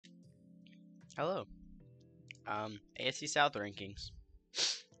Hello. AFC South rankings.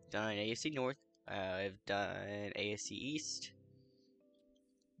 Done AFC North. I've done AFC East.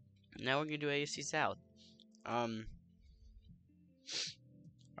 Now we're gonna do AFC South. Um,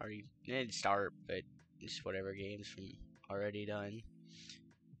 already didn't start, but just whatever games from already done.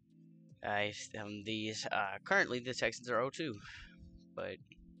 These currently the Texans are 0-2, but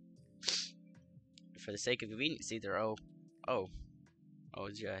for the sake of convenience, they're 0 0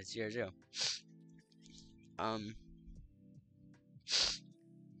 0 0. Um,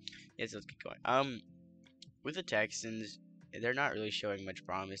 yes, let's keep going. With the Texans, they're not really showing much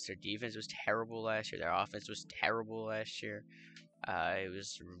promise. Their defense was terrible last year. Their offense was terrible last year. It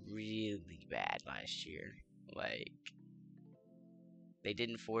was really bad last year. Like, they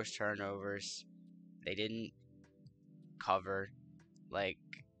didn't force turnovers. They didn't cover. Like,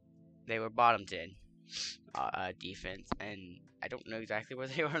 they were bottom 10 defense. And I don't know exactly where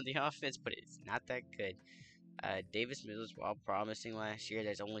they are on the offense, but it's not that good. Davis Mills, while promising last year,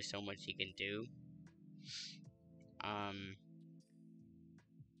 there's only so much he can do. Um,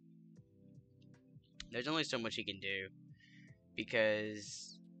 there's only so much he can do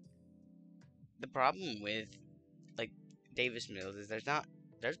because the problem with like Davis Mills is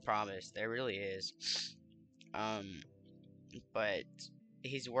there's promise. There really is. Um, but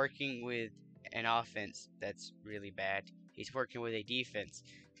he's working with an offense that's really bad. He's working with a defense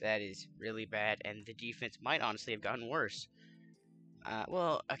that is really bad, and the defense might honestly have gotten worse.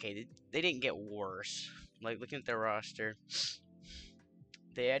 Well, okay, they didn't get worse. Like looking at their roster,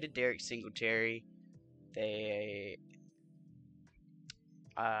 they added Derek Singletary. They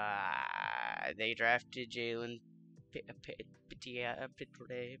they drafted Jalen. I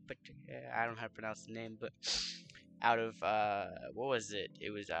don't know how to pronounce the name, but out of what was it?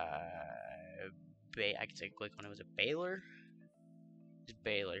 It was I can say click on it. Was it Baylor? It's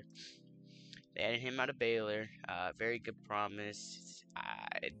Baylor. They added him out of Baylor. Very good promise.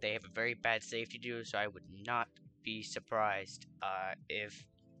 They have a very bad safety duo, so I would not be surprised if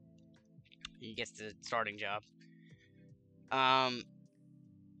he gets the starting job. Um,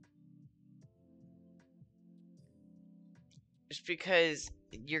 just because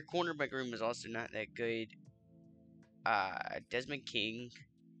your cornerback room is also not that good. Desmond King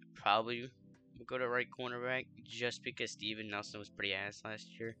probably will go to right cornerback just because Steven Nelson was pretty ass last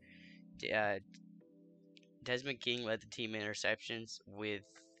year. Uh, Desmond King led the team in interceptions with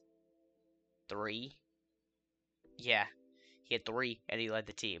 3. Yeah, he had 3 and he led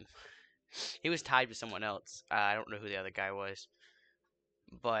the team. He was tied with someone else. I don't know who the other guy was,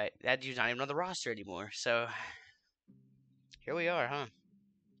 but that dude's not even on the roster anymore. So here we are, huh?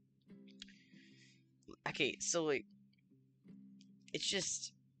 Okay, so like it's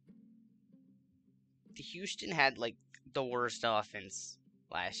just the Houston had like the worst offense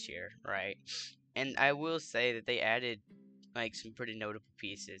last year, right? And I will say that they added like some pretty notable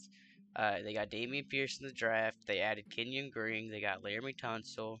pieces. They got Damian Pierce in the draft. They added Kenyon Green. They got Laramie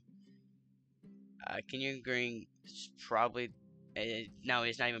Tunsil. Kenyon Green is probably no,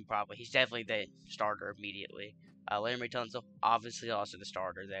 he's not even probably. He's definitely the starter immediately. Laramie Tunsil obviously also the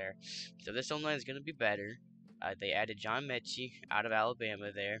starter there. So this online is going to be better. They added John Mechie out of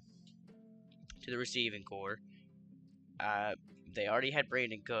Alabama there to the receiving core. Uh, they already had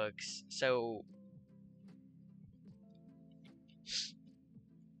Brandon Cooks, so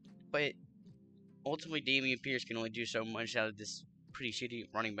but ultimately Damian Pierce can only do so much out of this pretty shitty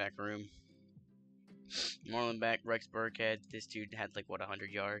running back room. Marlon back Rex Burkhead, this dude had like what 100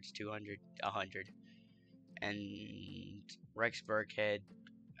 yards, 200, 100, and Rex Burkhead,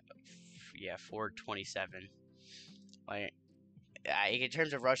 yeah, 427. Like in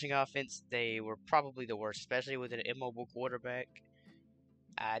terms of rushing offense, they were probably the worst, especially with an immobile quarterback.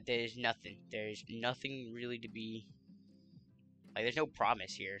 There's nothing. There's nothing really to be like. There's no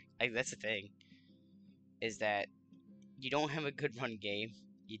promise here. Like that's the thing, is that you don't have a good run game.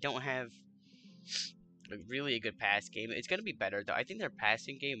 You don't have really a good pass game. It's gonna be better though. I think their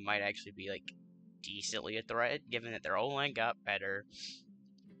passing game might actually be like decently a threat, given that their O line got better.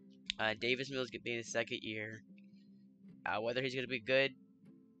 Davis Mills could be in his second year. Whether he's gonna be good,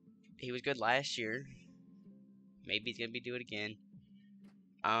 he was good last year. Maybe he's gonna be do it again.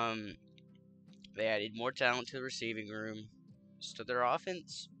 Um, they added more talent to the receiving room, so their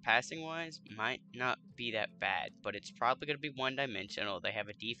offense, passing wise, might not be that bad, but it's probably gonna be one dimensional. They have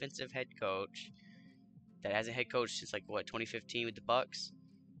a defensive head coach that hasn't head coached since like what 2015 with the Bucks.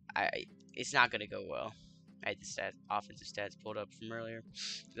 It's not gonna go well. I had the offensive stats pulled up from earlier.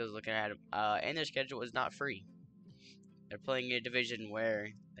 I was looking at them, and their schedule is not free. They're playing in a division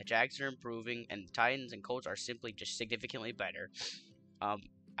where the Jags are improving, and the Titans and Colts are simply just significantly better. Um,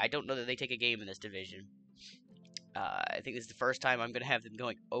 I don't know that they take a game in this division. I think this is the first time I'm going to have them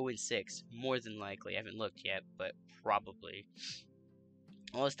going 0-6, more than likely. I haven't looked yet, but probably.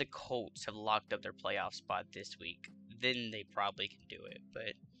 Unless the Colts have locked up their playoff spot this week, then they probably can do it.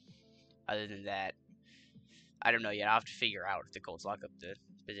 But other than that, I don't know yet. I'll have to figure out if the Colts lock up the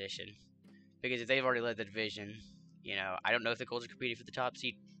position. Because if they've already led the division, I don't know if the Colts are competing for the top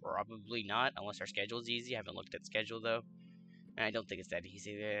seed. Probably not, unless our schedule is easy. I haven't looked at the schedule, though. And I don't think it's that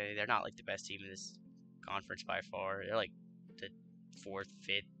easy. They're not like the best team in this conference by far. They're like the 4th,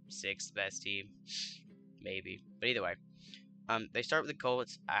 5th, 6th best team. Maybe. But either way. They start with the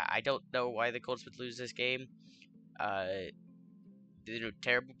Colts. I don't know why the Colts would lose this game.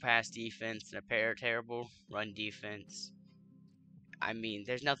 Terrible pass defense and a terrible run defense. I mean,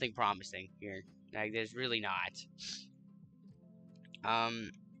 there's nothing promising here. Like, there's really not.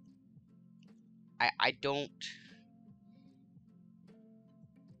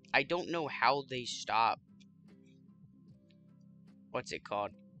 I don't know how they stop. What's it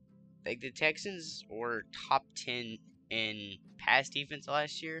called? Like, the Texans were top 10 in pass defense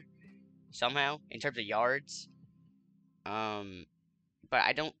last year, somehow, in terms of yards. But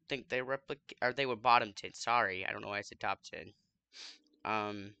I don't think they or they were bottom 10. Sorry, I don't know why I said top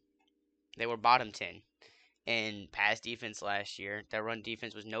 10. They were bottom 10 in pass defense last year. Their run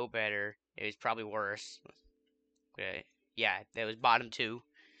defense was no better. It was probably worse. Okay. Yeah, that was bottom 2.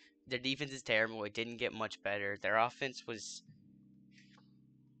 Their defense is terrible. It didn't get much better. Their offense was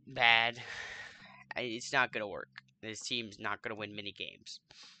bad. It's not going to work. This team's not going to win many games.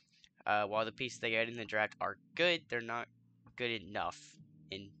 While the pieces they got in the draft are good, they're not good enough.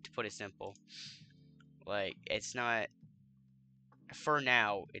 And to put it simple, like, it's not, for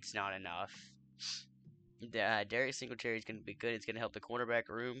now, it's not enough. Derek Singletary is going to be good. It's going to help the cornerback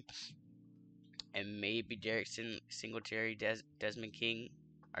room. And maybe Derek Singletary, Desmond King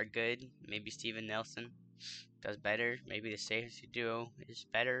are good. Maybe Steven Nelson does better. Maybe the safety duo is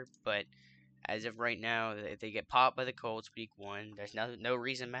better. But as of right now, if they get popped by the Colts week 1, there's no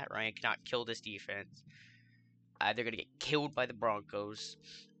reason Matt Ryan cannot kill this defense. They're going to get killed by the Broncos.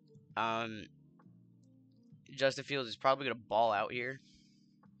 Justin Fields is probably going to ball out here.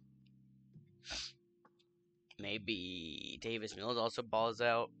 Maybe Davis Mills also balls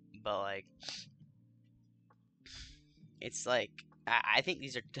out. But, like, it's like, I think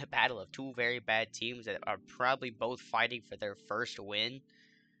these are the battle of two very bad teams that are probably both fighting for their first win.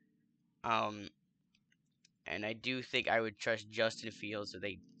 And I do think I would trust Justin Fields with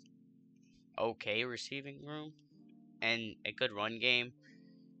a okay receiving room and a good run game,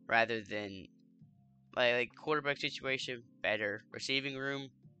 rather than like quarterback situation better, receiving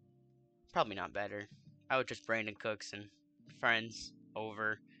room probably not better. I would trust Brandon Cooks and friends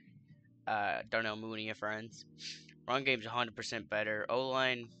over Darnell Mooney and friends. Run game's 100% better.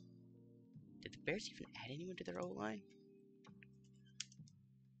 O-line. Did the Bears even add anyone to their O-line?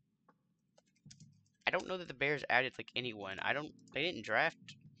 I don't know that the Bears added like anyone. They didn't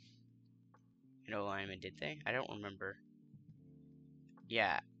draft an O-lineman, did they? I don't remember.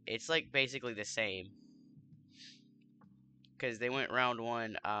 Yeah, it's like basically the same. Because they went round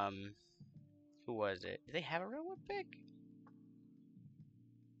 1, who was it? Did they have a round 1 pick?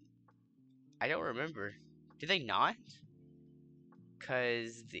 I don't remember. Did they not?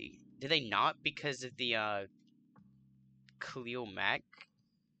 Did they not because of the, Khalil Mack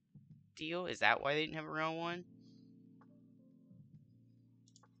deal? Is that why they didn't have a round 1?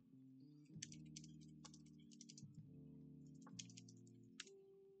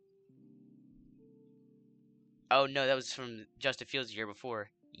 Oh, no, that was from Justin Fields the year before.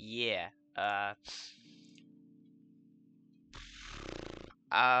 Yeah. The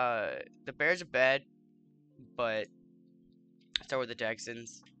Bears are bad, but so are the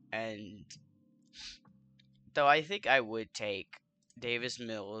Texans. And though I think I would take Davis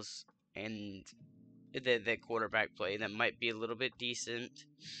Mills and the quarterback play that might be a little bit decent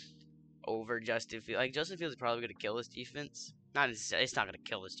over Justin Fields. Like, Justin Fields is probably going to kill this defense. It's not going to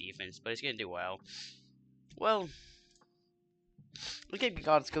kill this defense, but it's going to do well. Well, we can be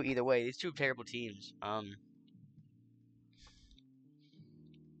honest, go either way. These two terrible teams. I'm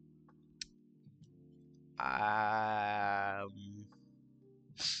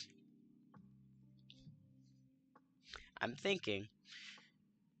thinking,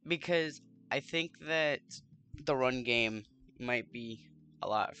 because I think that the run game might be a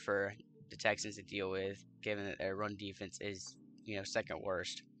lot for the Texans to deal with, given that their run defense is, second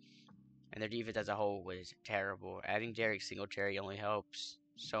worst. And their defense as a whole was terrible. Adding Derek Singletary only helps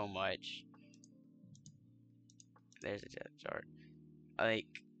so much. There's a depth chart. Like,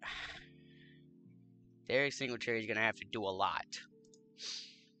 Derek Singletary is going to have to do a lot.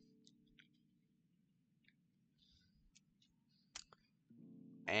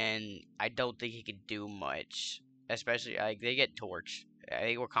 and I don't think he could do much. Especially like they get torched. I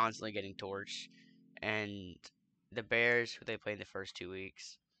think we're constantly getting torched, and the Bears, who they play in the first 2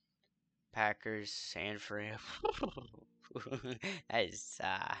 weeks, Packers, San Fran. That is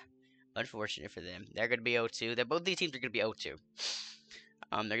unfortunate for them. They're gonna be 0-2. They're both these teams are gonna be 0-2.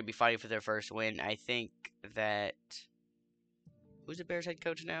 They're gonna be fighting for their first win. I think that who's the Bears head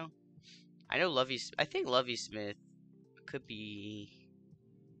coach now? I know Lovey. I think Lovey Smith could be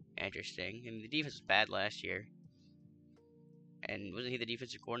interesting. I mean, the defense was bad last year, and wasn't he the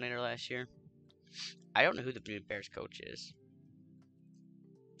defensive coordinator last year? I don't know who the new Bears coach is.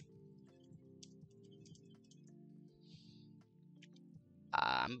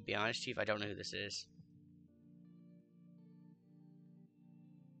 I'm gonna be honest, Chief. I don't know who this is.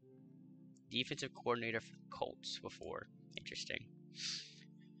 Defensive coordinator for the Colts before. Interesting.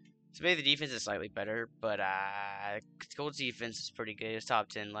 So maybe the defense is slightly better, but Colts defense is pretty good. It was top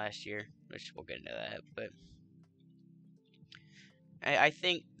 10 last year, which we'll get into that. But I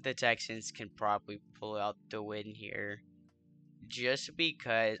think the Texans can probably pull out the win here, just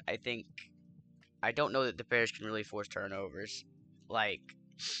because I don't know that the Bears can really force turnovers like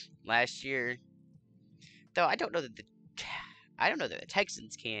last year. Though I don't know that the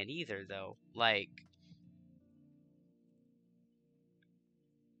Texans can either. Though, like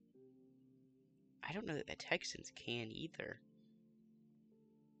I don't know that the Texans can either.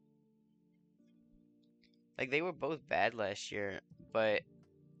 Like they were both bad last year, but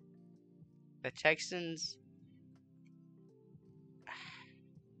the Texans.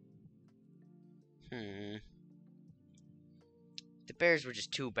 Hmm. The Bears were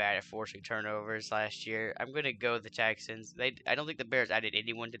just too bad at forcing turnovers last year. I'm gonna go the Texans. I don't think the Bears added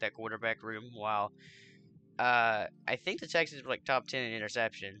anyone to that quarterback room. While I think the Texans were like top 10 in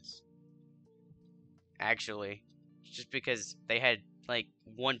interceptions. Actually, just because they had like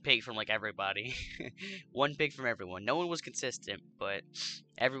one pick from like everybody, one pick from everyone. No one was consistent, but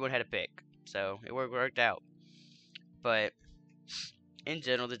everyone had a pick, so it worked out. But in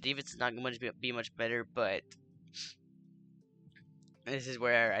general, the defense is not going to be much better. But this is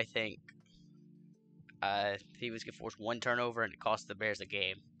where I think he was going to force one turnover and it cost the Bears a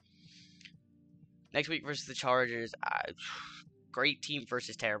game. Next week versus the Chargers, great team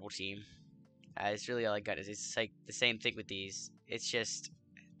versus terrible team. It's really all I got. It's like the same thing with these. It's just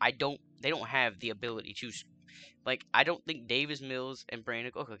they don't have the ability to like. I don't think Davis Mills and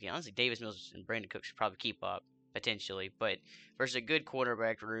Brandon Cook. Okay, honestly, Davis Mills and Brandon Cook should probably keep up potentially, but versus a good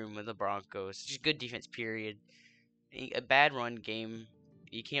quarterback room with the Broncos, just good defense. Period. A bad run game.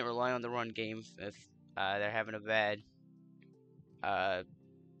 You can't rely on the run game if they're having a bad uh,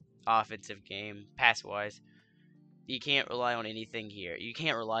 offensive game pass wise. You can't rely on anything here. You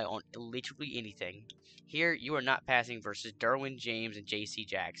can't rely on literally anything. Here, you are not passing versus Derwin James and J.C.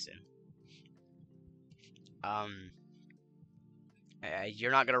 Jackson.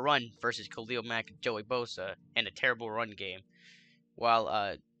 You're not gonna run versus Khalil Mack and Joey Bosa in a terrible run game,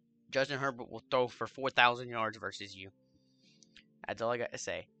 while Justin Herbert will throw for 4,000 yards versus you. That's all I got to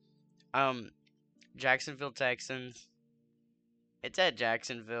say. Jacksonville Texans. It's at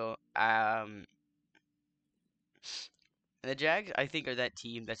Jacksonville. The Jags, I think, are that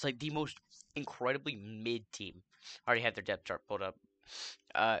team that's like the most incredibly mid team. I already have their depth chart pulled up.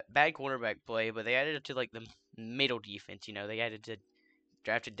 Bad quarterback play, but they added it to like the middle defense. You know, they added to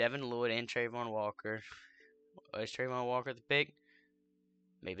drafted Devin Lloyd and Trayvon Walker. Is Trayvon Walker the pick?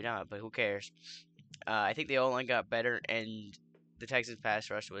 Maybe not, but who cares? I think the O-line got better, and the Texans pass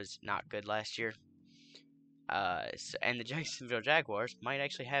rush was not good last year. And the Jacksonville Jaguars might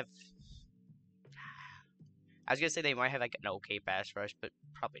actually have. I was gonna say they might have like an okay pass rush, but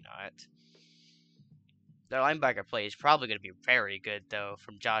probably not. Their linebacker play is probably gonna be very good though,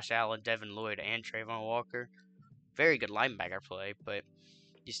 from Josh Allen, Devin Lloyd, and Trayvon Walker. Very good linebacker play, but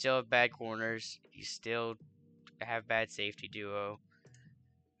you still have bad corners. You still have bad safety duo.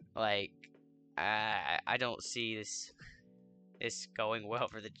 Like, I don't see this going well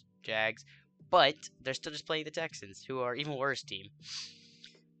for the Jags, but they're still just playing the Texans, who are even worse team.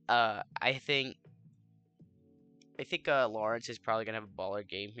 I think Lawrence is probably gonna have a baller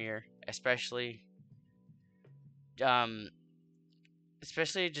game here, um,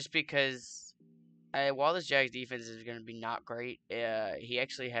 especially just because while this Jags defense is gonna be not great, he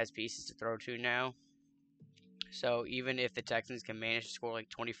actually has pieces to throw to now. So even if the Texans can manage to score like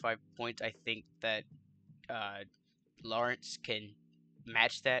 25 points, I think that Lawrence can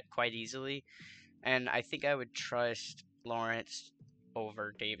match that quite easily. And I think I would trust Lawrence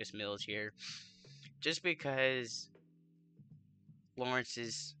over Davis Mills here, just because Lawrence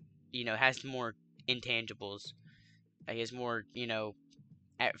is, has more intangibles. He has more,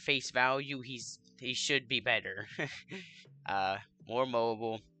 at face value, he should be better. uh, More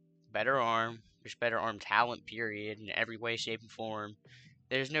mobile, better arm. There's better arm talent, period, in every way, shape, and form.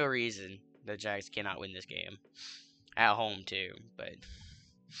 There's no reason the Jags cannot win this game at home too. But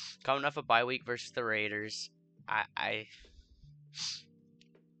coming off a bye week versus the Raiders, I I,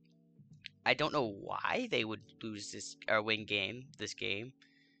 I don't know why they would lose this or win this game.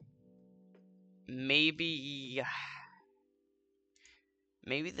 Maybe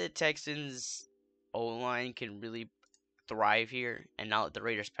the Texans O line can really thrive here and not let the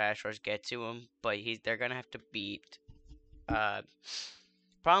Raiders pass rush get to him. But they're gonna have to beat.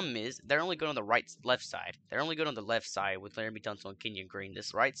 Problem is they're only good on the left side. They're only good on the left side with Laramie Tunsil and Kenyon Green.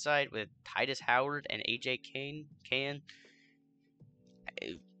 This right side with Titus Howard and AJ Can.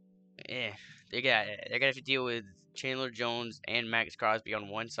 They're gonna have to deal with Chandler Jones and Max Crosby on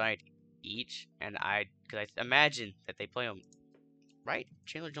one side each, and because I imagine that they play them right.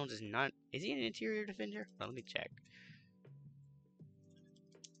 Chandler Jones is not. Is he an interior defender? Well, let me check.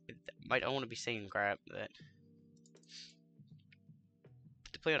 I don't want to be saying crap that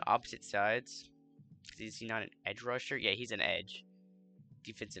to play on opposite sides. Is he not an edge rusher? Yeah, he's an edge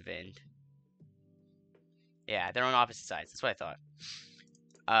defensive end. Yeah, they're on opposite sides. That's what I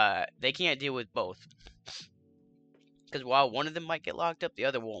thought. They can't deal with both. Because while one of them might get locked up, the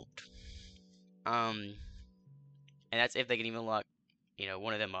other won't. And that's if they can even lock,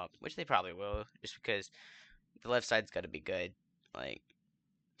 one of them up, which they probably will, just because the left side's got to be good. But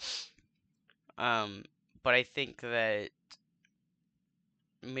I think that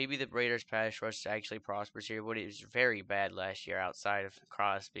maybe the Raiders' pass rush actually prospers here, but it was very bad last year outside of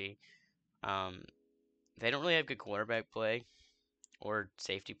Crosby. They don't really have good quarterback play or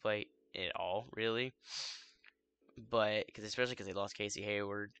safety play at all, really. But especially because they lost Casey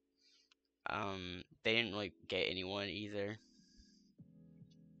Hayward, they didn't really get anyone either.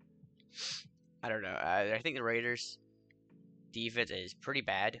 I don't know. I think the Raiders' defense is pretty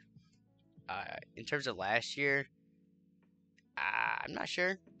bad. In terms of last year, I'm not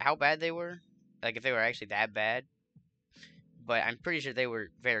sure how bad they were. Like, if they were actually that bad. But I'm pretty sure they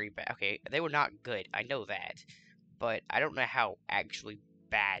were very bad. Okay, they were not good. I know that. But I don't know how actually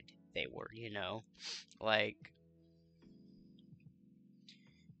bad they were, Like,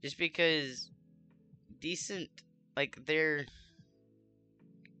 just because decent, like,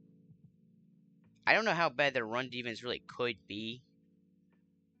 I don't know how bad their run defense really could be.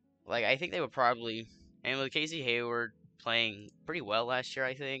 Like, I think they would probably, and with Casey Hayward playing pretty well last year,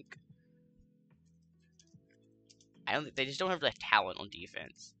 I think. They just don't have the talent on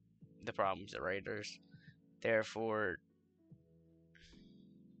defense. The problem's the Raiders. Therefore,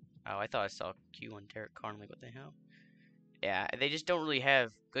 oh, I thought I saw Q on Derek Carr. Like, what the hell? Yeah, they just don't really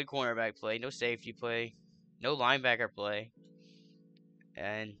have good cornerback play, no safety play, no linebacker play,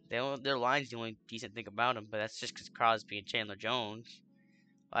 and their line's the only decent thing about them. But that's just because Crosby and Chandler Jones.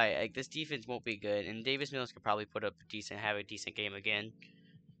 Like this defense won't be good, and Davis Mills could probably have a decent game again.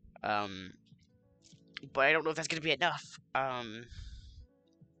 But I don't know if that's gonna be enough.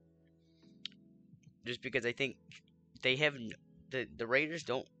 Just because I think they have the Raiders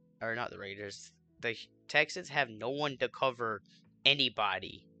don't, or not the Raiders. The Texans have no one to cover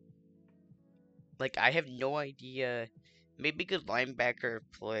anybody. Like, I have no idea. Maybe good linebacker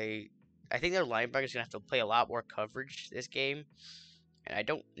play. I think their linebackers gonna have to play a lot more coverage this game, and I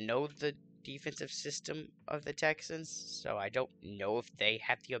don't know the defensive system of the Texans, so I don't know if they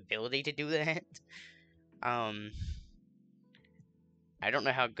have the ability to do that. I don't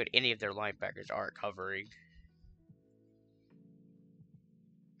know how good any of their linebackers are covering.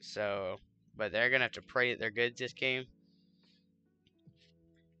 So, but they're gonna have to pray that they're good this game.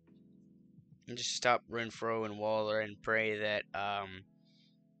 And just stop Renfro and Waller and pray that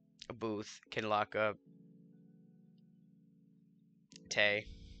Booth can lock up Tay.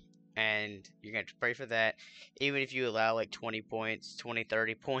 And you're going to have to pray for that. Even if you allow like 20 points, 20,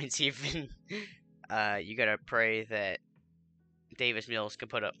 30 points even, you got to pray that Davis Mills can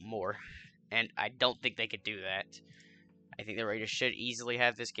put up more. And I don't think they could do that. I think the Raiders should easily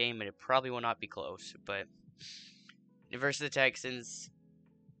have this game, and it probably will not be close. But versus the Texans,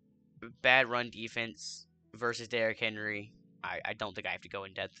 bad run defense versus Derrick Henry. I don't think I have to go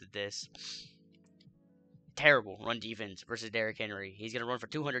in depth with this. Terrible run defense versus Derrick Henry. He's going to run for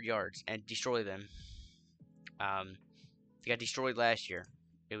 200 yards and destroy them. He got destroyed last year.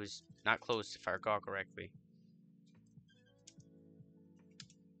 It was not close, if I recall correctly.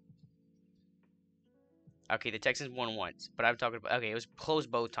 Okay, the Texans won once, but I'm talking about... Okay, it was close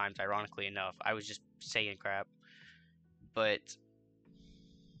both times, ironically enough. I was just saying crap. But...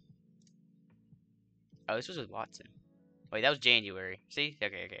 Oh, this was with Watson. Wait, that was January. See?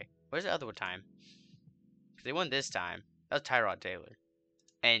 Okay, okay. Where's the other one time? Because they won this time. That was Tyrod Taylor.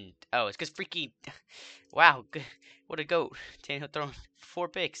 And, oh, it's because freaking, wow, what a goat. Tannehill throwing 4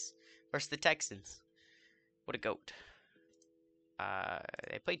 picks versus the Texans. What a goat.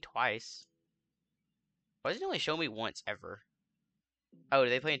 They played twice. Why does it only show me once ever? Oh,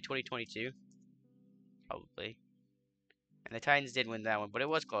 did they play in 2022? Probably. And the Titans did win that one, but it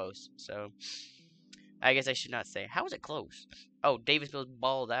was close. So, I guess I should not say. How was it close? Oh, Davis Mills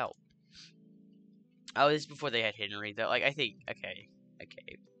balled out. Oh, this is before they had Henry, though. Like, I think, okay.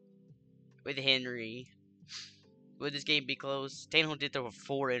 With Henry, would this game be close? Tannehill did throw for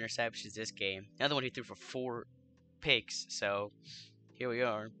 4 interceptions this game. Another one he threw for 4 picks. So, here we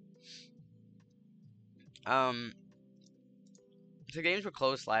are. The games were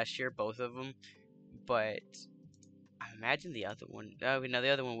close last year, both of them. But, I imagine the other one. Oh, no, the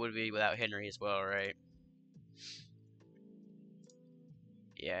other one would be without Henry as well, right?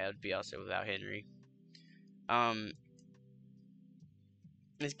 Yeah, it would be also without Henry.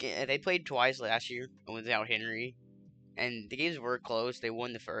 This game, they played twice last year without Henry, and the games were close. They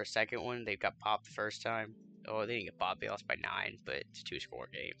won the second one. They got popped the first time. Oh, they didn't get popped. They lost by 9, but it's a 2-score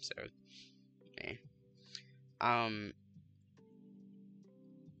game, so eh.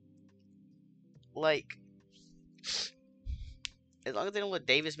 Like, as long as they don't let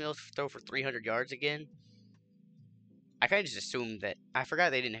Davis Mills throw for 300 yards again, I kind of just assumed that. I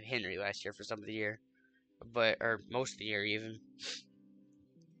forgot they didn't have Henry last year for some of the year, or most of the year even.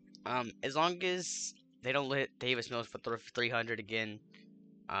 As long as they don't let Davis Mills throw for 300 again,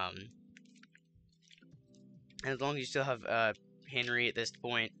 and as long as you still have Henry at this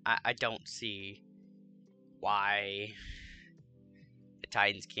point, I don't see why the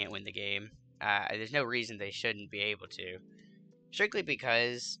Titans can't win the game. There's no reason they shouldn't be able to. Strictly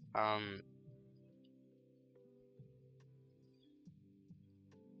because,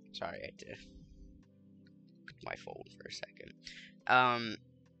 sorry, I had to click my phone for a second.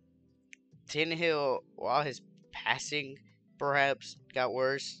 Tannehill, while his passing perhaps got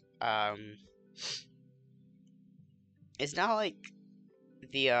worse, it's not like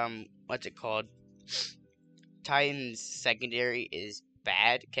the, what's it called? Titans secondary is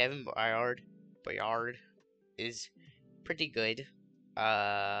bad. Kevin Byard is pretty good.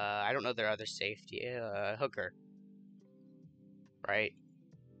 I don't know their other safety. Hooker, right?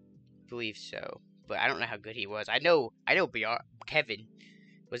 I believe so, but I don't know how good he was. I know Kevin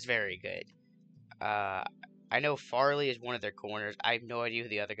was very good. I know Farley is one of their corners. I have no idea who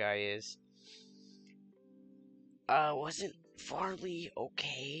the other guy is. Wasn't Farley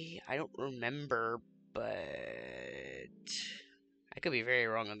okay? I don't remember, but I could be very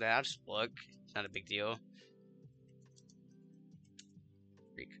wrong on that. I'll just look. It's not a big deal.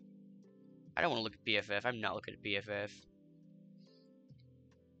 Freak. I don't want to look at BFF. I'm not looking at BFF.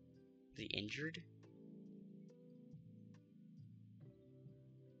 Is he injured?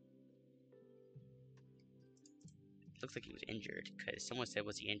 Looks like he was injured because someone said,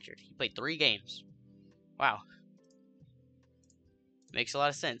 was he injured? He played 3 games. Wow. Makes a lot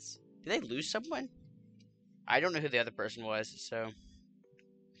of sense. Did they lose someone? I don't know who the other person was, so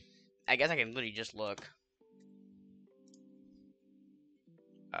I guess I can literally just look.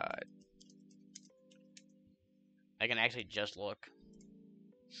 I can actually just look.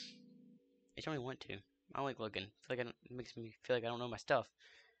 I don't really want to. I don't like looking. I feel like it makes me feel like I don't know my stuff.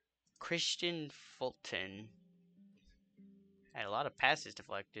 Christian Fulton had a lot of passes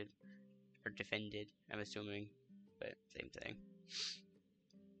deflected or defended, I'm assuming, but same thing.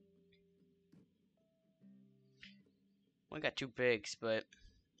 Only got 2 picks, but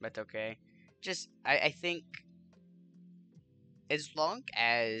that's okay. Just I think as long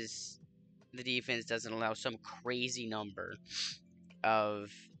as the defense doesn't allow some crazy number of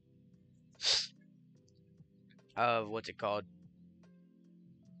what's it called?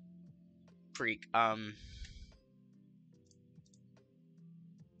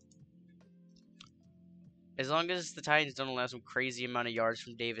 As long as the Titans don't allow some crazy amount of yards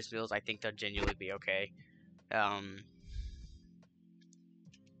from Davis Mills, I think they'll genuinely be okay.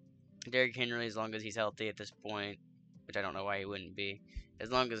 Derrick Henry, as long as he's healthy at this point, which I don't know why he wouldn't be,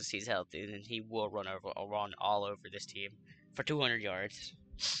 as long as he's healthy, then he will run all over this team for 200 yards,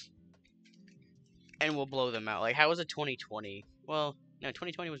 and we'll blow them out. Like, how was it 2020? Well, no,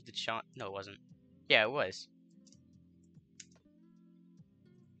 2020 was the shot. No, it wasn't. Yeah, it was.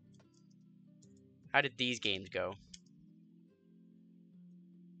 How did these games go?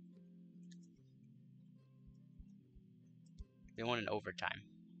 They won in overtime.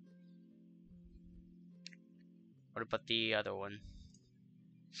 What about the other one?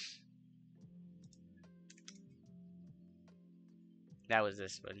 That was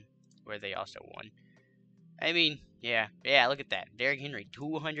this one, where they also won. I mean, yeah, look at that. Derrick Henry,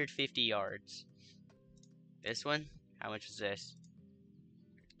 250 yards. This one, how much was this?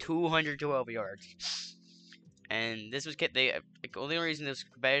 212 yards. And this was the only reason this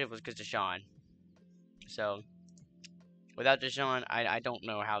was competitive was because Deshaun. So without Deshaun, I don't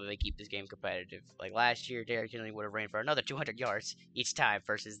know how they keep this game competitive. Like last year, Derrick Henry would have ran for another 200 yards each time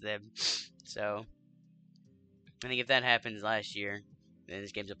versus them. So I think if that happens last year, then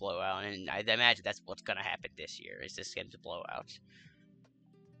this game's a blowout, and I imagine that's what's gonna happen this year. Is this game's a blowout?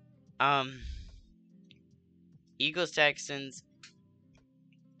 Um, Eagles Texans.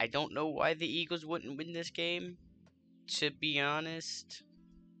 I don't know why the Eagles wouldn't win this game. To be honest,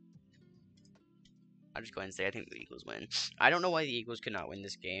 I'll just go ahead and say I think the Eagles win. I don't know why the Eagles could not win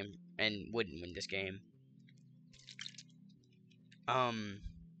this game and wouldn't win this game.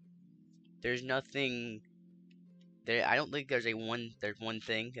 There's nothing there. I don't think there's one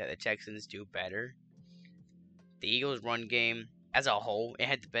thing that the Texans do better. The Eagles' run game as a whole, it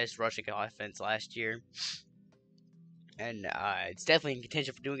had the best rushing offense last year, and it's definitely in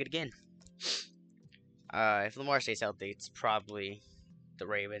contention for doing it again. If Lamar stays healthy, it's probably the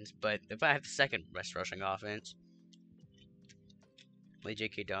Ravens. But if I have the second best rushing offense, like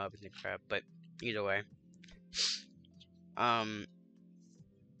J.K. Dobbins and crap. But either way,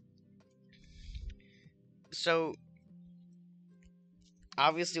 so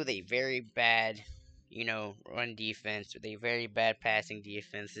obviously with a very bad, run defense, with a very bad passing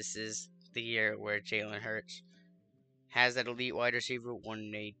defense, this is the year where Jalen Hurts has that elite wide receiver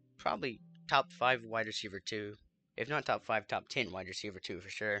one, a probably top 5 wide receiver 2, if not top 5, top 10 wide receiver 2 for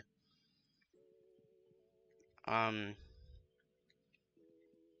sure. And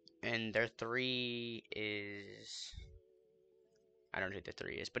their 3 is, I don't know who the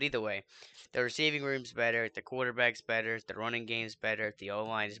 3 is, but either way, the receiving room's better, the quarterback's better, the running game's better, the O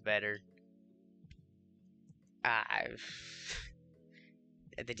line's better.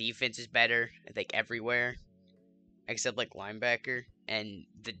 The defense is better, I think everywhere, except like linebacker, and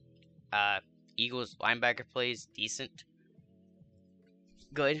the Eagles linebacker plays decent,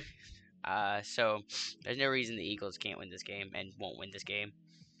 good. So there's no reason the Eagles can't win this game and won't win this game.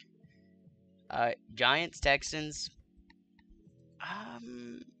 Giants, Texans.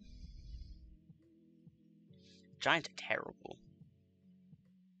 Giants are terrible,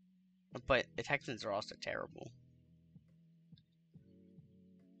 but the Texans are also terrible.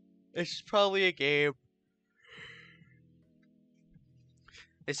 This is probably a game.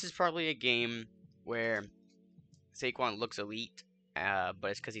 This is probably a game where Saquon looks elite,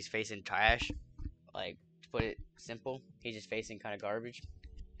 but it's because he's facing trash. Like, to put it simple, he's just facing kind of garbage.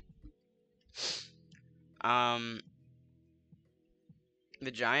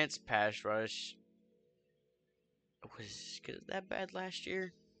 The Giants' pass rush was that bad last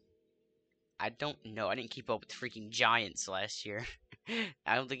year. I don't know. I didn't keep up with the freaking Giants last year.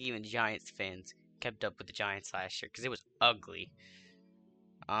 I don't think even Giants fans kept up with the Giants last year because it was ugly.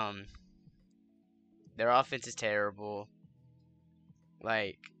 Their offense is terrible.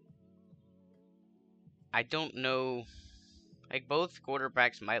 Like, I don't know. Like, both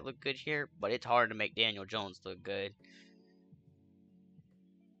quarterbacks might look good here, but it's hard to make Daniel Jones look good.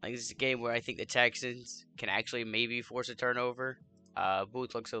 Like, this is a game where I think the Texans can actually maybe force a turnover.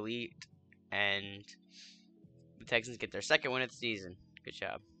 Booth looks elite, and the Texans get their second win of the season. Good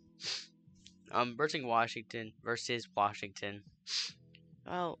job. Versus Washington.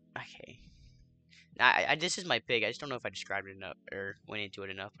 Well, okay. This is my pick. I just don't know if I described it enough or went into it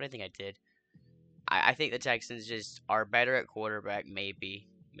enough, but I think I did. I think the Texans just are better at quarterback, maybe.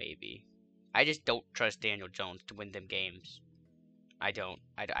 I just don't trust Daniel Jones to win them games. I don't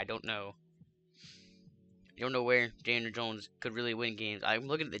know. I don't know where Daniel Jones could really win games. I'm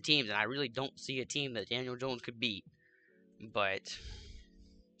looking at the teams, and I really don't see a team that Daniel Jones could beat. But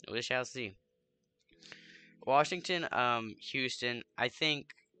we shall see. Washington, Houston. I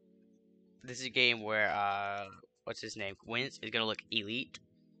think this is a game where what's his name? Wentz is gonna look elite.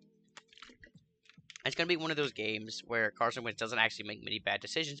 It's gonna be one of those games where Carson Wentz doesn't actually make many bad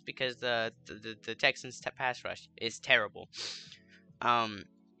decisions because the Texans' pass rush is terrible.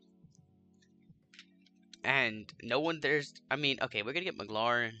 And no one there's. I mean, okay, we're gonna get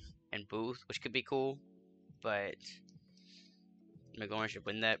McLaurin and Booth, which could be cool, but McLaurin should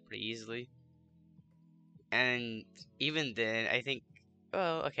win that pretty easily. And even then, I think.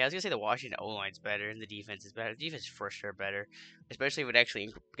 Oh, okay. I was gonna say the Washington O line's better and the defense is better. The defense is for sure better, especially if it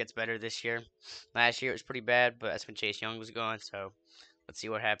actually gets better this year. Last year it was pretty bad, but that's when Chase Young was gone. So let's see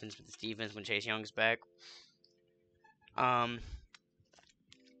what happens with this defense when Chase Young's back. Um,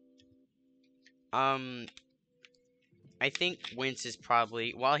 I think Wentz is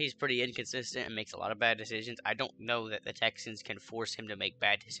probably, while he's pretty inconsistent and makes a lot of bad decisions, I don't know that the Texans can force him to make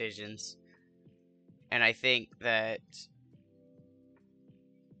bad decisions. And I think that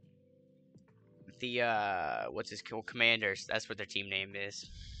the what's his Commanders, that's what their team name is.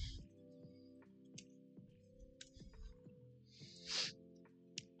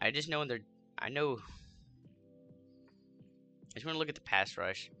 I just know I just want to look at the pass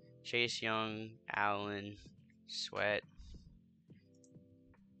rush. Chase Young, Allen, Sweat.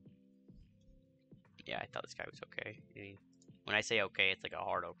 Yeah, I thought this guy was okay. I mean, when I say okay, it's like a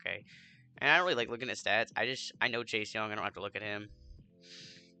hard okay. And I don't really like looking at stats. I know Chase Young. I don't have to look at him.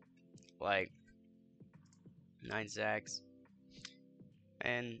 Like 9 sacks.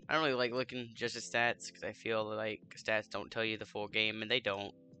 And I don't really like looking just at stats because I feel like stats don't tell you the full game, and they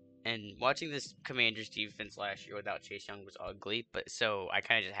don't. And watching this Commanders defense last year without Chase Young was ugly, but so I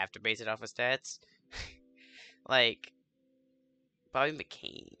kind of just have to base it off of stats. Like Bobby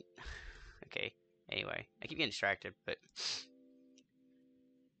McCain. Okay. Anyway, I keep getting distracted, but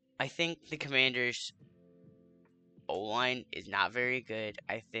I think the Commanders' O-line is not very good.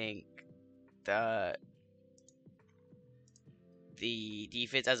 I think the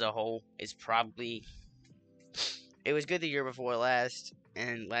defense as a whole is probably, it was good the year before last,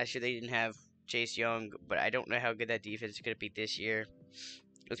 and last year they didn't have Chase Young, but I don't know how good that defense is going to be this year.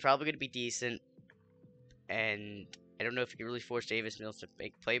 It's probably going to be decent, and I don't know if you can really force Davis Mills to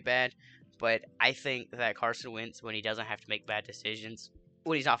play bad, but I think that Carson Wentz, when he doesn't have to make bad decisions,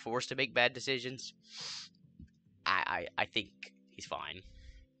 when he's not forced to make bad decisions, I think he's fine.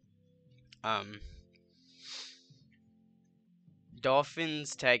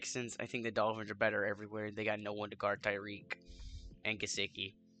 Dolphins, Texans. I think the Dolphins are better everywhere. They got no one to guard Tyreek and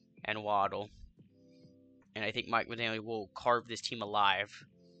Gesicki and Waddle, and I think Mike McDaniel will carve this team alive.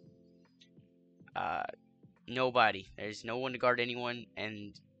 Nobody. There's no one to guard anyone,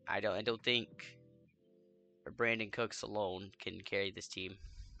 and I don't think Brandon Cooks alone can carry this team.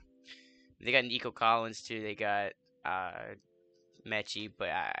 They got Nico Collins too. They got Mechie, but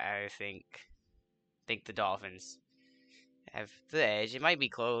I think the Dolphins have the edge. It might be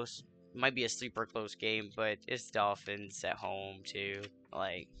close. It might be a sleeper close game, but it's Dolphins at home too.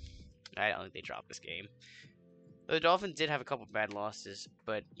 Like, I don't think they drop this game. The Dolphins did have a couple bad losses,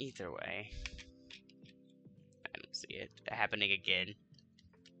 but either way, I don't see it happening again.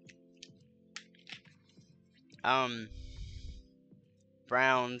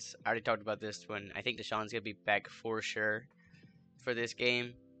 Browns, I already talked about this one. I think Deshaun's gonna be back for sure for this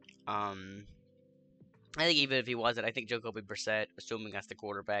game. I think even if he wasn't, I think Jacoby Brissett, assuming that's the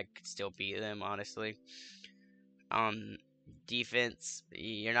quarterback, could still beat them, honestly. Defense,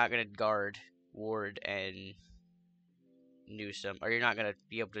 you're not gonna guard Ward and Newsome, or you're not gonna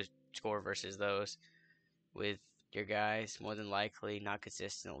be able to score versus those with your guys, more than likely, not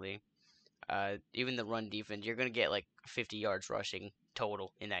consistently. Even the run defense, you're gonna get like 50 yards rushing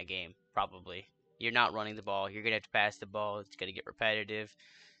total in that game, probably. You're not running the ball. You're gonna have to pass the ball. It's gonna get repetitive,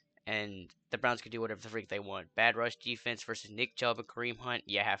 and the Browns can do whatever the freak they want. Bad rush defense versus Nick Chubb and Kareem Hunt.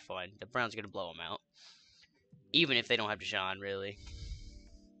 Yeah, have fun. The Browns are gonna blow them out, even if they don't have Deshaun, really.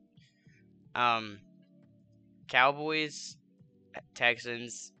 Cowboys,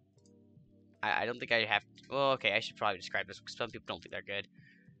 Texans. I don't think I have. Well, okay, I should probably describe this because some people don't think they're good.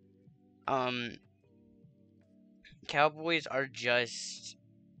 Cowboys are just,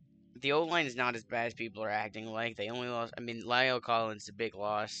 the O-line is not as bad as people are acting like. They only lost, I mean, Lyle Collins is a big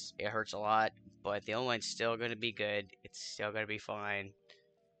loss. It hurts a lot, but the O-line's still going to be good. It's still going to be fine.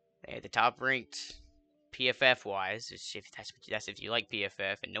 They had the top ranked PFF wise, if that's if you like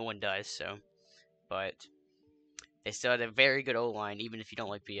PFF, and no one does, so. But they still had a very good O-line, even if you don't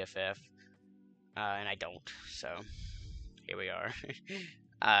like PFF. And I don't, so here we are.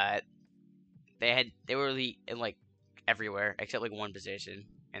 They were elite in like everywhere except like one position,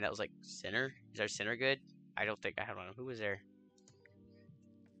 and that was like center. Is our center good? I don't know who was there.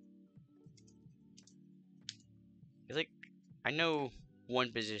 It's like, I know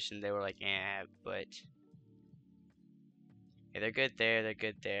one position they were like, but yeah, they're good there. They're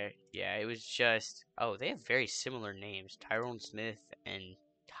good there. Yeah, it was just, oh, they have very similar names, Tyrone Smith and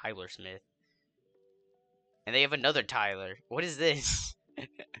Tyler Smith, and they have another Tyler. What is this?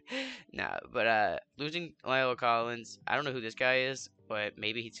 Nah, but losing Lyle Collins, I don't know who this guy is, but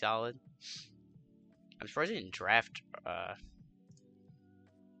maybe he's solid. I'm surprised he didn't draft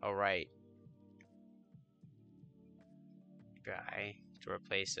alright guy to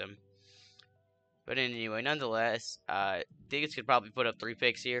replace him. But anyway, nonetheless, Diggs could probably put up 3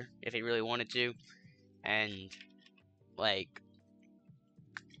 picks here if he really wanted to. And, like,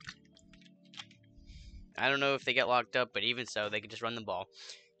 I don't know if they get locked up, but even so, they could just run the ball.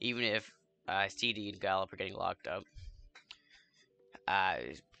 Even if CD and Gallup are getting locked up, uh,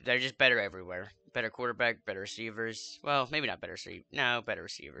 they're just better everywhere. Better quarterback, better receivers. Well, maybe not better receivers. No, better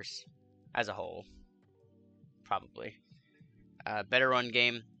receivers as a whole, probably. Better run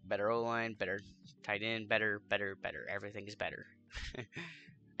game, better O line, better tight end, better. Everything is better.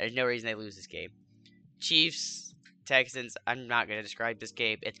 There's no reason they lose this game. Chiefs, Texans. I'm not gonna describe this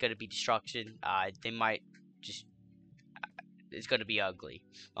game. It's gonna be destruction. They might just. It's gonna be ugly.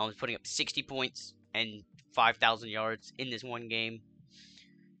 Mahomes putting up 60 points and 5,000 yards in this one game.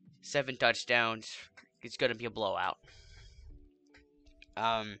 7 touchdowns. It's gonna be a blowout.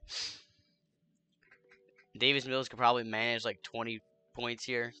 Um, Davis Mills could probably manage like 20 points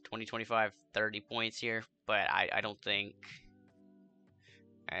here, 20, 25, 30 points here, but I don't think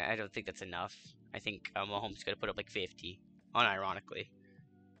that's enough. I think Mahomes is gonna put up like 50, unironically.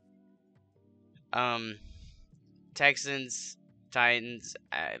 Texans, Titans.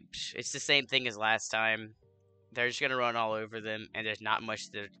 It's the same thing as last time. They're just gonna run all over them, and there's not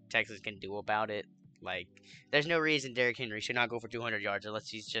much the Texans can do about it. Like, there's no reason Derrick Henry should not go for 200 yards unless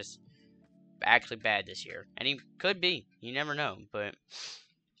he's just actually bad this year, and he could be. You never know, but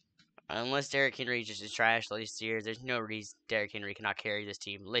unless Derrick Henry just is trash this year, there's no reason Derrick Henry cannot carry this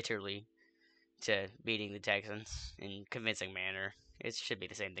team literally to beating the Texans in convincing manner. It should be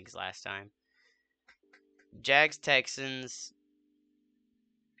the same thing as last time. Jags, Texans.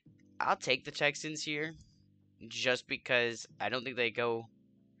 I'll take the Texans here, just because I don't think they go.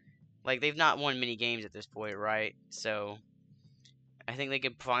 Like, they've not won many games at this point, right? So I think they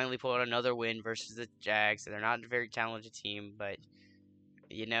could finally pull out another win versus the Jags. They're not a very talented team, but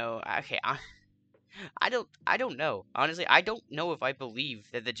okay, I don't know. Honestly, I don't know if I believe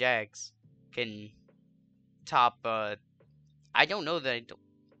that the Jags can top. I don't know that I don't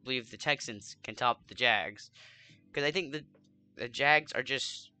believe the Texans can top the Jags, because I think the Jags are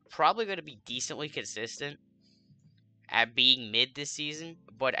just probably going to be decently consistent at being mid this season,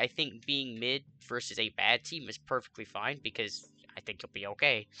 but I think being mid versus a bad team is perfectly fine because I think you'll be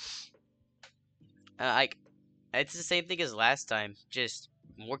okay. Like, it's the same thing as last time, just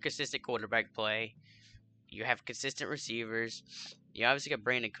more consistent quarterback play. You have consistent receivers. You obviously got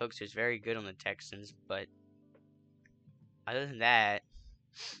Brandon Cooks, who's very good on the Texans, but other than that,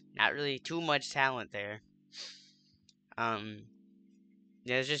 not really too much talent there.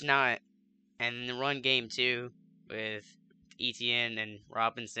 There's just not. And the run game too, with Etienne and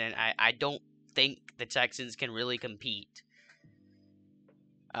Robinson, I don't think the Texans can really compete.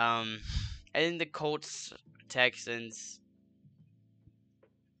 And the Colts, Texans,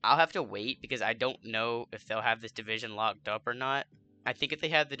 I'll have to wait because I don't know if they'll have this division locked up or not. I think if they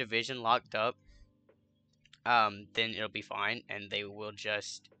have the division locked up, then it'll be fine, and they will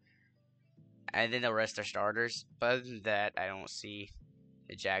just, and then they'll rest their starters. But other than that, I don't see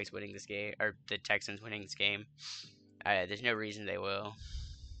the Jags winning this game, or the Texans winning this game. There's no reason they will.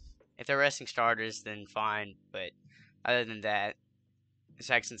 If they're resting starters, then fine. But other than that, the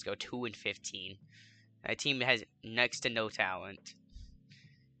Texans go 2-15. A team that has next to no talent.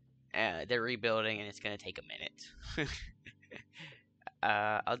 They're rebuilding, and it's gonna take a minute.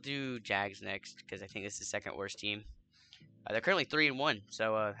 I'll do Jags next because I think this is the second worst team. They're currently 3-1,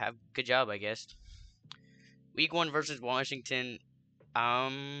 so have good job, I guess. Week 1 versus Washington.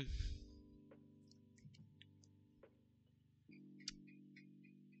 I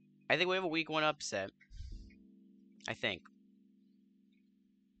think we have a week 1 upset. I think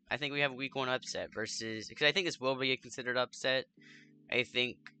we have a week 1 upset versus, because I think this will be a considered upset. I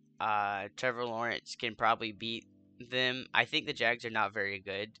think Trevor Lawrence can probably beat them. I think the Jags are not very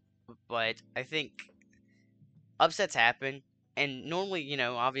good, but I think upsets happen. And normally,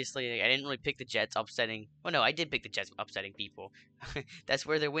 obviously, I didn't really pick the Jets upsetting. Well, no, I did pick the Jets upsetting people. That's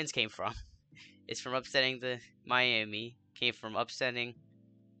where their wins came from. It's from upsetting the Miami. Came from upsetting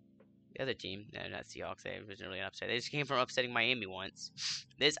the other team. No, not Seahawks. It wasn't really an upset. They just came from upsetting Miami once.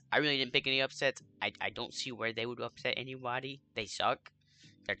 I really didn't pick any upsets. I don't see where they would upset anybody. They suck.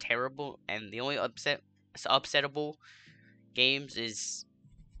 They're terrible. And the only upsettable games is,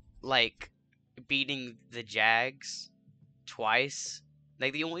 like, beating the Jags twice.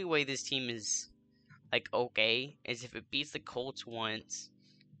 Like, the only way this team is, like, okay is if it beats the Colts once,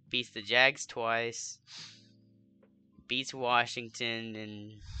 beats the Jags twice, beats Washington,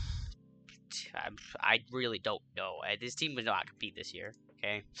 and I really don't know. This team will not compete this year,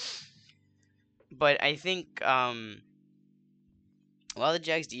 okay? But I think, while the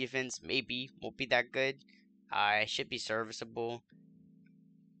Jags defense maybe won't be that good, it should be serviceable.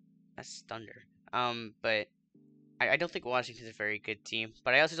 That's thunder. But I don't think Washington's a very good team,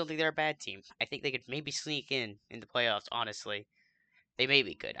 but I also don't think they're a bad team. I think they could maybe sneak in the playoffs. Honestly, they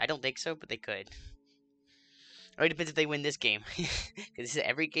maybe could. I don't think so, but they could. Or it depends if they win this game, because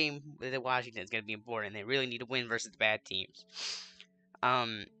every game with Washington is going to be important. They really need to win versus the bad teams.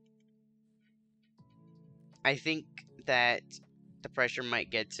 Um, I think that the pressure might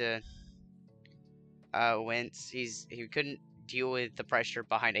get to Wentz. He couldn't deal with the pressure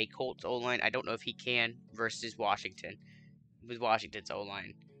behind a Colts O line. I don't know if he can versus Washington with Washington's O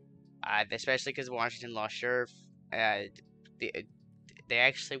line. Especially because Washington lost Scherf. They, they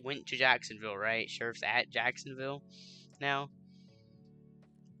actually went to Jacksonville, right? Scherf's at Jacksonville now.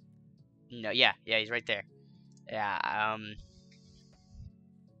 No, yeah, he's right there. Yeah,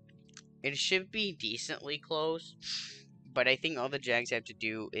 it should be decently close, but I think all the Jags have to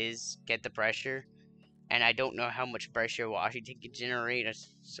do is get the pressure, and I don't know how much pressure Washington can generate.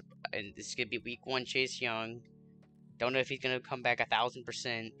 And this could be Week 1 Chase Young. Don't know if he's gonna come back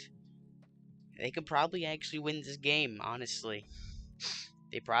 1,000%. They could probably actually win this game, honestly.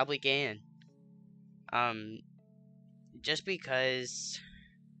 They probably can. Um, just because,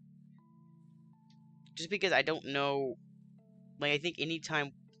 I don't know. Like I think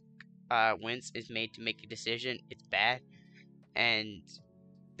anytime Wentz is made to make a decision, it's bad. And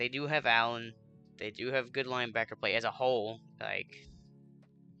they do have Allen. They do have good linebacker play as a whole.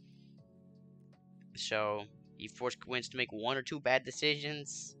 So you force Wentz to make one or two bad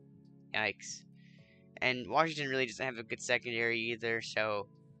decisions. Yikes. And Washington really doesn't have a good secondary either. So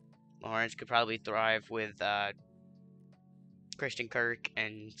Lawrence could probably thrive with Christian Kirk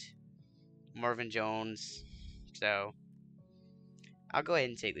and Marvin Jones. So I'll go ahead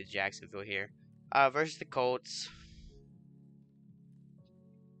and take the Jacksonville here. Versus the Colts.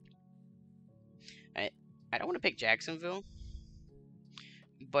 I don't want to pick Jacksonville,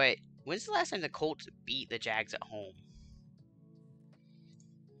 but when's the last time the Colts beat the Jags at home?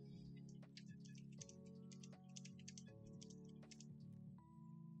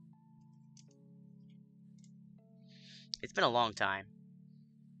 It's been a long time.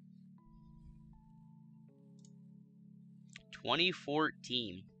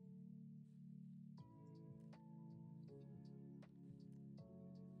 2014.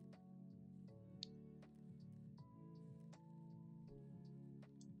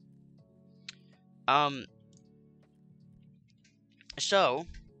 So,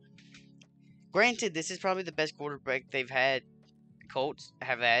 granted, this is probably the best quarterback they've had, Colts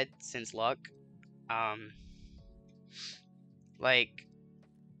have had since Luck. Like,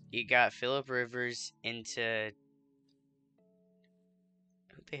 you got Phillip Rivers into,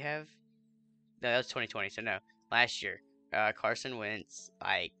 who they have? No, that was 2020, so no. Last year. Carson Wentz,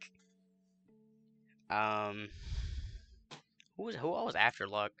 who all was after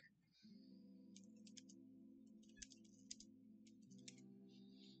Luck?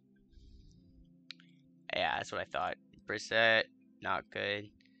 Yeah, that's what I thought. Brissett, not good.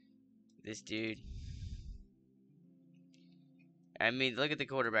 This dude. I mean, look at the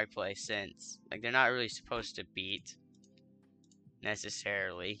quarterback play since. Like, they're not really supposed to beat,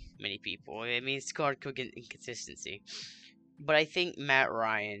 necessarily, many people. I mean, it's called inconsistency. But I think Matt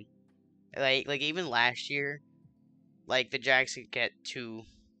Ryan, like even last year, like, the Jags could get two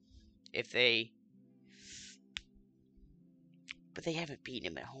if they... But they haven't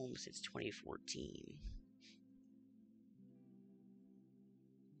beaten him at home since 2014.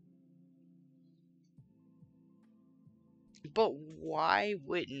 But why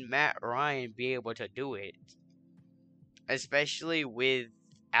wouldn't Matt Ryan be able to do it? Especially with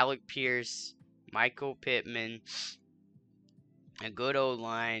Alec Pierce, Michael Pittman, a good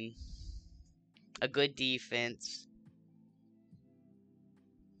O-line, a good defense.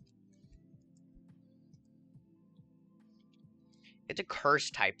 It's a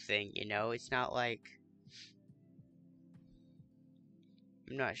curse type thing, you know? It's not like...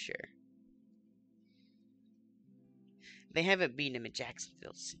 I'm not sure. They haven't beaten him in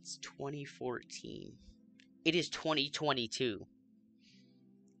Jacksonville since 2014. It is 2022.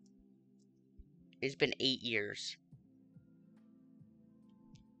 It's been 8 years.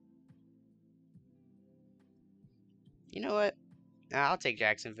 You know what? I'll take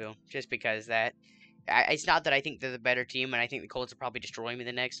Jacksonville, just because that... It's not that I think they're the better team, and I think the Colts will probably destroy me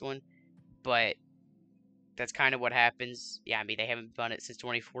the next one, but that's kind of what happens. Yeah, I mean, they haven't done it since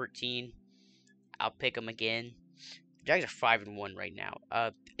 2014. I'll pick them again. The Jags are 5-1 right now.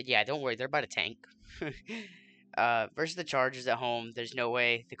 Yeah, don't worry, they're about to tank. Versus the Chargers at home, there's no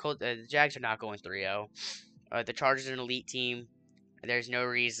way. The Jags are not going 3-0. The Chargers are an elite team. There's no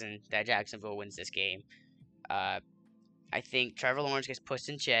reason that Jacksonville wins this game. I think Trevor Lawrence gets pushed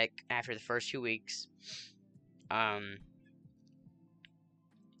in check after the first 2 weeks. Um,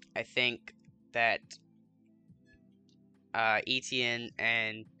 I think that Etienne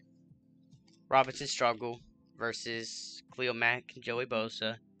and Robinson struggle versus Khalil Mack and Joey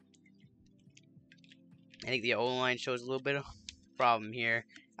Bosa. I think the O-line shows a little bit of problem here.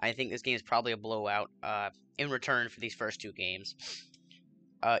 I think this game is probably a blowout in return for these first two games.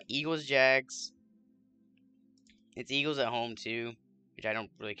 Eagles, Jags. It's Eagles at home too, which I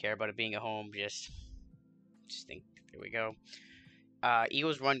don't really care about it being at home. Just think, there we go.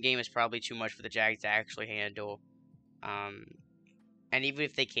 Eagles' run game is probably too much for the Jags to actually handle. And even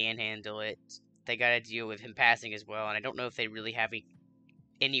if they can handle it, they got to deal with him passing as well. And I don't know if they really have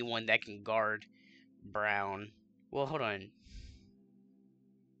anyone that can guard Brown. Well, hold on.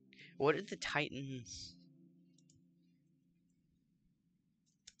 What did the Titans...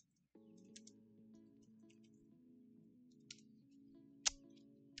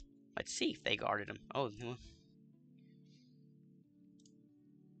 Let's see if they guarded him. Oh,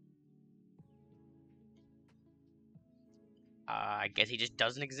 I guess he just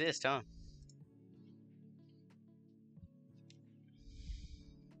doesn't exist, huh?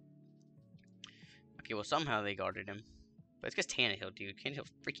 Okay, well, somehow they guarded him. But it's because Tannehill, dude. Tannehill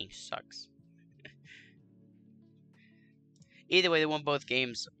freaking sucks. Either way, they won both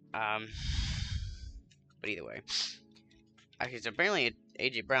games. But either way. Okay, so apparently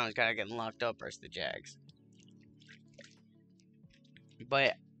A.J. Brown is kind of getting locked up versus the Jags.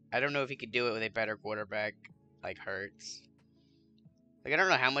 But I don't know if he could do it with a better quarterback like Hurts. Like, I don't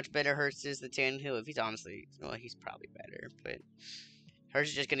know how much better Hurts is than Tannehill. If he's honestly, well, he's probably better. But Hurts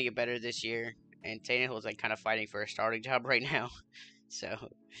is just going to get better this year. And Tannehill is, like, kind of fighting for a starting job right now.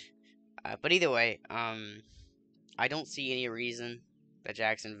 So, but either way, I don't see any reason that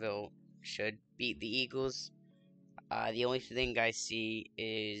Jacksonville should beat the Eagles. The only thing I see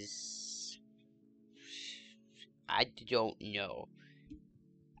is, I don't know.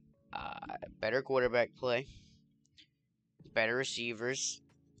 Better quarterback play. Better receivers.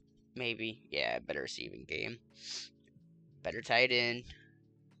 Maybe. Yeah, better receiving game. Better tight end.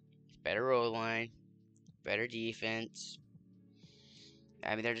 Better O-line. Better defense.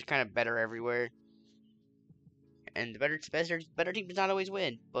 I mean, they're just kind of better everywhere. And the better team does not always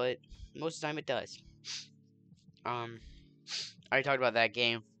win, but most of the time it does. I already talked about that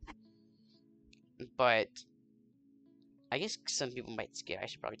game. But I guess some people might skip. I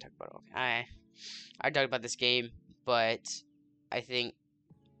should probably talk about it. Okay. I talked about this game, but I think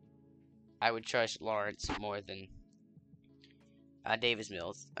I would trust Lawrence more than Davis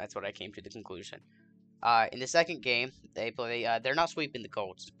Mills. That's what I came to the conclusion. In the second game, they're not sweeping the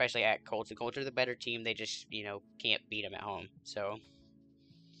Colts, especially at Colts. The Colts are the better team. They just, can't beat them at home. So,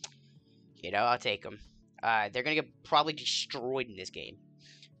 I'll take them. They're gonna get probably destroyed in this game.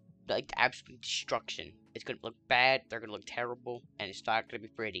 Like, absolute destruction. It's gonna look bad. They're gonna look terrible, and it's not gonna be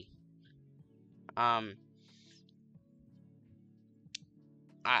pretty. I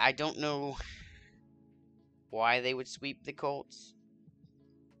don't know why they would sweep the Colts.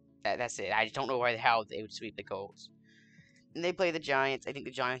 That's it. I just don't know how they would sweep the Colts. And they play the Giants. I think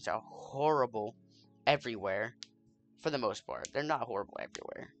the Giants are horrible everywhere, for the most part. They're not horrible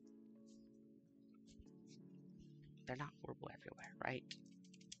everywhere. They're not horrible everywhere, right?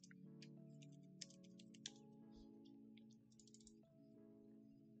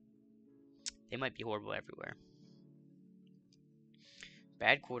 They might be horrible everywhere.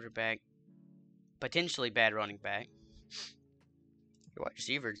 Bad quarterback. Potentially bad running back. Your wide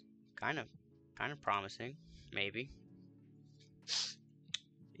receiver's kind of promising, maybe.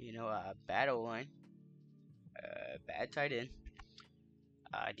 Bad O-line. Bad tight end.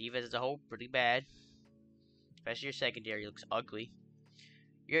 Defense as a whole, pretty bad. Especially your secondary looks ugly.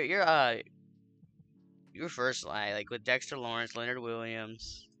 Your first line, like with Dexter Lawrence, Leonard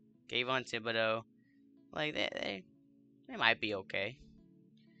Williams, Kayvon Thibodeau, like they might be okay.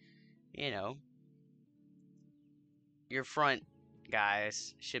 Your front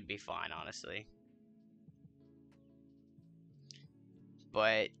guys should be fine, honestly.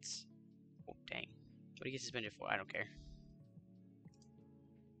 But oh dang, what do you get suspended for? I don't care.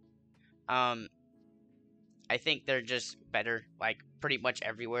 I think they're just better, like pretty much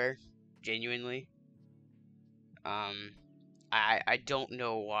everywhere, genuinely. I don't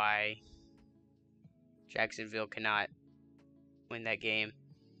know why Jacksonville cannot win that game.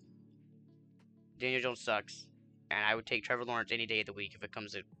 Daniel Jones sucks, and I would take Trevor Lawrence any day of the week if it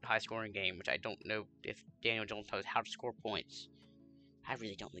comes to a high-scoring game, which I don't know if Daniel Jones knows how to score points. I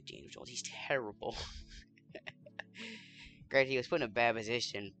really don't like Daniel Jones. He's terrible. Granted, he was put in a bad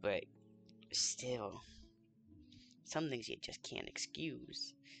position, but still, some things you just can't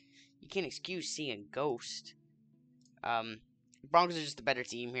excuse. You can't excuse seeing Ghost Broncos are just a better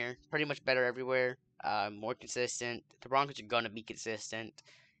team here. Pretty much better everywhere. More consistent. The Broncos are gonna be consistent,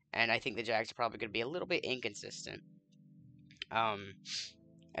 and I think the Jags are probably gonna be a little bit inconsistent. Um,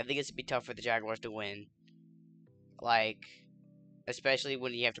 I think it's gonna be tough for the Jaguars to win. Like, especially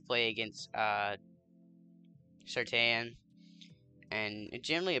when you have to play against Sertan and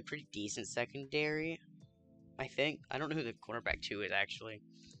generally a pretty decent secondary. I think. I don't know who the cornerback 2 is actually.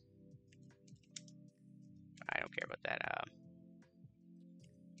 I don't care about that.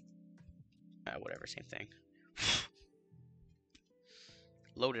 Whatever, same thing.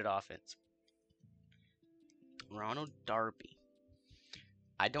 Loaded offense. Ronald Darby.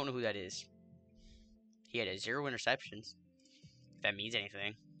 I don't know who that is. He had 0 interceptions. If that means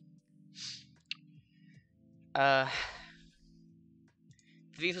anything. The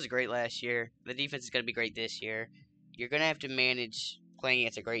defense was great last year. The defense is going to be great this year. You're going to have to manage playing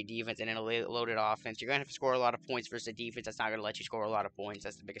against a great defense and in a loaded offense. You're going to have to score a lot of points versus a defense that's not going to let you score a lot of points.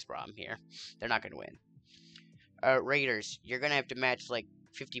 That's the biggest problem here. They're not going to win. Raiders, you're going to have to match like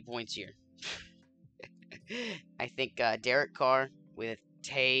 50 points here. I think Derek Carr with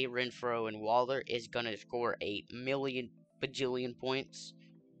Tay, Renfro, and Waller is going to score a million bajillion points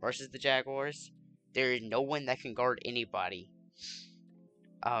versus the Jaguars. There is no one that can guard anybody.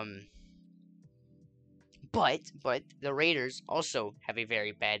 But the Raiders also have a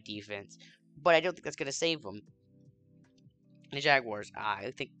very bad defense. But I don't think that's going to save them. The Jaguars,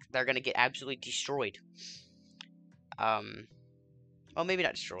 I think they're going to get absolutely destroyed. Well, maybe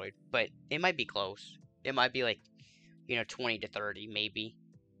not destroyed, but it might be close. It might be like, 20 to 30, maybe.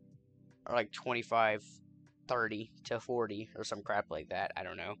 Or like 25, 30 to 40, or some crap like that. I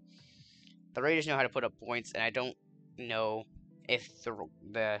don't know. The Raiders know how to put up points, and I don't know if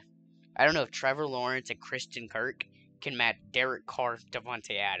I don't know if Trevor Lawrence and Christian Kirk can match Derek Carr,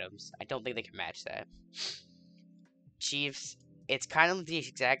 Devontae Adams. I don't think they can match that. Chiefs, it's kind of the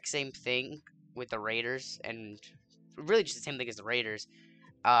exact same thing with the Raiders, and really just the same thing as the Raiders.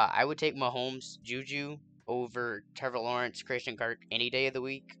 I would take Mahomes, Juju over Trevor Lawrence, Christian Kirk any day of the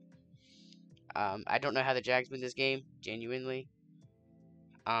week. I don't know how the Jags win this game, genuinely.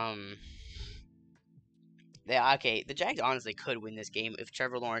 The Jags honestly could win this game if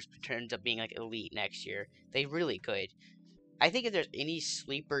Trevor Lawrence turns up being like elite next year. They really could. I think if there's any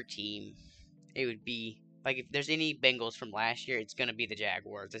sleeper team, it would be like if there's any Bengals from last year, it's gonna be the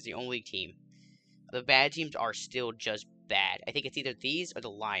Jaguars. That's the only team. The bad teams are still just bad. I think it's either these or the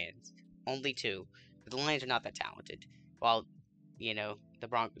Lions. Only two. But the Lions are not that talented. While, the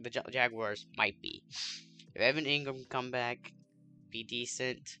Jaguars might be. If Evan Ingram can come back, be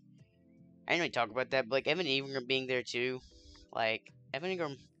decent. I didn't really talk about that, but like Evan Ingram being there too. Like, Evan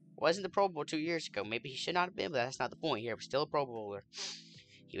Ingram wasn't the Pro Bowl 2 years ago. Maybe he should not have been, but that's not the point here. He was still a Pro Bowler.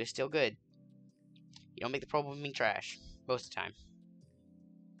 He was still good. You don't make the Pro Bowl being trash most of the time.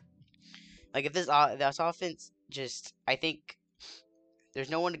 Like, if this offense just, I think there's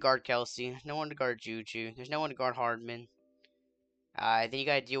no one to guard Kelsey, no one to guard Juju, there's no one to guard Hardman. Then you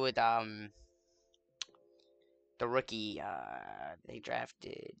gotta deal with the rookie they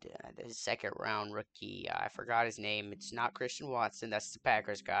drafted, the second round rookie. I forgot his name. It's not Christian Watson. That's the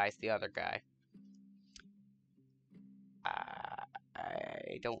Packers guy. It's the other guy. I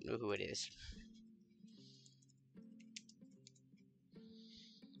don't know who it is.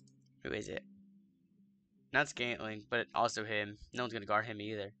 Who is it? Not Scantling, but also him. No one's gonna guard him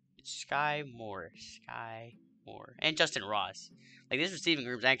either. It's Sky Moore. And Justin Ross. Like, this receiving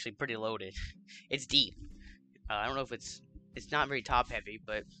group is actually pretty loaded. It's deep. I don't know if it's not very top heavy,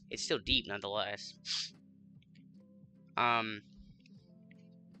 but it's still deep nonetheless. Yeah,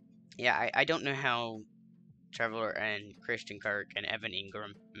 I don't know how Trevor and Christian Kirk and Evan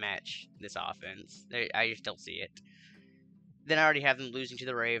Ingram match this offense. I just don't see it. Then I already have them losing to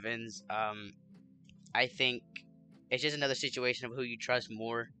the Ravens. I think it's just another situation of who you trust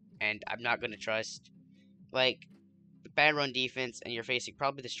more, and I'm not going to trust, like, the bad run defense, and you're facing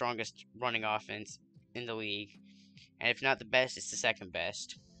probably the strongest running offense in the league. And if not the best, it's the second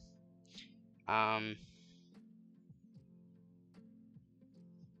best.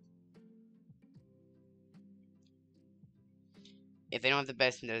 If they don't have the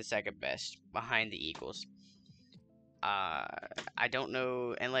best, then they're the second best behind the Eagles. I don't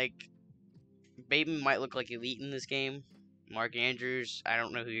know, and like Bateman might look like elite in this game. Mark Andrews, I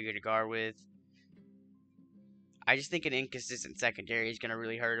don't know who you're gonna guard with. I just think an inconsistent secondary is gonna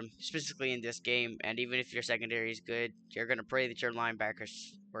really hurt him, specifically in this game. And even if your secondary is good, you're gonna pray that your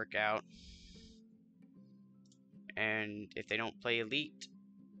linebackers work out. And if they don't play elite,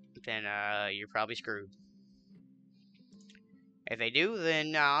 then you're probably screwed. If they do,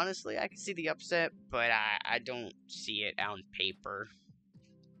 then honestly, I can see the upset, but I don't see it on paper.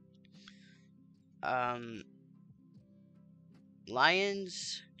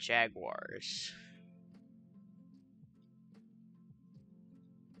 Lions, Jaguars.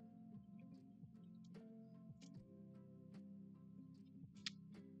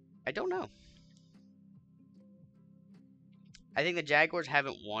 I don't know. I think the Jaguars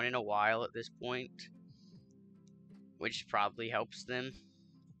haven't won in a while at this point, which probably helps them.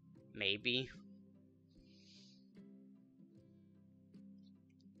 Maybe.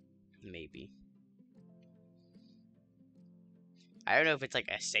 Maybe. I don't know if it's like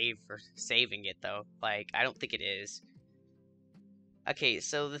a save for saving it though. Like, I don't think it is. Okay,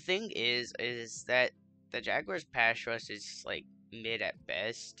 so the thing is that the Jaguars pass rush is like mid at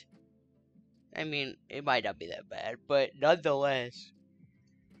best. I mean, it might not be that bad, but nonetheless,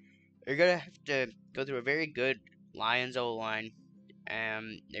 you're gonna have to go through a very good Lions O line.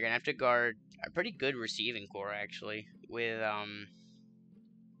 They're gonna have to guard a pretty good receiving core actually with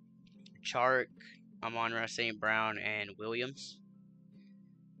Chark, Amon-Ra St. Brown, and Williams.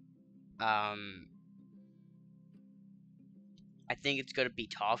 I think it's going to be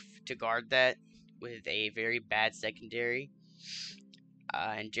tough to guard that with a very bad secondary.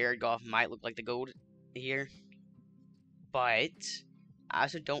 And Jared Goff might look like the GOAT here. But I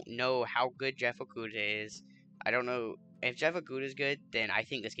also don't know how good Jeff Okudah is. I don't know if Jeff Okudah is good, then I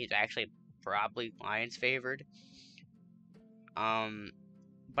think this game's actually probably Lions favored.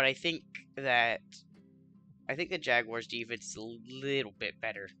 But I think the Jaguars defense is a little bit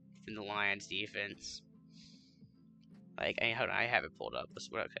better than the Lions defense. Like, hold on, I have it pulled up. This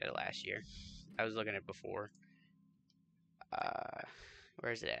is what I said last year. I was looking at it before.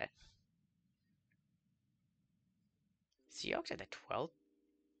 Where is it at? Seahawks at the 12th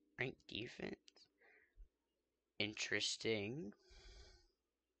ranked defense. Interesting.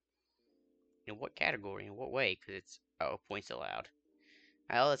 In what category? In what way? Because it's points allowed.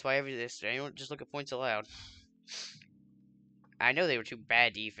 Well, that's why anyone just look at points allowed. I know they were two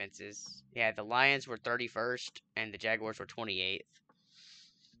bad defenses. Yeah, the Lions were 31st and the Jaguars were 28th.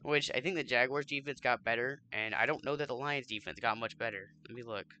 Which I think the Jaguars defense got better, and I don't know that the Lions defense got much better. Let me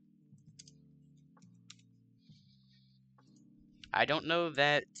look. I don't know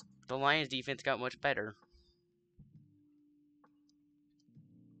that the Lions defense got much better.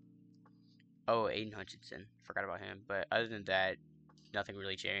 Oh, Aiden Hutchinson. Forgot about him. But other than that, nothing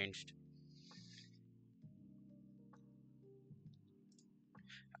really changed.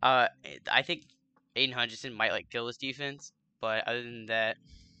 I think Aiden Hutchinson might like kill this defense, but other than that,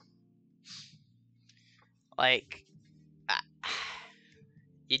 like,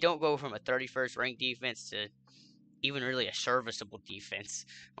 you don't go from a 31st ranked defense to even really a serviceable defense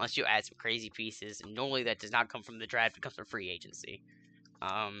unless you add some crazy pieces. And normally that does not come from the draft; it comes from free agency.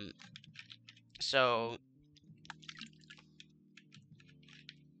 So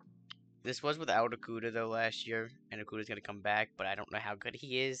this was without Okudah though last year, and Okudah's gonna come back, but I don't know how good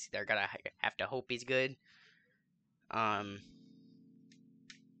he is. They're gonna have to hope he's good.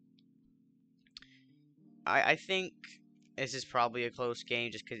 I think this is probably a close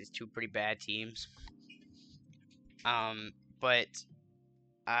game just because it's two pretty bad teams. But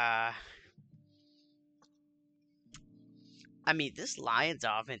I mean, this Lions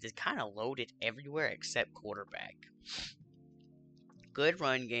offense is kind of loaded everywhere except quarterback. Good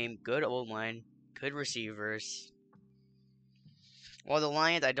run game, good old line, good receivers. Well, the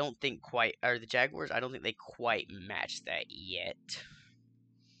Lions, I don't think quite, or the Jaguars, I don't think they quite match that yet.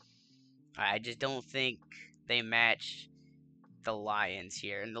 I just don't think they match the Lions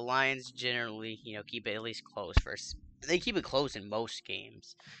here. And the Lions generally, keep it at least close first. They keep it close in most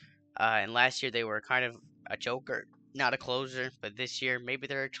games. And last year they were kind of a choker, not a closer. But this year, maybe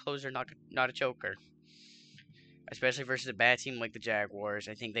they're a closer, not a choker. Especially versus a bad team like the Jaguars.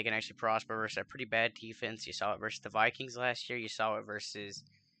 I think they can actually prosper versus a pretty bad defense. You saw it versus the Vikings last year. You saw it versus...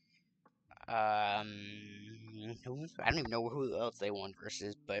 I don't even know who else they won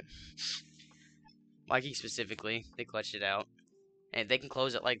versus, but... Vikings specifically, they clutched it out. And if they can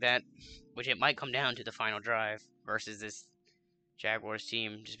close it like that, which it might come down to the final drive versus this Jaguars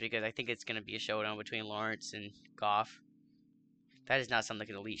team, just because I think it's going to be a showdown between Lawrence and Goff. That does not sound like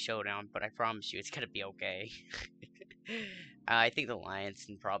an elite showdown, but I promise you it's going to be okay. I think the Lions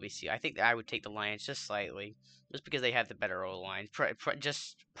can probably see. I think I would take the Lions just slightly, just because they have the better O-line.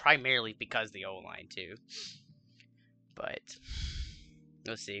 Just primarily because the O-line, too. But,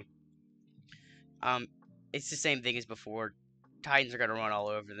 we'll see. It's the same thing as before. Titans are going to run all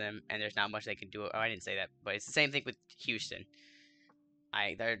over them, and there's not much they can do. Oh, I didn't say that, but it's the same thing with Houston. Yeah,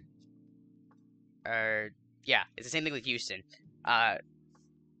 it's the same thing with Houston. Uh,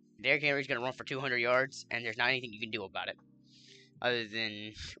 Derrick Henry's gonna run for 200 yards, and there's not anything you can do about it. Other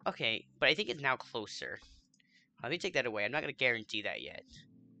than, okay, but I think it's now closer. Let me take that away. I'm not gonna guarantee that yet.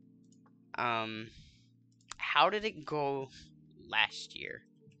 How did it go last year?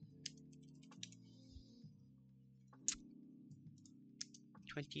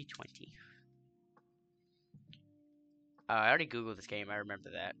 2020. I already googled this game. I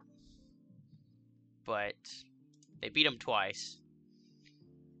remember that, but they beat him twice,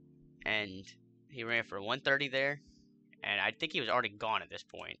 and he ran for 130 there, and I think he was already gone at this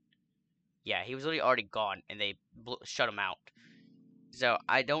point. Yeah, he was already gone, and they shut him out. So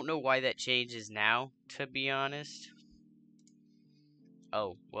I don't know why that changes now, to be honest.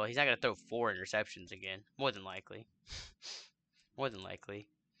 Oh, well, he's not gonna throw 4 interceptions again, more than likely. More than likely.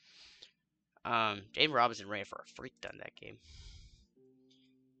 James Robinson ran for a freak ton that game.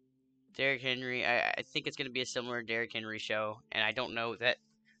 Derrick Henry, I think it's gonna be a similar Derrick Henry show, and I don't know that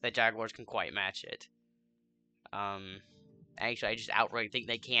the Jaguars can quite match it. Actually, I just outright think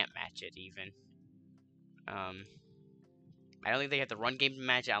they can't match it even. I don't think they have the run game to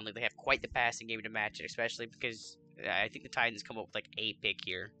match it. I don't think they have quite the passing game to match it, especially because I think the Titans come up with like a pick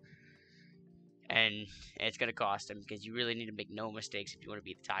here. And it's going to cost them because you really need to make no mistakes if you want to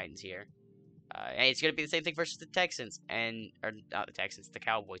beat the Titans here. And it's going to be the same thing versus the Texans, or not the Texans, the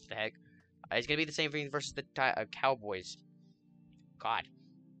Cowboys, the heck. It's going to be the same thing versus the Cowboys. God.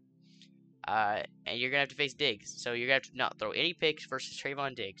 And you're going to have to face Diggs. So you're going to have to not throw any picks versus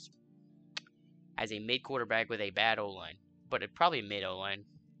Trayvon Diggs as a mid-quarterback with a bad O-line. But probably a mid-O-line.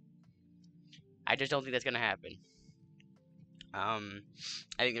 I just don't think that's going to happen. I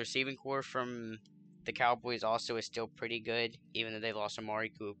think the receiving core from the Cowboys also is still pretty good, even though they lost Amari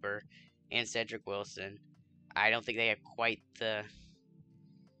Cooper and Cedric Wilson. I don't think they have quite the...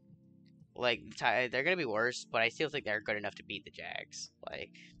 Like, they're going to be worse, but I still think they're good enough to beat the Jags.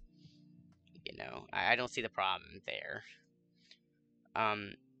 Like, you know, I don't see the problem there.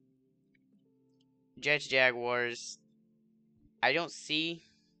 Jets, Jaguars, I don't see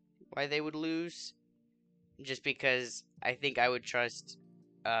why they would lose. Just because I think I would trust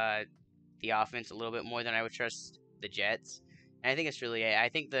the offense a little bit more than I would trust the Jets. And I think it's really, I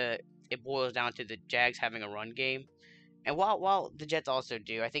think it boils down to the Jags having a run game. And while the Jets also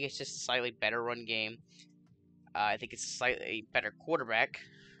do, I think it's just a slightly better run game. I think it's a slightly better quarterback.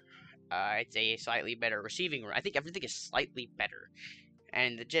 I'd say a slightly better receiving run. I think everything is slightly better.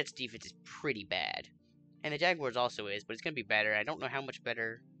 And the Jets' defense is pretty bad. And the Jaguars also is, but it's going to be better. I don't know how much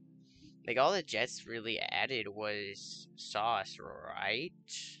better. Like, all the Jets really added was Sauce, right?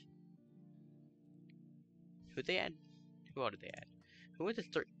 Who'd they add? Who all did they add? Who were the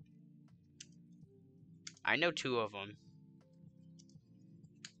 3? I know 2 of them.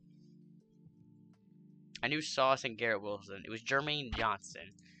 I knew Sauce and Garrett Wilson. It was Jermaine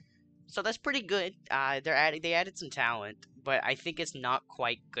Johnson. So that's pretty good. They added some talent, but I think it's not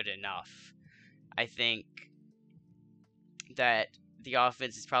quite good enough. I think that the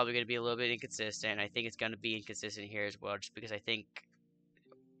offense is probably going to be a little bit inconsistent. I think it's going to be inconsistent here as well, just because I think,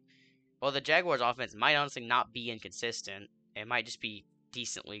 well, the Jaguars' offense might honestly not be inconsistent. It might just be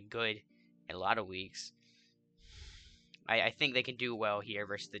decently good in a lot of weeks. I think they can do well here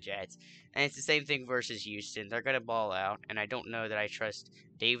versus the Jets. And it's the same thing versus Houston. They're going to ball out, and I don't know that I trust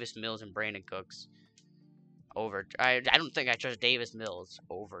Davis Mills and Brandon Cooks over... I don't think I trust Davis Mills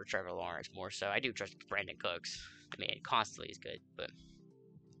over Trevor Lawrence more so. I do trust Brandon Cooks. I mean, constantly is good, but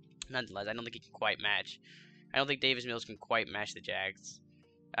nonetheless, I don't think he can quite match. I don't think Davis Mills can quite match the Jags.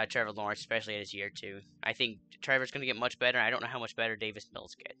 Trevor Lawrence, especially at his year 2. I think Trevor's going to get much better. I don't know how much better Davis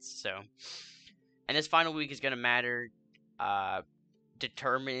Mills gets. So, and this final week is going to matter.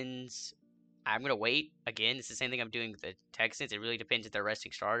 Determines. I'm gonna wait. Again, it's the same thing I'm doing with the Texans. It really depends if they're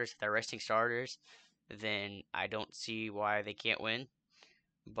resting starters. If they're resting starters, then I don't see why they can't win.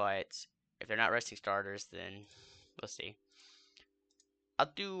 But if they're not resting starters, then we'll see.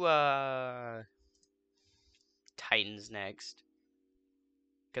 I'll do Titans next.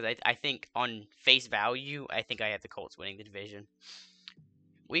 Because I think on face value, I think I have the Colts winning the division.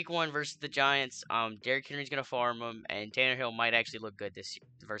 Week 1 versus the Giants, Derrick Henry's gonna farm them, and Tannehill might actually look good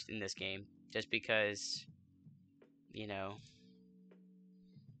in this game, just because, you know,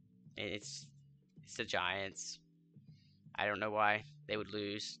 it's the Giants. I don't know why they would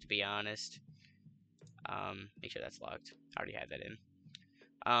lose, to be honest. Make sure that's locked. I already had that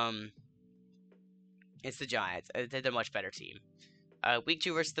in. It's the Giants. They're a much better team. Week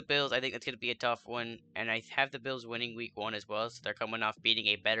 2 versus the Bills, I think that's going to be a tough one. And I have the Bills winning week 1 as well. So they're coming off beating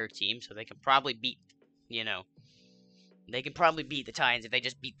a better team. So they can probably beat, they can probably beat the Titans if they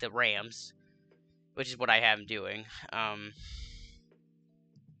just beat the Rams. Which is what I have them doing.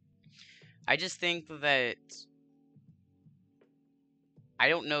 I just think that I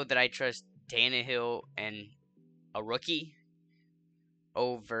don't know that I trust Tannehill and a rookie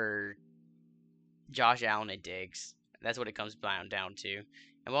over Josh Allen and Diggs. That's what it comes down to.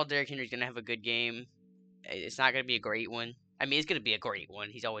 And while Derrick Henry's gonna have a good game, it's not gonna be a great one. I mean, it's gonna be a great one.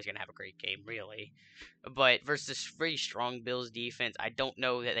 He's always gonna have a great game, really. But versus this pretty strong Bills defense, I don't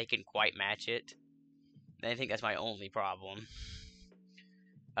know that they can quite match it. I think that's my only problem.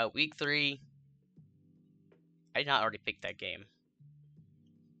 Week 3, I did not already pick that game.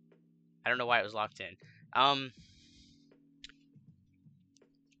 I don't know why it was locked in.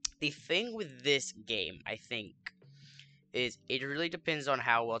 The thing with this game, I think, is it really depends on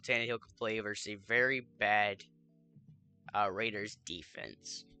how well Tannehill can play versus a very bad Raiders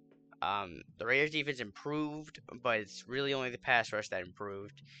defense. The Raiders defense improved, but it's really only the pass rush that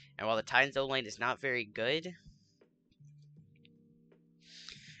improved. And while the Titans O-line is not very good,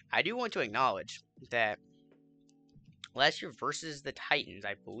 I do want to acknowledge that last year versus the Titans,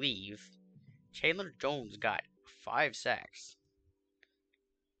 I believe, Chandler Jones got 5 sacks.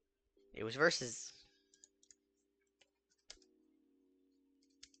 It was versus...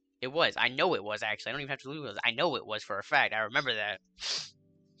 It was. I know it was, actually. I don't even have to lose. I know it was for a fact. I remember that.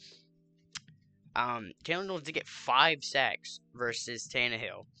 Chandler Jones did get 5 sacks versus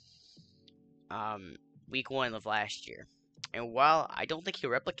Tannehill. Week 1 of last year. And while I don't think he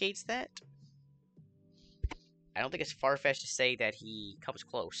replicates that, I don't think it's far-fetched to say that he comes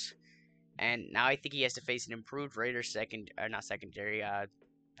close. And now I think he has to face an improved Raiders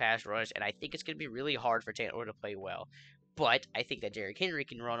pass rush, and I think it's going to be really hard for Tannehill to play well. But I think that Derrick Henry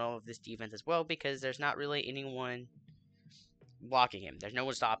can run all of this defense as well because there's not really anyone blocking him. There's no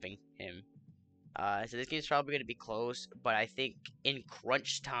one stopping him. So this game's probably going to be close, but I think in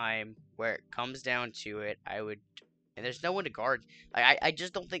crunch time, where it comes down to it, and there's no one to guard. I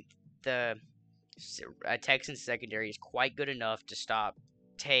just don't think the Texans secondary is quite good enough to stop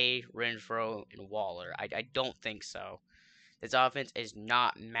Tay, Renfro, and Waller. I don't think so. This offense is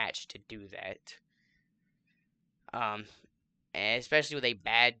not matched to do that. And especially with a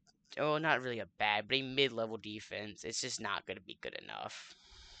bad, not really a bad, but a mid-level defense, it's just not going to be good enough.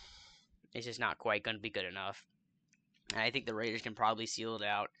 It's just not quite going to be good enough. And I think the Raiders can probably seal it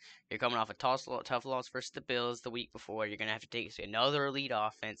out. You're coming off a tough loss versus the Bills the week before. You're going to have to take another elite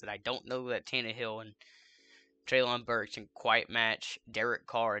offense, and I don't know that Tannehill and Treylon Burks can quite match Derek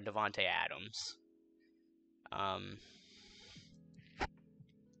Carr and Devontae Adams.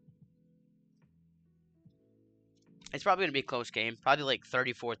 It's probably going to be a close game, probably like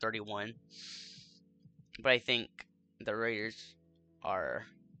 34-31. But I think the Raiders are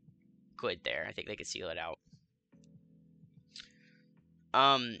good there. I think they can seal it out.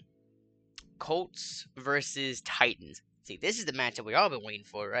 Colts versus Titans. See, this is the matchup we all been waiting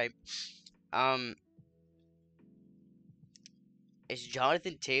for, right? It's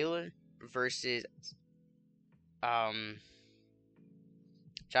Jonathan Taylor versus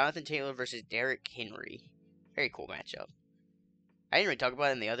Derrick Henry. Very cool matchup. I didn't really talk about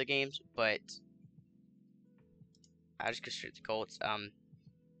it in the other games, but I just go straight to the Colts.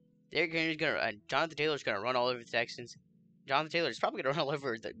 Derrick Henry's gonna, Jonathan Taylor's gonna run all over the Texans. Jonathan Taylor is probably gonna run all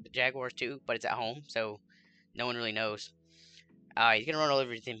over the Jaguars too, but it's at home, so no one really knows. He's gonna run all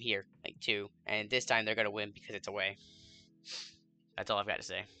over them here, like too, and this time they're gonna win because it's away. That's all I've got to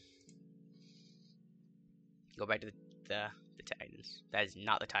say. Go back to the Titans. That is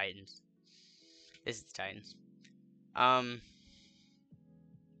not the Titans. This is the Titans. I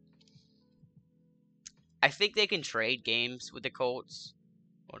think they can trade games with the Colts.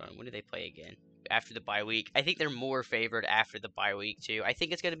 Hold on, when do they play again? After the bye week. I think they're more favored after the bye week, too. I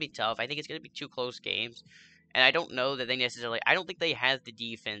think it's going to be tough. I think it's going to be 2 close games. And I don't know that they necessarily... I don't think they have the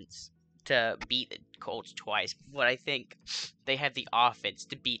defense to beat the Colts twice. But I think they have the offense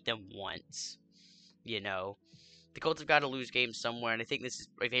to beat them once. You know? The Colts have got to lose games somewhere, and I think this is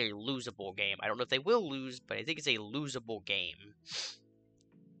a very losable game. I don't know if they will lose, but I think it's a losable game.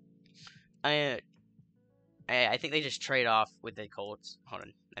 I think they just trade off with the Colts. Hold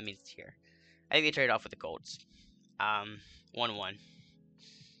on, that means it's here. I think they trade off with the Colts. 1-1.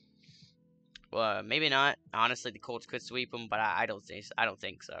 Well, maybe not. Honestly, the Colts could sweep them, but I don't think so. I don't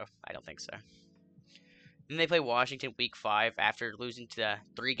think so. Then they play Washington week 5 after losing to the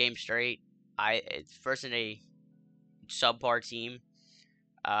 3 games straight. It's first in a subpar team.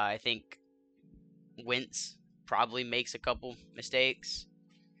 I think Wentz probably makes a couple mistakes.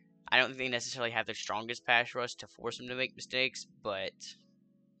 I don't think they necessarily have the strongest pass rush to force them to make mistakes, but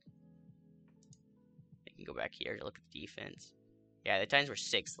I can go back here to look at the defense. Yeah, the Titans were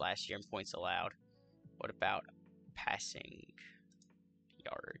 6th last year in points allowed. What about passing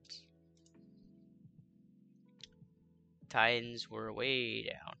yards? Titans were way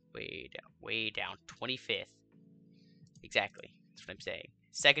down, way down, way down. 25th. Exactly. That's what I'm saying.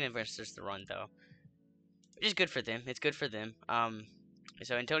 Second in versus the run, though. Which is good for them. It's good for them.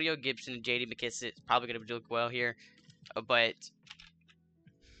 So Antonio Gibson and J.D. McKissick probably going to do well here. But,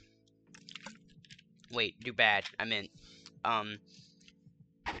 wait, do bad. I meant,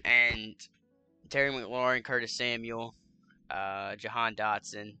 and Terry McLaurin, Curtis Samuel, Jahan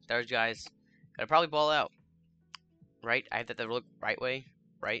Dotson. Those guys gotta probably ball out. Right? I have that to look right way.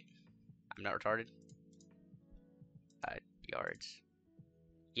 Right? I'm not retarded. Yards.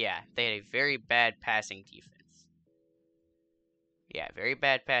 Yeah, they had a very bad passing defense. Yeah, very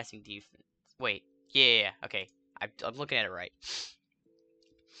bad passing defense. Wait. Yeah. Okay. I'm looking at it right.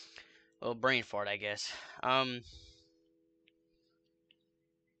 A little brain fart, I guess.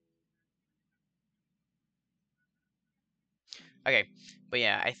 Okay. But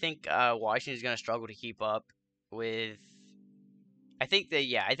yeah, I think Washington's gonna struggle to keep up with. I think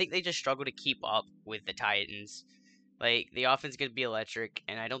they just struggle to keep up with the Titans. Like, the offense is going to be electric,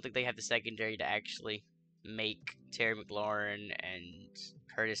 and I don't think they have the secondary to actually make Terry McLaurin and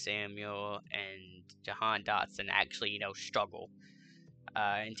Curtis Samuel and Jahan Dotson actually, struggle.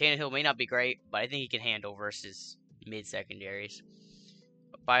 And Tannehill may not be great, but I think he can handle versus mid-secondaries.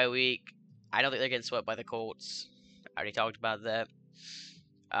 Bye week, I don't think they're getting swept by the Colts. I already talked about that.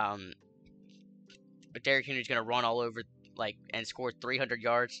 But Derrick Henry's going to run all over, and score 300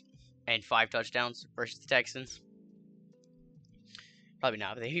 yards and 5 touchdowns versus the Texans. Probably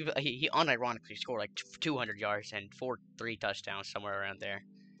not, but he unironically scored like 200 yards and 3 touchdowns, somewhere around there.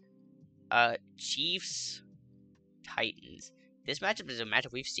 Chiefs, Titans. This matchup is a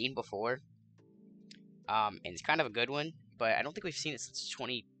matchup we've seen before. And it's kind of a good one, but I don't think we've seen it since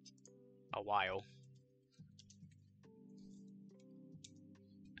a while.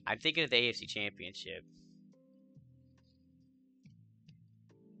 I'm thinking of the AFC Championship.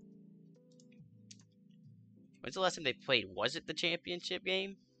 When's the last time they played? Was it the championship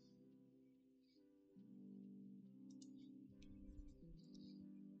game?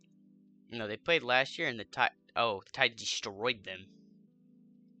 No, they played last year, and the Tide destroyed them.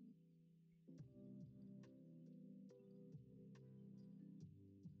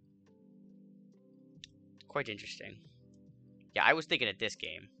 Quite interesting. Yeah, I was thinking of this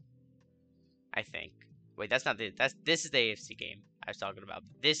game. I think. Wait, this is the AFC game I was talking about.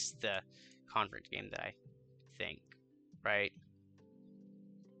 This is the conference game that I think, right?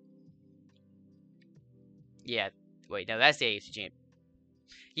 Yeah. Wait, no, that's the AFC champ.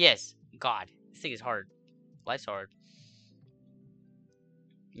 Yes. God, this thing is hard. Life's hard.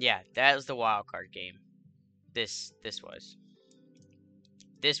 Yeah, that was the wild card game. This was.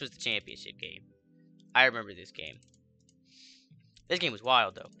 This was the championship game. I remember this game. This game was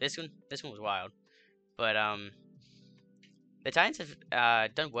wild though. This one was wild. But the Titans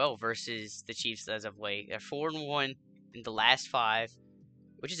have done well versus the Chiefs as of late. They're 4-1 in the last 5,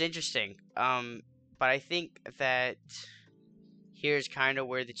 which is interesting. But I think that here's kind of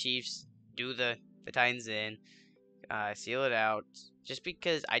where the Chiefs do the Titans in, seal it out. Just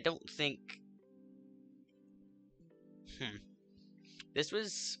because I don't think. This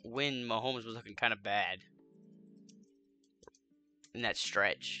was when Mahomes was looking kind of bad in that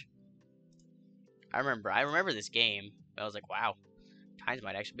stretch. I remember this game. I was like, wow, Titans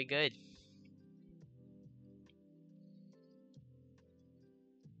might actually be good.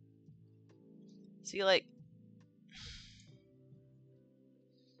 See, like,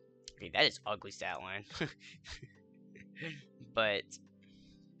 okay, that is ugly stat line. But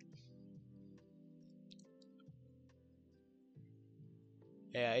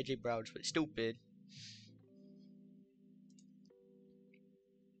yeah, AJ Brown's stupid.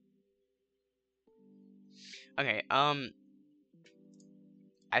 Okay, I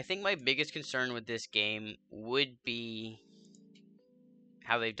think my biggest concern with this game would be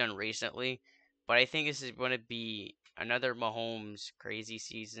how they've done recently, but I think this is going to be another Mahomes crazy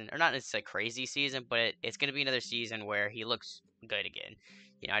season, or not necessarily crazy season, but it's going to be another season where he looks good again.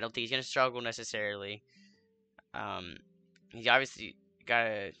 I don't think he's going to struggle necessarily. He's obviously got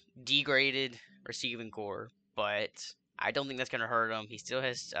a degraded receiving core, but I don't think that's going to hurt him. He still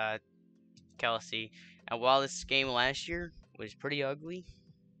has Kelsey, and while this game last year was pretty ugly,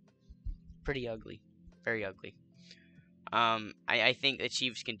 very ugly. I think the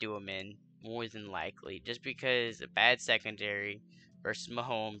Chiefs can do him in more than likely, just because a bad secondary versus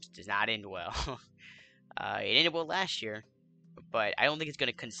Mahomes does not end well. It ended well last year, but I don't think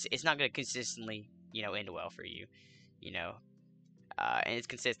it's not gonna consistently end well for you, and it's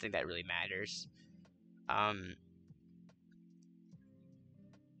consistent that really matters.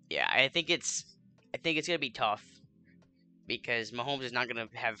 Yeah, I think it's gonna be tough because Mahomes is not going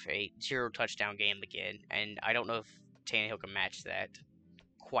to have a 0 touchdown game again, and I don't know if Tannehill can match that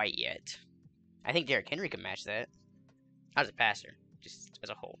quite yet. I think Derrick Henry can match that. Not as a passer, just as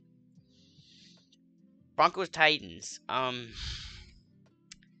a whole. Broncos Titans.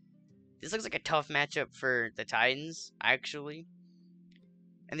 This looks like a tough matchup for the Titans, actually.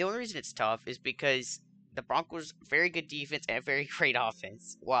 And the only reason it's tough is because the Broncos very good defense and a very great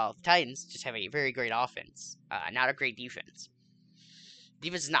offense, while the Titans just have a very great offense, not a great defense.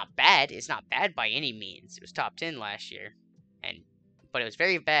 Defense is not bad. It's not bad by any means. It was top 10 last year, but it was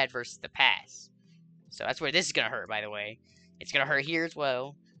very bad versus the pass. So that's where this is gonna hurt. By the way, it's gonna hurt here as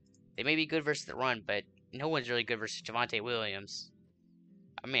well. They may be good versus the run, but no one's really good versus Javonte Williams.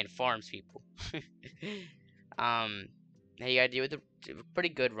 A man farms people. Now you gotta deal with a pretty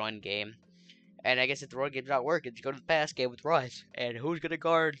good run game. And I guess if the run game's not working, you go to the pass game with Russ. And who's gonna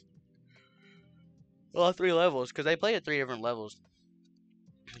guard all 3 levels? Because they play at 3 different levels.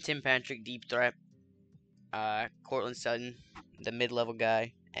 Tim Patrick, deep threat. Cortland Sutton, the mid-level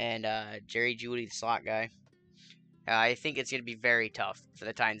guy. And Jerry Jeudy, the slot guy. I think it's going to be very tough for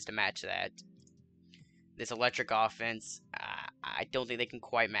the Titans to match that. This electric offense, I don't think they can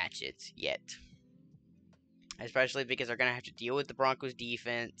quite match it yet. Especially because they're going to have to deal with the Broncos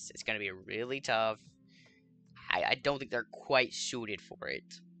defense. It's going to be really tough. I don't think they're quite suited for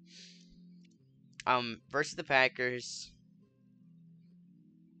it. Versus the Packers,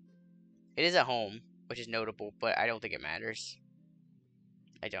 it is at home, which is notable, but I don't think it matters.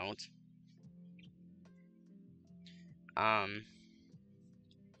 I don't.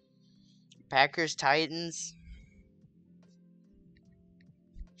 Packers Titans.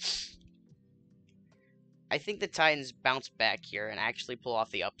 I think the Titans bounce back here and actually pull off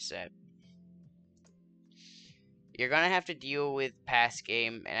the upset. You're gonna have to deal with pass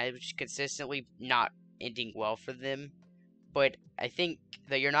game, and it's consistently not ending well for them. But I think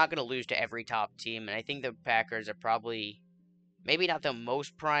that you're not gonna lose to every top team, and I think the Packers are probably maybe not the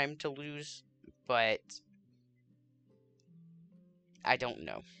most primed to lose, but I don't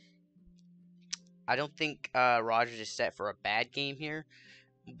know. I don't think Rodgers is set for a bad game here,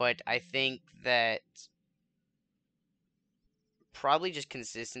 but I think that probably just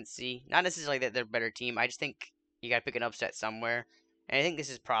consistency. Not necessarily that they're a better team. I just think you got to pick an upset somewhere, and I think this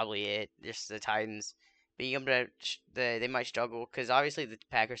is probably it. Just the Titans being able to, they might struggle because obviously the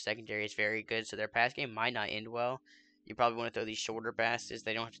Packers secondary is very good, so their pass game might not end well. You probably want to throw these shorter passes.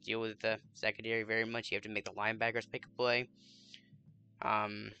 They don't have to deal with the secondary very much. You have to make the linebackers pick a play.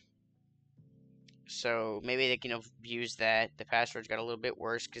 So maybe they can abuse that. The pass rush got a little bit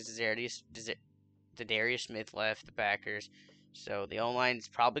worse because Darius Smith left the Packers. So the O-line is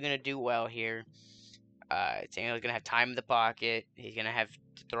probably going to do well here. Tannehill is going to have time in the pocket. He's going to have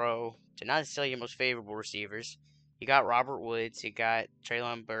to throw to not necessarily your most favorable receivers. You got Robert Woods. You got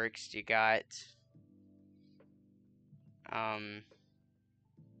Treylon Burks. You got I'm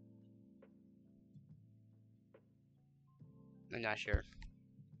not sure.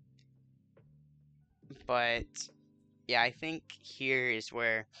 But yeah, I think here is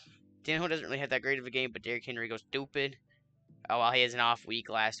where Tannehill doesn't really have that great of a game, but Derrick Henry goes stupid. While he has an off week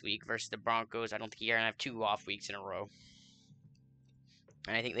last week versus the Broncos, I don't think he's going to have 2 off weeks in a row.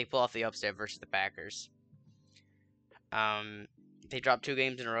 And I think they pull off the upset versus the Packers. They dropped 2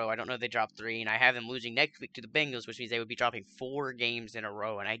 games in a row. I don't know if they dropped 3, and I have them losing next week to the Bengals, which means they would be dropping 4 games in a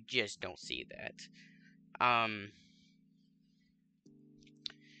row, and I just don't see that.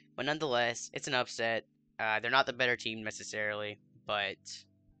 But nonetheless, it's an upset. They're not the better team necessarily, but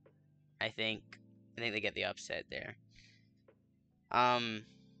I think they get the upset there.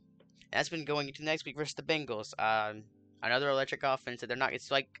 That's been going into next week versus the Bengals. Another electric offense that they're not.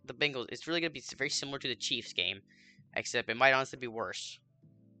 It's like the Bengals. It's really gonna be very similar to the Chiefs game, except it might honestly be worse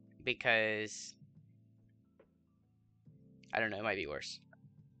because I don't know. It might be worse.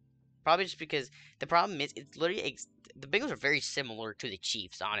 Probably just because the problem is it's literally the Bengals are very similar to the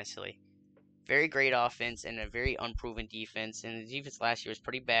Chiefs. Honestly, very great offense and a very unproven defense. And the defense last year was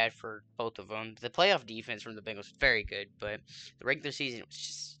pretty bad for both of them. The playoff defense from the Bengals was very good, but the regular season was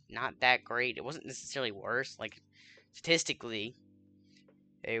just not that great. It wasn't necessarily worse. Like, statistically,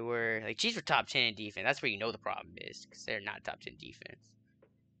 they were, like, Chiefs were top 10 in defense. That's where you know the problem is, because they're not top 10 defense.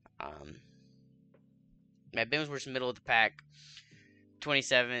 Bengals were just middle of the pack,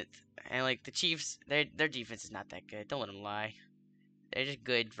 27th. And, like, the Chiefs, their defense is not that good. Don't let them lie. They're just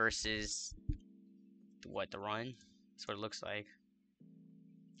good versus the run? That's what it looks like.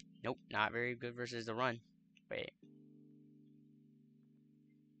 Nope, not very good versus the run. Wait.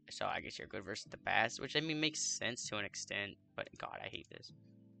 So I guess you're good versus the pass, which I mean makes sense to an extent, but God, I hate this.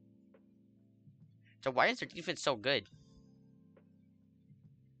 So why is their defense so good?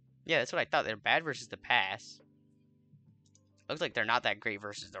 Yeah, that's what I thought. They're bad versus the pass. Looks like they're not that great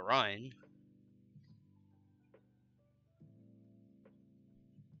versus the run.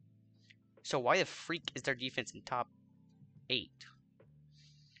 So why the freak is their defense in top 8?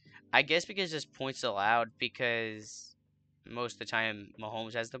 I guess because it's points allowed because most of the time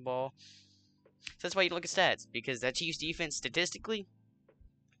Mahomes has the ball. So that's why you look at stats. Because that Chiefs defense, statistically,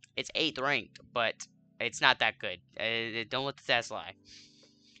 it's 8th ranked, but it's not that good. Don't let the stats lie.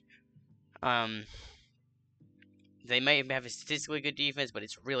 They may have a statistically good defense, but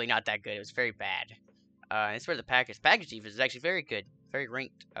it's really not that good. It was very bad. As for the Packers, Packers defense is actually very good. Very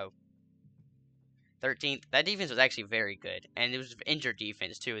ranked. 13th. That defense was actually very good, and it was injured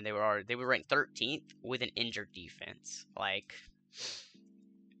defense too. And they were ranked 13th with an injured defense.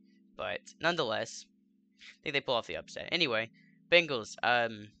 But nonetheless, I think they pull off the upset. Anyway, Bengals.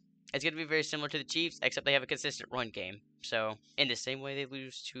 It's gonna be very similar to the Chiefs, except they have a consistent run game. So in the same way they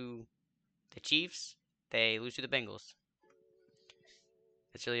lose to the Chiefs, they lose to the Bengals.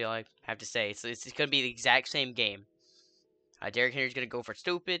 That's really all I have to say. It's going to be the exact same game. Derrick Henry's going to go for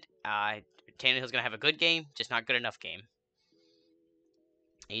stupid. Tannehill's going to have a good game, just not good enough game.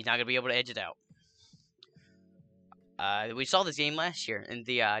 He's not going to be able to edge it out. We saw this game last year in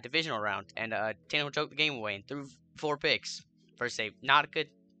the divisional round, and Tannehill choked the game away and threw 4 picks. First save, not a good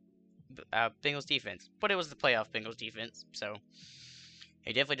Bengals defense, but it was the playoff Bengals defense, so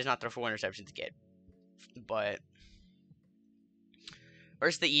he definitely does not throw 4 interceptions again. But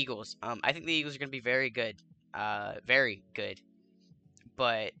versus the Eagles, I think the Eagles are going to be very good. Very good.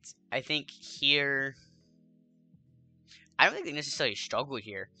 But I think here, I don't think they necessarily struggle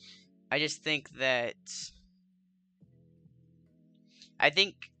here. I just think that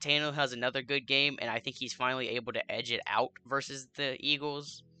Tannehill has another good game, and I think he's finally able to edge it out versus the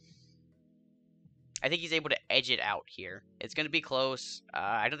Eagles. I think he's able to edge it out here. It's going to be close.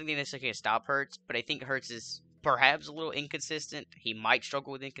 I don't think they necessarily can stop Hurts, but I think Hurts is perhaps a little inconsistent. He might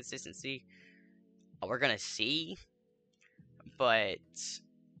struggle with inconsistency. We're going to see. But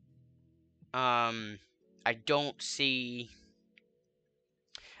I don't see.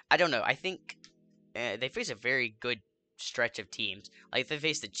 I don't know. I think they face a very good stretch of teams. Like they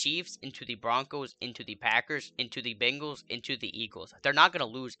face the Chiefs, into the Broncos, into the Packers, into the Bengals, into the Eagles. They're not going to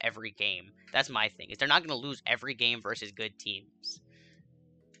lose every game. That's my thing. Is they're not going to lose every game versus good teams.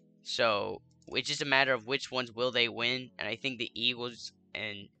 So it's just a matter of which ones will they win. And I think the Eagles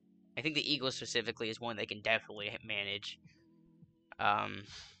specifically is one they can definitely manage. I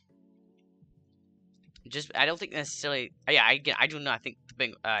don't think necessarily. Yeah, I do not think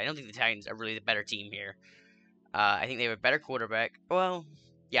I don't think the Titans are really the better team here. I think they have a better quarterback. Well,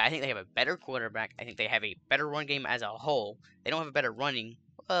 yeah, I think they have a better quarterback. I think they have a better run game as a whole. They don't have a better running.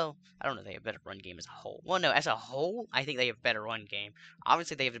 Well, I don't know if they have a better run game as a whole. Well, no, as a whole, I think they have a better run game.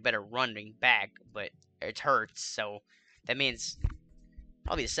 Obviously, they have a better running back, but it hurts. So that means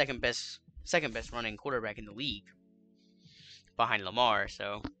probably the second best running quarterback in the league behind Lamar.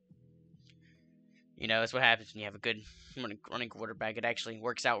 So that's what happens when you have a good running quarterback. It actually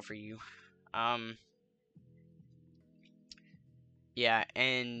works out for you. Yeah,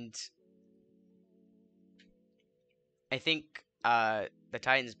 and I think the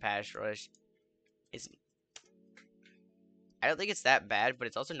Titans pass rush is. I don't think it's that bad, but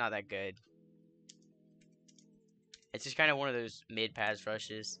it's also not that good. It's just kind of one of those mid pass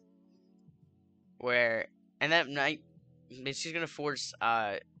rushes where, and that night, it's just gonna force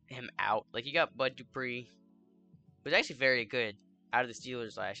him out. Like you got Bud Dupree, who was actually very good out of the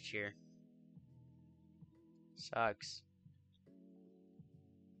Steelers last year. Sucks.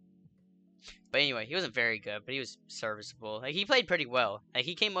 But anyway, he wasn't very good, but he was serviceable. Like he played pretty well. Like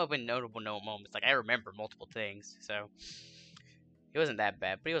he came up in notable moments. Like I remember multiple things. So he wasn't that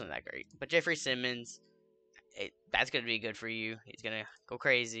bad, but he wasn't that great. But Jeffrey Simmons, that's gonna be good for you. He's gonna go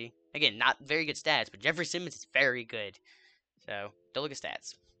crazy. Again, not very good stats, but Jeffrey Simmons is very good. So don't look at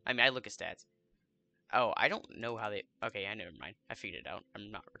stats. I mean, I look at stats. Oh, I don't know how they. Okay, I never mind. I figured it out.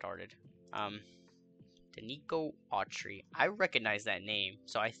 I'm not retarded. Danico Autry. I recognize that name,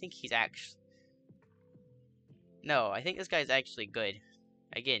 so I think he's actually. No, I think this guy's actually good.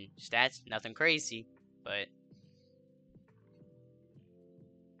 Again, stats, nothing crazy, but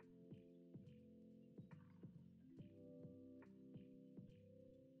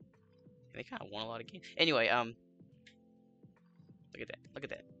they kind of won a lot of games. Anyway, look at that. Look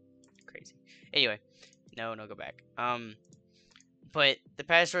at that. Crazy. Anyway, no, go back. But the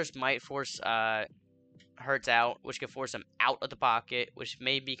pass rush might force Hurts out, which can force him out of the pocket, which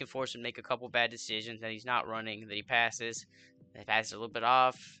maybe can force him to make a couple bad decisions that he's not running, that he passes. He passes a little bit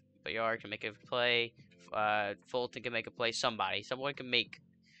off. Bayard can make a play. Fulton can make a play. Someone can make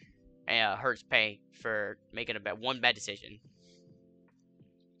Hurts pay for making one bad decision.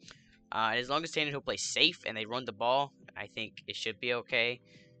 And as long as Tannehill plays safe and they run the ball, I think it should be okay.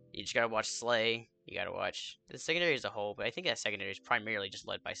 You just gotta watch Slay. You gotta watch the secondary as a whole, but I think that secondary is primarily just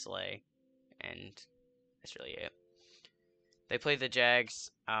led by Slay, and that's really it. They play the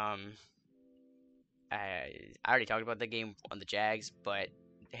Jags. I already talked about the game on the Jags, but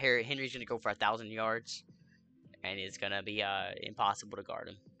Henry's gonna go for 1,000 yards, and it's gonna be impossible to guard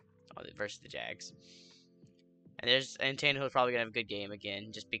him versus the Jags. And Tannehill's probably gonna have a good game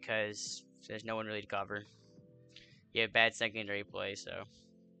again, just because there's no one really to cover. You have bad secondary play, so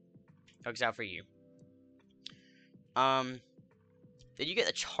looks out for you. Then you get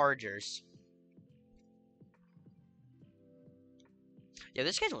the Chargers. Yeah,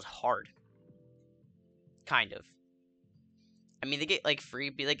 this schedule was hard. Kind of. I mean, they get like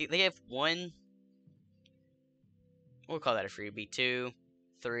freebie. Like they have one. We'll call that a freebie. 2,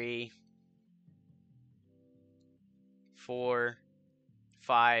 3, 4,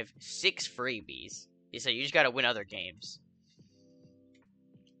 5, 6 freebies. So you just gotta win other games.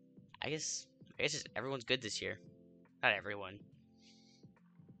 I guess everyone's good this year. Not everyone,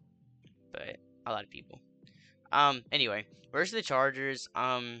 but a lot of people. Anyway, versus the Chargers.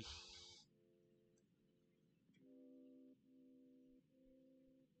 I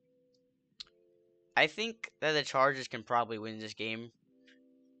think that the Chargers can probably win this game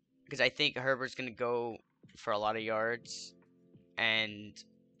because I think Herbert's gonna go for a lot of yards, and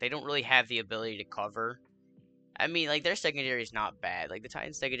they don't really have the ability to cover. I mean, like, their secondary is not bad. Like, the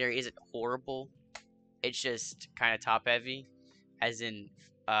Titans secondary isn't horrible. It's just kind of top heavy, as in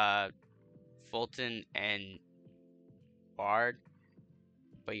Fulton and Bayard,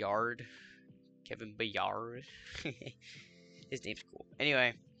 Kevin Bayard. His name's cool.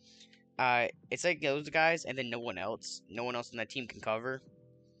 Anyway, it's like those guys, and then no one else. No one else on that team can cover.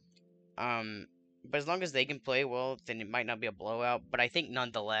 But as long as they can play well, then it might not be a blowout. But I think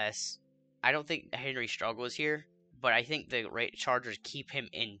nonetheless, I don't think Henry struggles here. But I think the Chargers keep him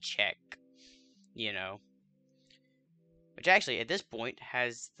in check. You know, which actually at this point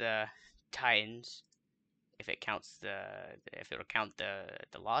has the Titans, if it'll count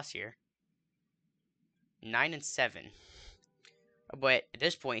the loss here, 9-7. But at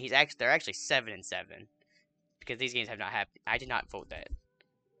this point, they're actually 7-7 because these games have not happened. I did not vote that.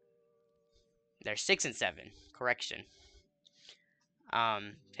 They're 6-7. Correction.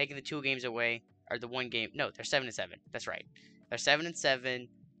 Taking the 2 games away, or the 1 game. No, they're 7-7. That's right. They're 7-7.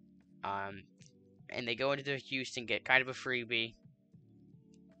 And they go into Houston, get kind of a freebie.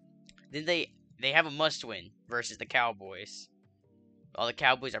 Then they have a must-win versus the Cowboys. Well, the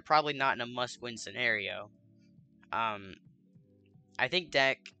Cowboys are probably not in a must-win scenario. I think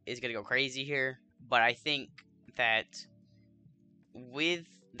Dak is gonna go crazy here, but I think that with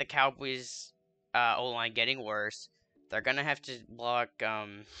the Cowboys O-line getting worse, they're gonna have to block a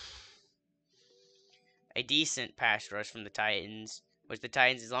decent pass rush from the Titans. Which the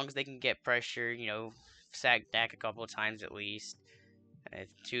Titans, as long as they can get pressure, sack Dak a couple of times at least,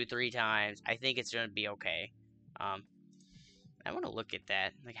 2-3 times, I think it's gonna be okay. I want to look at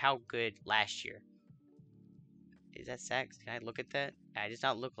that, like how good last year. Is that sacks? Can I look at that? I does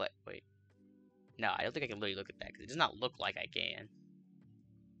not look like. Wait, no, I don't think I can literally look at that because it does not look like I can.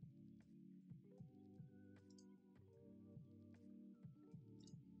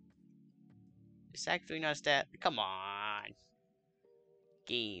 Is sack really not a stat? Come on.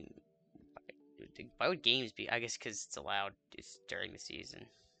 Game. Why would games be? I guess because it's allowed during the season.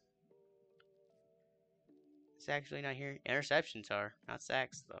 It's actually not here. Interceptions are, not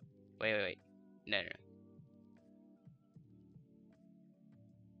sacks though. Wait. No.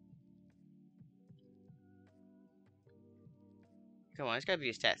 Come on, there's gotta be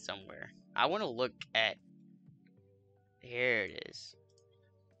a stat somewhere. I want to look at. Here it is.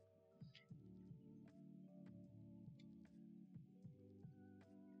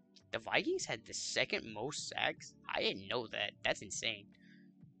 The Vikings had the second most sacks? I didn't know that. That's insane.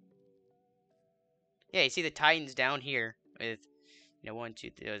 Yeah, you see the Titans down here with, 1,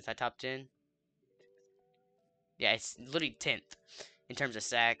 2, 3. Is that top 10? Yeah, it's literally 10th in terms of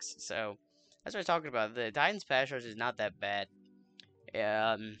sacks. So that's what I'm talking about. The Titans pass rush is not that bad.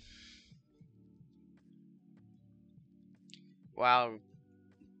 While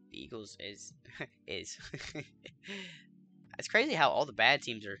the Eagles is is. It's crazy how all the bad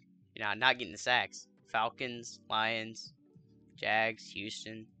teams are, not getting the sacks. Falcons, Lions, Jags,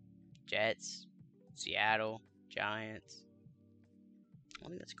 Houston, Jets, Seattle, Giants. I don't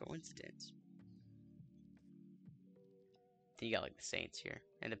think that's a coincidence. Then you got like the Saints here,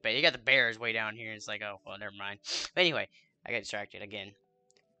 and you got the Bears way down here. It's like, oh well, never mind. But anyway, I got distracted again.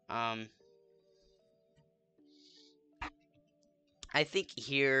 Um, I think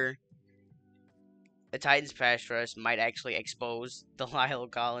here the Titans pass rush might actually expose the Lyle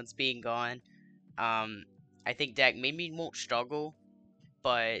Collins being gone. I think Dak maybe won't struggle,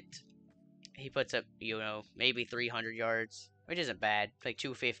 but he puts up, maybe 300 yards, which isn't bad. Like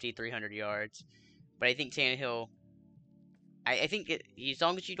 250, 300 yards. But I think Tannehill, I think as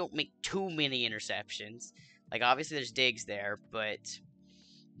long as you don't make too many interceptions, like obviously there's Diggs there, but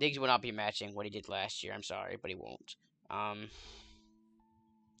Diggs will not be matching what he did last year. I'm sorry, but he won't. Um,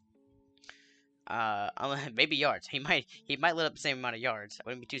 maybe yards. He might let up the same amount of yards. I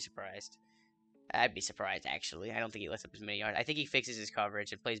wouldn't be too surprised. I'd be surprised actually. I don't think he lets up as many yards. I think he fixes his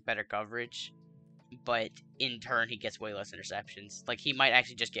coverage and plays better coverage, but in turn he gets way less interceptions. Like he might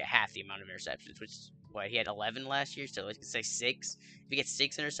actually just get half the amount of interceptions, which is what he had 11 last year. So let's say 6. If he gets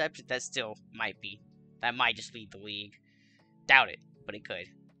 6 interceptions, that might just lead the league. Doubt it, but it could.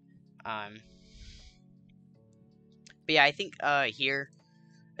 But yeah, I think here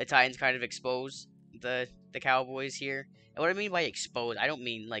the Titans kind of expose the Cowboys here. And what I mean by expose, I don't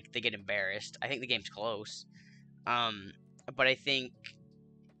mean like they get embarrassed. I think the game's close. Um, but I think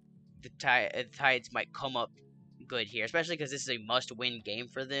the Titans might come up good here, especially because this is a must-win game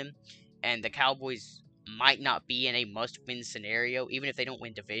for them, and the Cowboys might not be in a must-win scenario. Even if they don't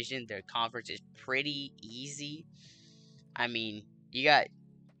win division, their conference is pretty easy. I mean, you got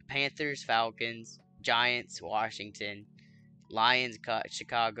Panthers, Falcons, Giants, Washington, Lions,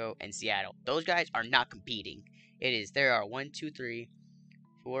 Chicago, and Seattle. Those guys are not competing. There are 1, 2, 3,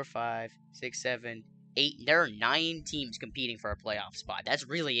 4, 5, 6, 7, 8. There are 9 teams competing for a playoff spot. That's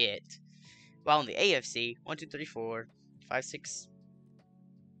really it. While in the AFC, 1, 2, 3, 4, 5, 6,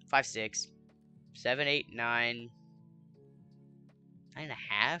 5, 6, 7, 8, 9,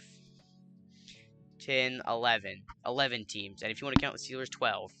 9.5, 10, 11. 11 teams. And if you want to count the Steelers,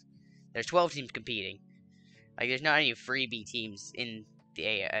 12. There's 12 teams competing. Like, there's not any freebie teams in the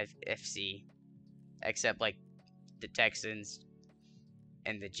AFC, except, like, the Texans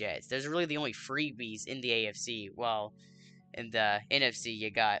and the Jets. Those are really the only freebies in the AFC, while in the NFC, you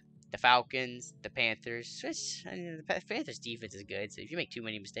got the Falcons, the Panthers. The Panthers' defense is good, so if you make too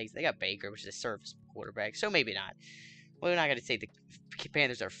many mistakes, they got Baker, which is a serviceable quarterback, so maybe not. We're not going to say the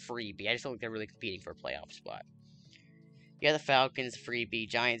Panthers are freebie. I just don't think they're really competing for a playoff spot. You got the Falcons, freebie,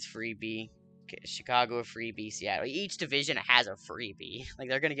 Giants, freebie, Chicago, freebie, Seattle. Each division has a freebie. Like,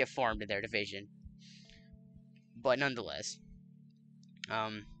 they're going to get farmed in their division. But nonetheless.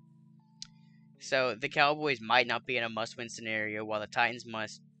 So the Cowboys might not be in a must-win scenario, while the Titans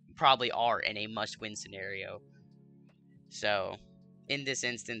probably are in a must-win scenario. So, in this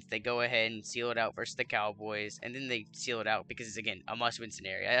instance, they go ahead and seal it out versus the Cowboys, and then they seal it out because it's, again, a must-win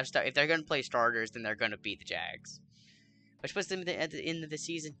scenario. If they're going to play starters, then they're going to beat the Jags, which puts them at the end of the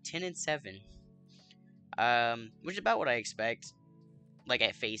season 10-7. Which is about what I expect, like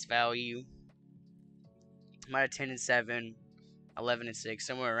at face value. I'm at 10-7, 11-6,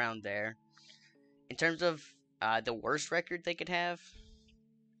 somewhere around there. In terms of the worst record they could have,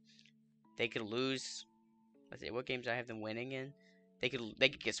 they could lose. Let's see, what games I have them winning in? They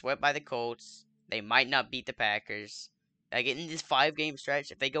could get swept by the Colts. They might not beat the Packers. Like in this 5-game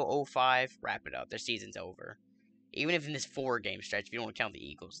stretch, if they go 0-5, wrap it up. Their season's over. Even if in this 4-game stretch, if you don't want to count the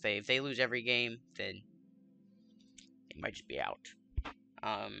Eagles, if they lose every game, then they might just be out.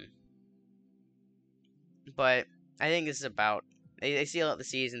 But I think this is about they seal out the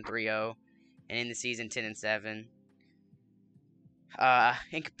season 3-0. And in the season 10-7,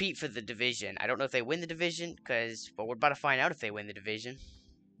 and compete for the division. I don't know if they win the division, but we're about to find out if they win the division.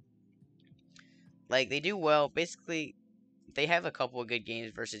 Like, they do well. Basically, they have a couple of good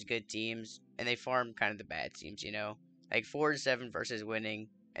games versus good teams, and they farm kind of the bad teams, Like 4-7 versus winning,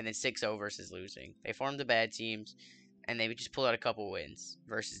 and then 6-0 versus losing. They farm the bad teams, and they just pull out a couple wins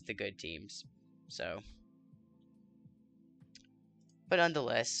versus the good teams. So, but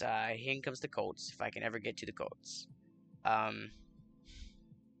nonetheless, here comes the Colts, if I can ever get to the Colts. That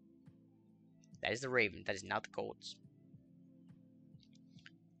is the Ravens. That is not the Colts.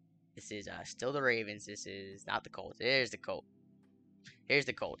 This is still the Ravens. This is not the Colts. Here's the Colts. Here's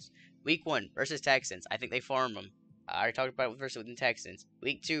the Colts. Week 1 versus Texans. I think they farm them. I already talked about it versus the Texans.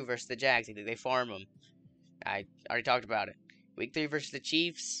 Week 2 versus the Jags. I think they farm them. I already talked about it. Week 3 versus the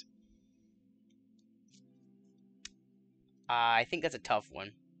Chiefs. I think that's a tough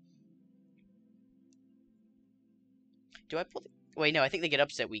one. Do I pull? Wait, no. I think they get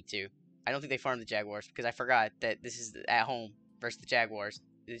upset week 2. I don't think they farm the Jaguars because I forgot that this is at home versus the Jaguars.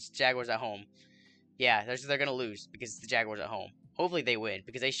 It's Jaguars at home. Yeah, they're gonna lose because it's the Jaguars at home. Hopefully they win,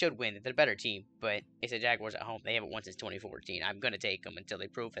 because they should win. They're a better team, but it's the Jaguars at home. They haven't won since 2014. I'm going to take them until they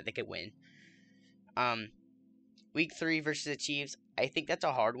prove that they can win. Week 3 versus the Chiefs. I think that's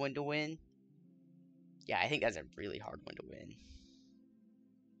a hard one to win. Yeah, I think that's a really hard one to win.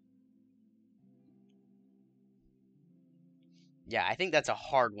 Yeah, I think that's a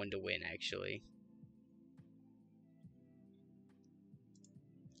hard one to win, actually.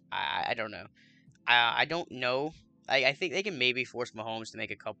 I don't know. I don't know. I think they can maybe force Mahomes to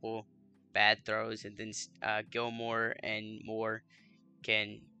make a couple bad throws, and then Gilmore and Moore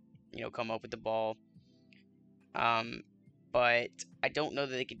can, come up with the ball. But I don't know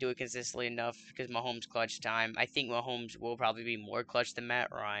that they can do it consistently enough because Mahomes' clutch time. I think Mahomes will probably be more clutch than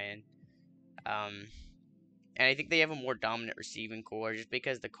Matt Ryan. And I think they have a more dominant receiving core just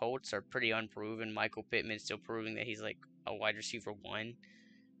because the Colts are pretty unproven. Michael Pittman's still proving that he's like a wide receiver 1.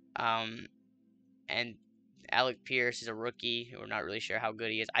 And Alec Pierce is a rookie. We're not really sure how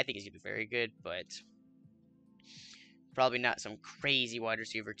good he is. I think he's going to be very good, but probably not some crazy wide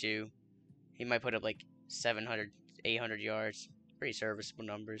receiver 2. He might put up like 700, 800 yards. Pretty serviceable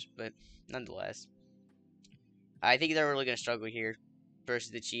numbers, but nonetheless. I think they're really going to struggle here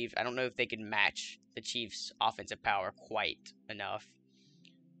versus the Chiefs. I don't know if they can match the Chiefs' offensive power quite enough.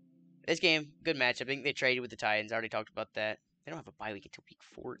 This game, good matchup. I think they traded with the Titans. I already talked about that. They don't have a bye week until week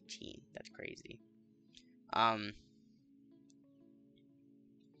 14. That's crazy.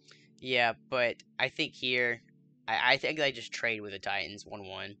 Yeah, but I think here, I think they just trade with the Titans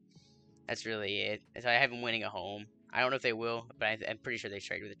 1-1. That's really it. So I have them winning at home. I don't know if they will, but I'm pretty sure they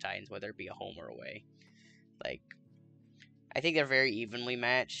trade with the Titans, whether it be a home or away. Like, I think they're very evenly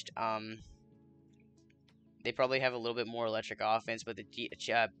matched. They probably have a little bit more electric offense, but the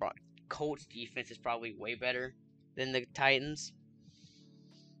Colts defense is probably way better than the Titans.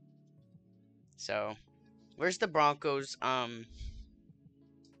 So, where's the Broncos?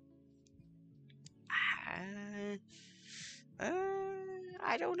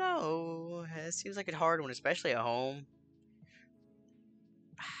 I don't know. It seems like a hard one, especially at home.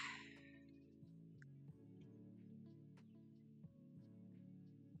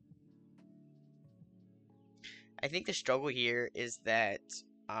 I think the struggle here is that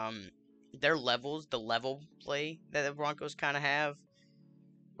their levels, the level play that the Broncos kind of have,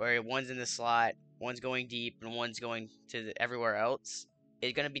 where one's in the slot, one's going deep, and one's going to everywhere else,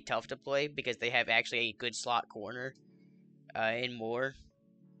 is going to be tough to play because they have actually a good slot corner in Moore.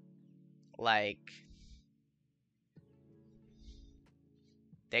 Like,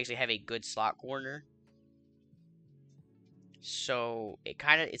 they actually have a good slot corner. So,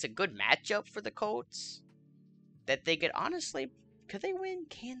 it's a good matchup for the Colts. That they could honestly, could they win?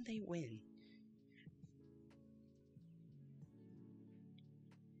 Can they win?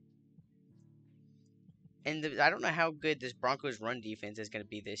 And I don't know how good this Broncos run defense is going to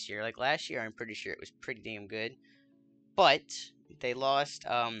be this year. Like last year, I'm pretty sure it was pretty damn good. But they lost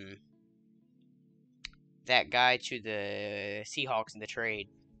that guy to the Seahawks in the trade.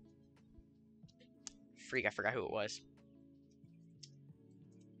 I forgot who it was.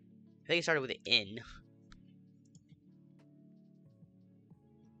 I think it started with an N.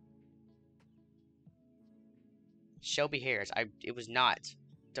 Shelby Harris. It was not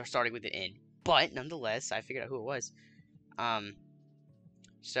starting with an N. But nonetheless, I figured out who it was.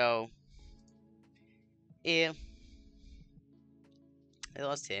 So yeah, they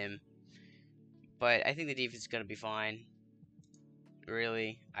lost him. But I think the defense is gonna be fine.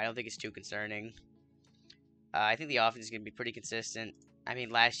 Really, I don't think it's too concerning. I think the offense is gonna be pretty consistent. I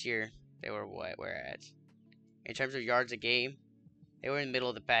mean, last year they were what? Where at? In terms of yards a game, they were in the middle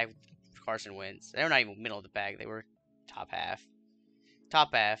of the pack with Carson Wentz. They were not even middle of the pack. They were top half.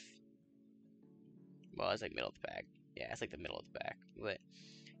 Top half. Well, it's like middle of the pack. Yeah, it's like the middle of the pack. But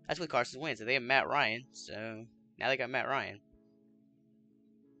that's with Carson Wentz. They have Matt Ryan, so now they got Matt Ryan.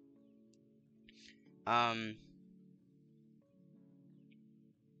 I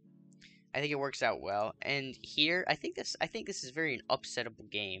think it works out well. And here, I think this is very an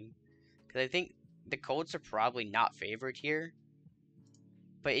upsettable game because I think the Colts are probably not favored here.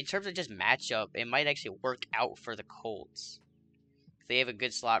 But in terms of just matchup, it might actually work out for the Colts. They have a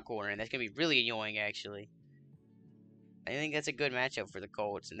good slot corner, and that's going to be really annoying, actually. I think that's a good matchup for the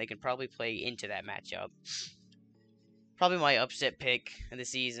Colts, and they can probably play into that matchup. Probably my upset pick of the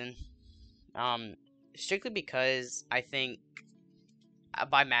season. Strictly because I think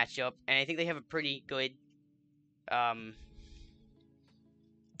by matchup, and I think they have a pretty good,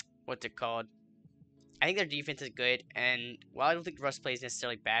 what's it called? I think their defense is good, and while I don't think Russ plays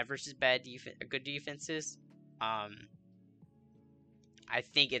necessarily bad versus good defenses, I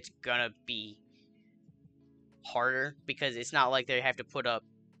think it's gonna be harder because it's not like they have to put up,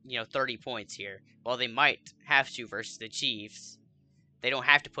 30 points here. Well, they might have to versus the Chiefs. They don't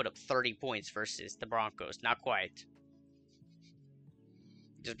have to put up 30 points versus the Broncos. Not quite.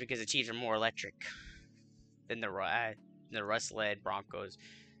 Just because the Chiefs are more electric than the Russ-led Broncos.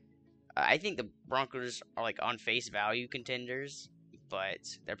 I think the Broncos are like on face value contenders, but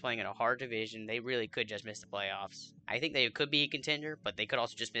they're playing in a hard division. They really could just miss the playoffs. I think they could be a contender, but they could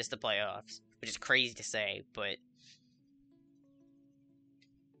also just miss the playoffs, which is crazy to say. But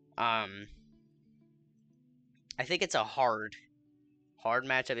I think it's a hard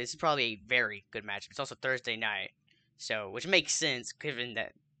matchup. This is probably a very good matchup. It's also Thursday night, so which makes sense given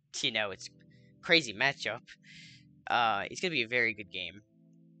that it's crazy matchup. It's gonna be a very good game.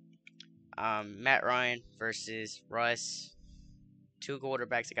 Matt Ryan versus Russ. Two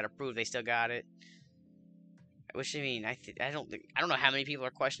quarterbacks that got to prove they still got it. Which I mean, I don't know how many people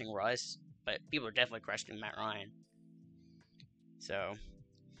are questioning Russ, but people are definitely questioning Matt Ryan. So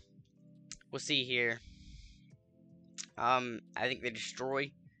we'll see here. I think they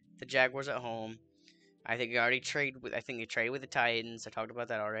destroy the Jaguars at home. I think they trade with the Titans. I talked about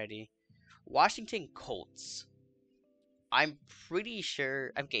that already. Washington Colts. I'm pretty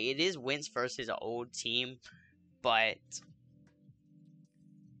sure. Okay, it is Wentz versus an old team, but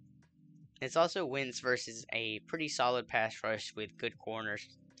it's also Wentz versus a pretty solid pass rush with good corners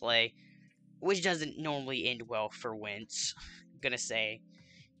to play, which doesn't normally end well for Wentz. I'm gonna say,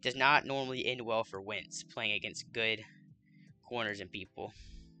 does not normally end well for Wentz playing against good corners and people.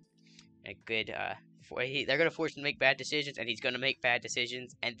 A good, they're gonna force him to make bad decisions, and he's gonna make bad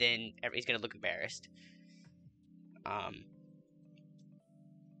decisions, and then he's gonna look embarrassed. And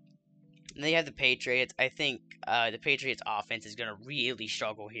they have the Patriots. I think the Patriots offense is gonna really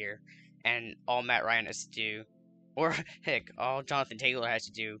struggle here, and all Matt Ryan has to do, or heck, all Jonathan Taylor has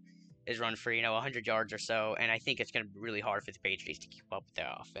to do, is run for 100 yards or so, and I think it's gonna be really hard for the Patriots to keep up with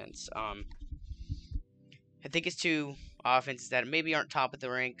their offense. I think it's two offenses that maybe aren't top of the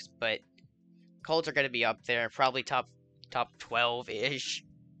ranks, but Colts are gonna be up there, probably top 12-ish.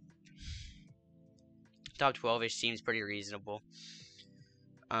 Top 12-ish seems pretty reasonable.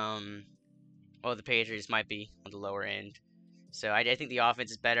 Well, the Patriots might be on the lower end. So I think the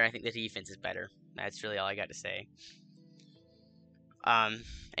offense is better. I think the defense is better. That's really all I got to say. And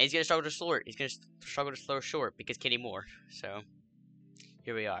he's gonna struggle to short. He's gonna struggle to throw short because Kenny Moore. So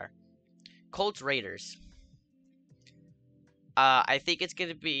here we are. Colts Raiders. I think it's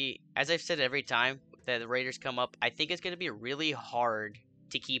gonna be, as I've said every time that the Raiders come up, I think it's gonna be really hard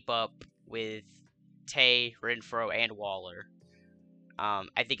to keep up with Tay, Renfro, and Waller.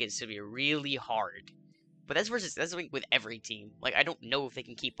 I think it's gonna be really hard. But that's with every team. Like, I don't know if they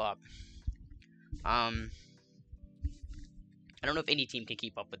can keep up. I don't know if any team can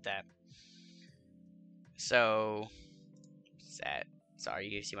keep up with that. So, sorry,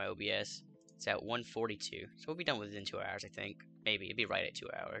 you see my OBS. It's at 1:42. So we'll be done within 2 hours, I think. Maybe it'd be right at 2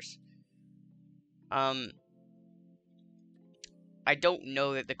 hours. I don't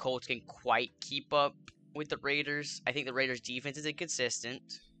know that the Colts can quite keep up with the Raiders. I think the Raiders' defense is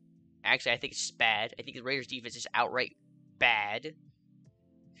inconsistent. Actually, I think it's just bad. I think the Raiders' defense is outright bad.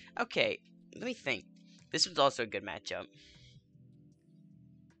 Okay, let me think. This one's also a good matchup.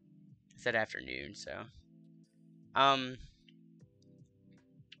 It's that afternoon, so.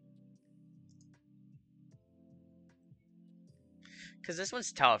 Because this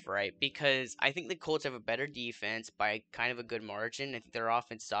one's tough, right? Because I think the Colts have a better defense by kind of a good margin. I think their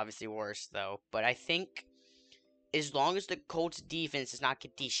offense is obviously worse, though. But I think as long as the Colts defense does not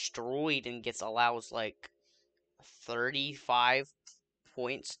get destroyed and allows like 35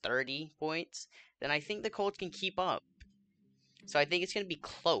 points, 30 points, then I think the Colts can keep up. So I think it's going to be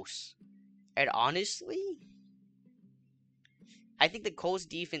close. And honestly, I think the Colts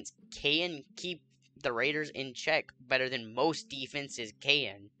defense can keep the Raiders in check better than most defenses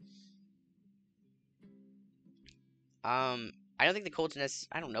can. I don't think the Colts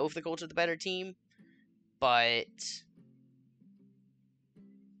I don't know if the Colts are the better team, but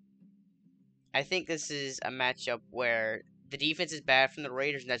I think this is a matchup where the defense is bad from the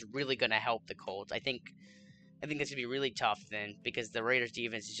Raiders, and that's really going to help the Colts. I think this would be really tough then, because the Raiders'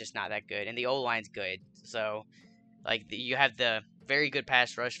 defense is just not that good, and the O-line's good. So, like, you have the very good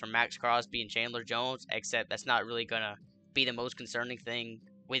pass rush from Max Crosby and Chandler Jones, except that's not really going to be the most concerning thing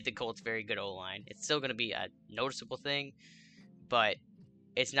with the Colts' very good O-line. It's still going to be a noticeable thing, but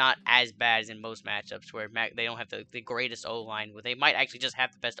it's not as bad as in most matchups where they don't have the greatest O-line. They might actually just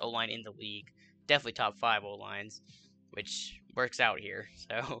have the best O-line in the league. Definitely top 5 O-lines, which works out here.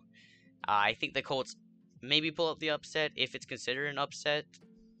 So, I think the Colts maybe pull up the upset if it's considered an upset,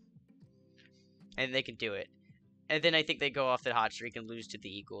 and they can do it. And then I think they go off the hot streak and lose to the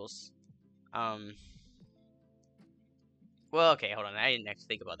Eagles. Um, well, okay, hold on. I didn't actually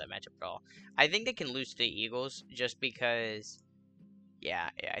think about that matchup at all. I think they can lose to the Eagles just because. Yeah,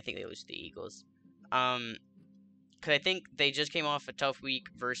 I think they lose to the Eagles. Because I think they just came off a tough week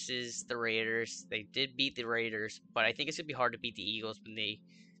versus the Raiders. They did beat the Raiders, but I think it's gonna be hard to beat the Eagles when the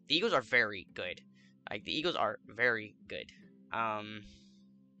Eagles are very good. Like the Eagles are very good.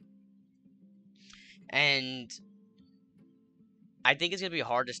 And I think it's gonna be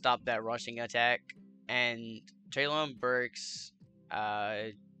hard to stop that rushing attack. And Treylon Burks,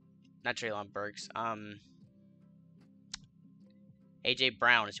 not Treylon Burks, AJ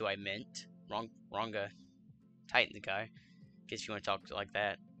Brown is who I meant. Wrong guy. Titans guy. Guess you want to talk like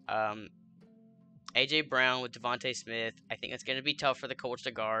that. AJ Brown with Devontae Smith. I think it's gonna be tough for the Colts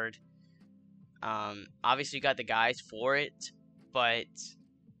to guard. Obviously you got the guys for it, but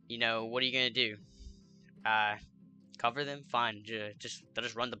you know what are you gonna do? Cover them? Fine. They'll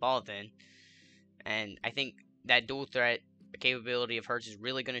just run the ball then. And I think that dual threat capability of Hurts is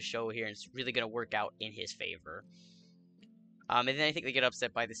really going to show here, and it's really going to work out in his favor. And then I think they get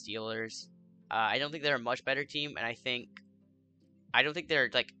upset by the Steelers. I don't think they're a much better team, and I don't think they're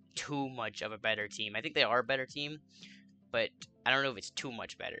like too much of a better team. I think they are a better team, but I don't know if it's too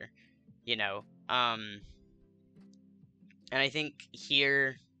much better, you know. And I think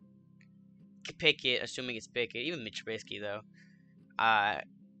here, Pickett, assuming it's Pickett, even Mitch Trubisky though,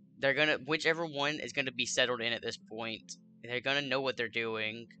 they're gonna whichever one is gonna be settled in at this point. They're gonna know what they're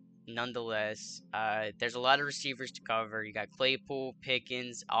doing. Nonetheless, there's a lot of receivers to cover. You got Claypool,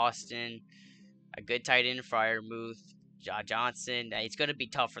 Pickens, Austin, a good tight end, Freiermuth, Johnson. It's gonna be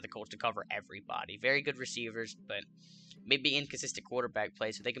tough for the Colts to cover everybody. Very good receivers, but maybe inconsistent quarterback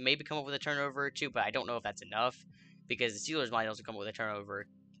play. So they can maybe come up with a turnover or two, but I don't know if that's enough because the Steelers might also come up with a turnover.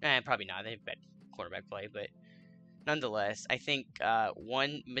 Probably not. They have bad quarterback play, but nonetheless, I think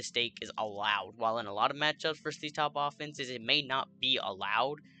one mistake is allowed. While in a lot of matchups versus these top offenses, it may not be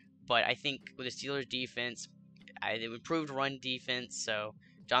allowed. But I think with the Steelers' defense, they improved run defense, so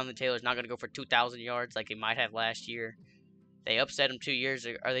Jonathan Taylor's not going to go for 2,000 yards like he might have last year. They upset him 2 years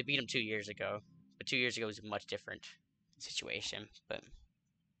ago, or they beat him 2 years ago. But 2 years ago was a much different situation. But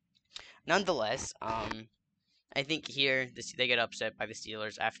nonetheless, I think here they get upset by the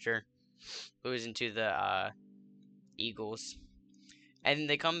Steelers after losing to the Eagles. And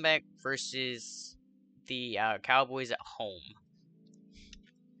they come back versus the Cowboys at home.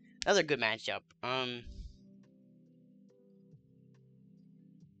 Another good matchup.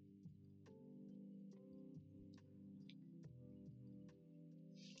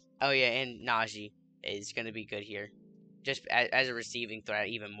 Oh yeah, and Najee is going to be good here, just as a receiving threat,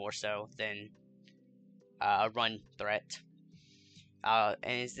 even more so than a run threat. And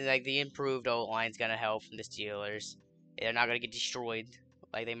it's like the improved O line's going to help from the Steelers. They're not going to get destroyed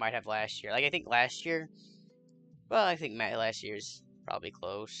like they might have last year. Like I think last year, well, I think last year's probably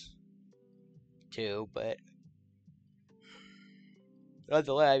close too, but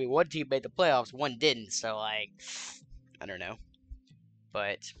nonetheless, I mean, one team made the playoffs, one didn't. So like, I don't know,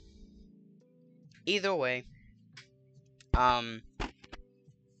 but either way, then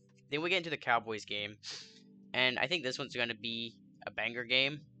we get into the Cowboys game, and I think this one's gonna be a banger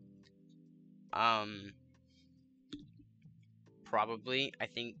game. Probably. I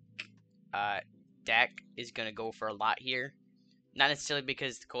think Dak is gonna go for a lot here. Not necessarily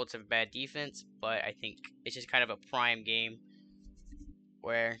because the Colts have a bad defense, but I think it's just kind of a prime game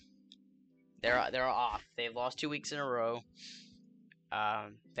where they're off. They've lost 2 weeks in a row.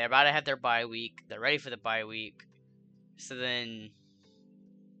 They're about to have their bye week. They're ready for the bye week. So then,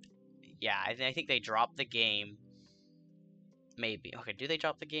 yeah, I think they drop the game. Maybe. Okay, do they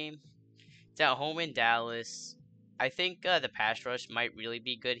drop the game? It's at home in Dallas. I think the pass rush might really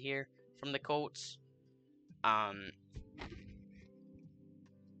be good here from the Colts.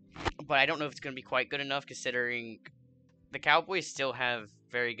 But I don't know if it's going to be quite good enough considering the Cowboys still have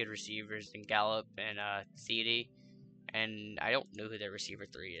very good receivers in Gallup and CD. And I don't know who their receiver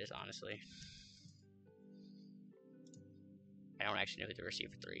 3 is, honestly. I don't actually know who the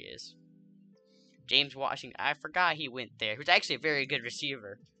receiver 3 is. James Washington, I forgot he went there. Who's actually a very good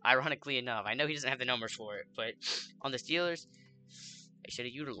receiver, ironically enough. I know he doesn't have the numbers for it, but on the Steelers, they should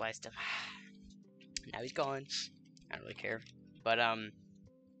have utilized him. Now he's gone. I don't really care. But,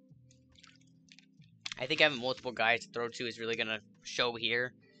 I think having multiple guys to throw to is really going to show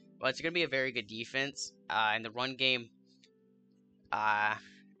here. Well, it's going to be a very good defense. In the run game,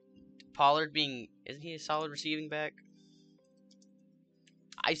 Pollard isn't he a solid receiving back?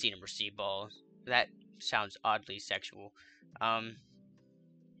 I've seen him receive balls. That sounds oddly sexual.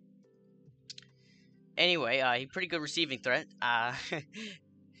 Anyway, he's pretty good receiving threat. And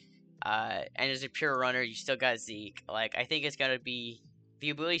as a pure runner, you still got Zeke. Like, I think it's gonna be the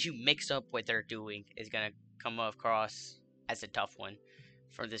ability to mix up what they're doing is gonna come across as a tough one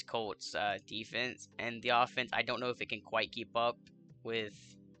for this Colts defense. And the offense, I don't know if it can quite keep up with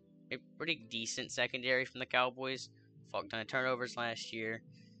a pretty decent secondary from the Cowboys. Falk ton of turnovers last year,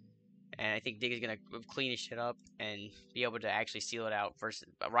 and I think Diggs is gonna clean his shit up and be able to actually seal it out versus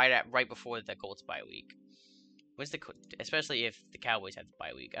right before the Colts bye week. When's the especially if the Cowboys have the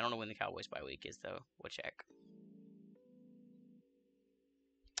bye week? I don't know when the Cowboys bye week is though. We'll check.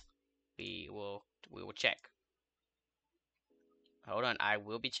 We will check. Hold on, I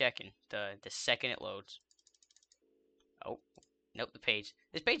will be checking the second it loads. Oh, nope, the page.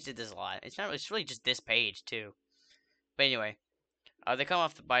 This page did this a lot. It's not. It's really just this page too. But anyway, they come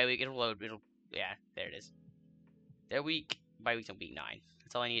off the bye week. It'll load. Yeah, there it is. Their week bye week's on week 9.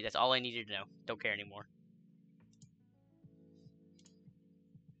 That's all I need. That's all I needed to know. Don't care anymore.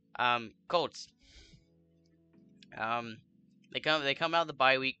 Colts. They come out of the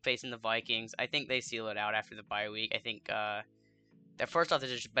bye week facing the Vikings. I think they seal it out after the bye week. I think that first off, they're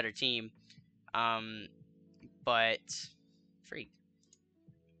just a better team. But freak.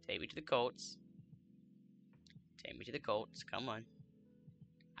 Take me to the Colts. Take me to the Colts. Come on.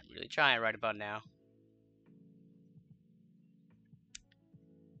 I'm really trying right about now.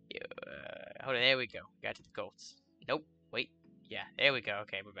 Hold on, there we go. Got to the Colts. Nope. Wait. Yeah, there we go.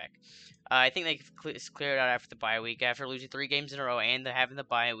 Okay, we're back. I think they cleared out after the bye week. After losing 3 games in a row and having the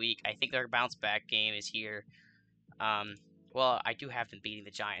bye week, I think their bounce back game is here. Well, I do have them beating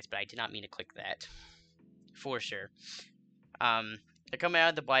the Giants, but I did not mean to click that. For sure. They're coming out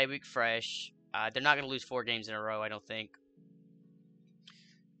of the bye week fresh. They're not going to lose 4 games in a row, I don't think.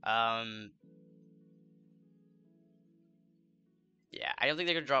 Yeah, I don't think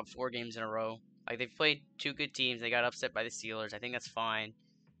they're going to drop 4 games in a row. Like, they've played 2 good teams. They got upset by the Steelers. I think that's fine.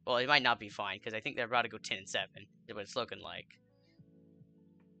 Well, it might not be fine, because I think they're about to go 10-7. What it's looking like.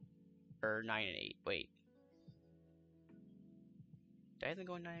 Or 9-8. Wait. Did I have them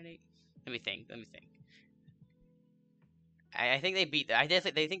going 9-8? Let me think. I think they beat.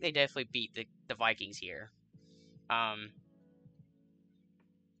 They think they definitely beat the Vikings here. And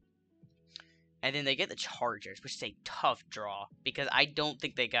then they get the Chargers, which is a tough draw because I don't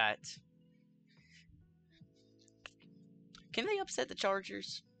think they got. Can they upset the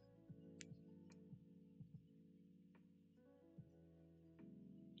Chargers?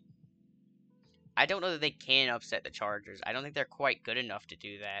 I don't know that they can upset the Chargers. I don't think they're quite good enough to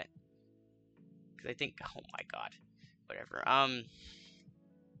do that. Because I think, oh my god, whatever.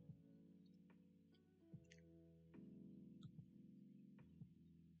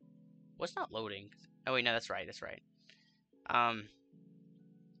 What's not loading? Oh wait, no, that's right.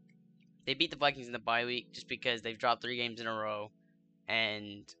 They beat the Vikings in the bye week just because they've dropped 3 games in a row,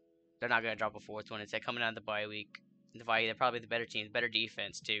 and they're not gonna drop a 4th one. It's coming out of the bye week. They're probably the better team, better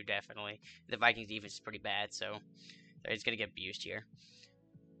defense too, definitely. The Vikings defense is pretty bad, so they're just gonna get abused here.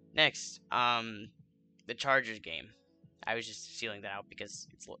 Next, the Chargers game. I was just sealing that out because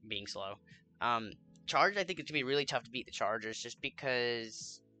it's being slow. Chargers, I think it's gonna be really tough to beat the Chargers just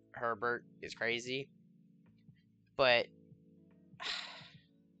because Herbert is crazy. But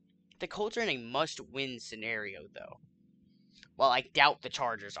the Colts are in a must-win scenario, though. Well, I doubt the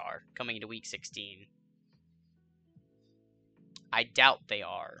Chargers are coming into Week 16. I doubt they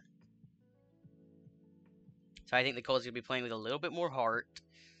are. So I think the Colts are going to be playing with a little bit more heart,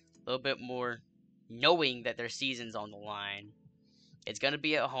 a little bit more knowing that their season's on the line. It's going to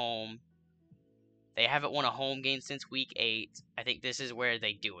be at home. They haven't won a home game since Week 8. I think this is where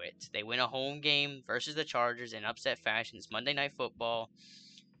they do it. They win a home game versus the Chargers in upset fashion. It's Monday Night Football.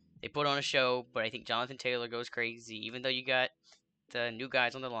 They put on a show, but I think Jonathan Taylor goes crazy, even though you got the new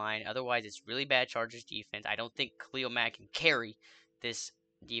guys on the line. Otherwise, it's really bad Chargers defense. I don't think Khalil Mack can carry this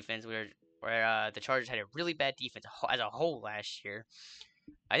defense where the Chargers had a really bad defense as a whole last year.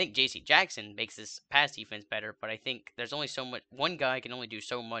 I think J.C. Jackson makes this pass defense better, but I think there's only so much. One guy can only do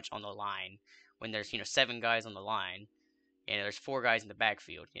so much on the line when there's 7 guys on the line, and there's 4 guys in the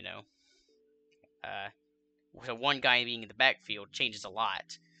backfield. So one guy being in the backfield changes a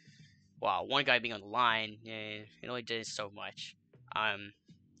lot. Wow, one guy being on the line, it only does so much. I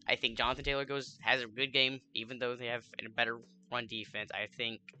think Jonathan Taylor has a good game, even though they have a better run defense. I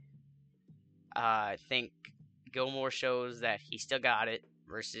think Gilmore shows that he still got it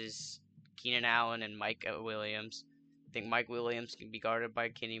versus Keenan Allen and Mike Williams. I think Mike Williams can be guarded by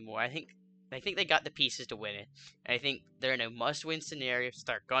Kenny Moore. I think they got the pieces to win it. And I think they're in a must-win scenario, so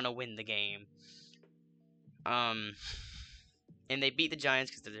they're gonna win the game. And they beat the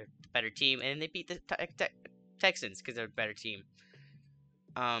Giants because better team, and they beat the Texans because they're a better team.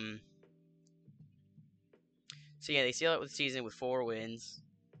 So yeah, they seal out with the season with 4 wins.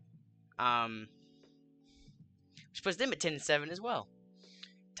 Which puts them at 10-7 as well,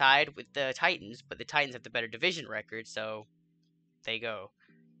 tied with the Titans, but the Titans have the better division record, so they go.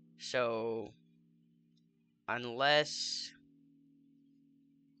 So unless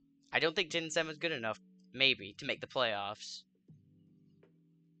I don't think 10-7 is good enough, maybe to make the playoffs.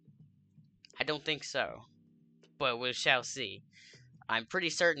 I don't think so, but we shall see. I'm pretty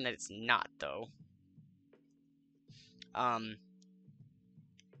certain that it's not, though.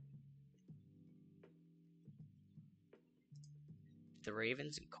 The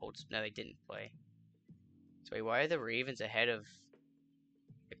Ravens and Colts. No, they didn't play. So wait, why are the Ravens ahead of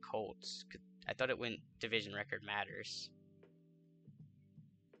the Colts? I thought it went division record matters.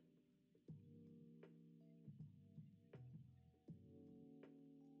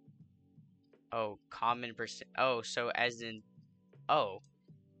 Oh, common percent. Oh, so as in, oh,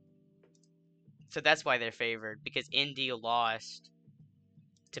 so that's why they're favored, because Indy lost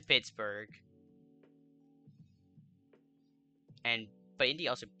to Pittsburgh, and but Indy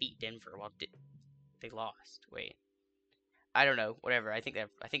also beat Denver while they lost. Wait, I don't know. Whatever. I think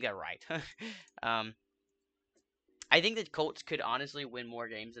they're right. I think the Colts could honestly win more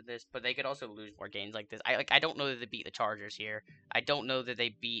games at this, but they could also lose more games like this. I don't know that they beat the Chargers here. I don't know that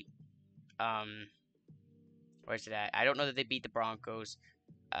they beat where's it at? I don't know that they beat the Broncos.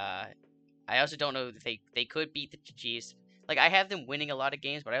 I also don't know that they could beat the Chiefs. Like, I have them winning a lot of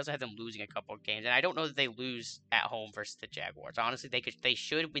games, but I also have them losing a couple of games, and I don't know that they lose at home versus the Jaguars. Honestly, they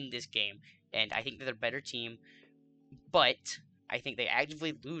should win this game, and I think they're a better team, but I think they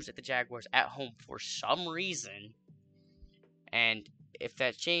actively lose at the Jaguars at home for some reason, and if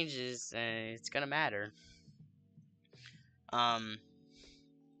that changes, it's gonna matter.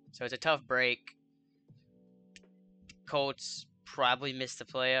 So it's a tough break. Colts probably miss the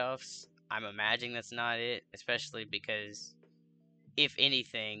playoffs. I'm imagining that's not it, especially because, if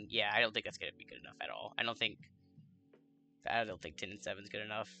anything, yeah, I don't think that's gonna be good enough at all. I don't think 10-7 is good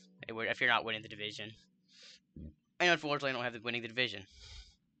enough if you're not winning the division. And unfortunately, I don't have them winning the division.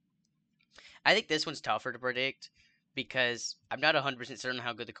 I think this one's tougher to predict because I'm not 100% certain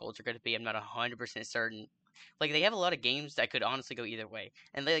how good the Colts are going to be. I'm not 100% certain. Like, they have a lot of games that could honestly go either way.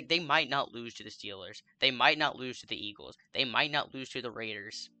 And they might not lose to the Steelers. They might not lose to the Eagles. They might not lose to the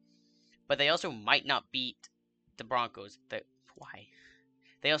Raiders. But they also might not beat the Broncos. Why?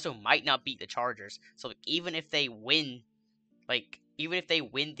 They also might not beat the Chargers. So like, even if they win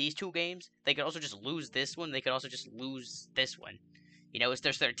these 2 games, they could also just lose this one. They could also just lose this one. You know,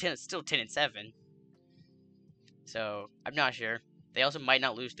 they're still 10-7. So I'm not sure. They also might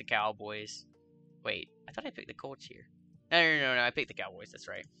not lose to Cowboys. Wait, I thought I picked the Colts here. No. I picked the Cowboys. That's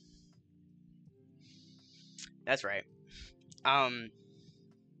right. That's right.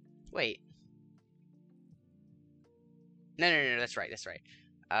 Wait. No. That's right.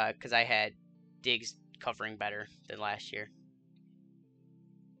 Because I had Diggs covering better than last year.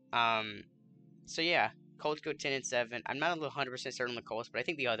 So yeah, Colts go 10-7. I'm not 100% certain on the Colts, but I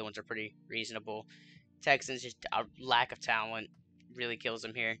think the other ones are pretty reasonable. Texans, just a lack of talent really kills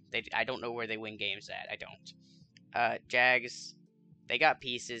them here. I don't know where they win games at. I don't. Jags, they got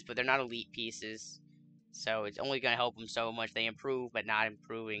pieces, but they're not elite pieces. So it's only going to help them so much. They improve, but not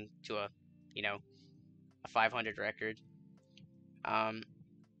improving to a 500 record.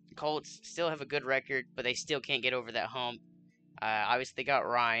 Colts still have a good record, but they still can't get over that hump. Obviously, they got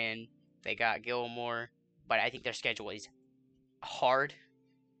Ryan, they got Gilmore, but I think their schedule is hard.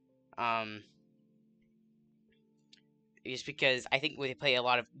 Just because I think they play a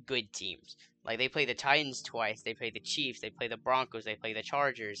lot of good teams. Like, they play the Titans twice, they play the Chiefs, they play the Broncos, they play the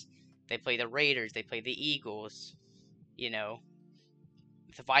Chargers, they play the Raiders, they play the Eagles. The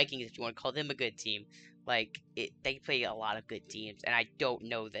Vikings, if you want to call them a good team. They play a lot of good teams, and I don't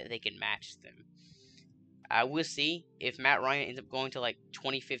know that they can match them. I will see if Matt Ryan ends up going to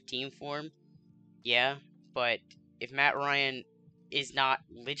 2015 form. Yeah, but if Matt Ryan is not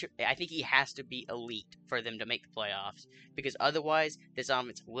I think he has to be elite for them to make the playoffs, because otherwise this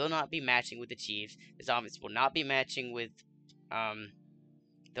offense will not be matching with the Chiefs. This offense will not be matching with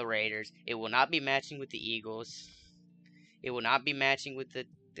the Raiders. It will not be matching with the Eagles. It will not be matching with the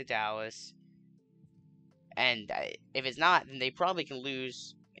Dallas. And if it's not, then they probably can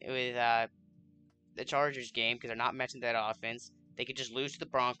lose with the Chargers game because they're not matching that offense. They could just lose to the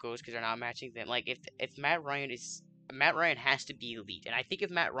Broncos because they're not matching them. If Matt Ryan has to be elite, and I think if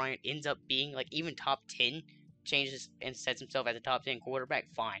Matt Ryan ends up being even top 10, changes and sets himself as a top 10 quarterback,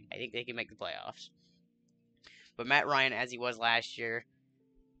 fine. I think they can make the playoffs. But Matt Ryan, as he was last year,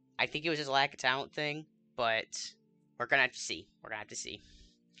 I think it was just a lack of talent thing, but we're gonna have to see. We're gonna have to see.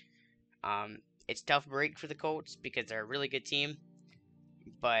 Um, it's a tough break for the Colts because they're a really good team,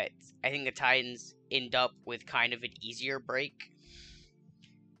 but I think the Titans end up with kind of an easier break.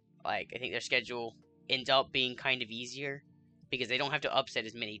 Like I think their schedule ends up being kind of easier because they don't have to upset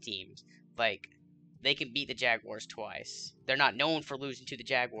as many teams. Like they can beat the Jaguars twice. They're not known for losing to the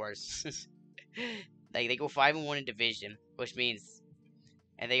Jaguars. Like they go 5-1 in division, which means,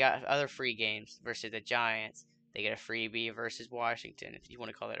 and they got other free games versus the Giants. They get a freebie versus Washington, if you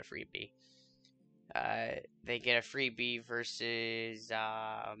want to call that a freebie. They get a freebie versus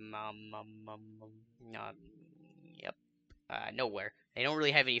yep, nowhere. They don't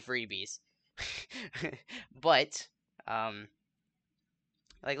really have any freebies, but um,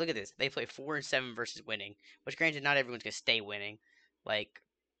 like look at this. They play 4-7 versus winning, which granted not everyone's gonna stay winning, like,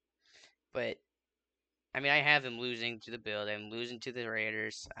 but I mean, I have them losing to the Bills. I'm losing to the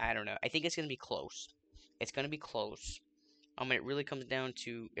Raiders. I don't know. I think it's going to be close. It's going to be close. It really comes down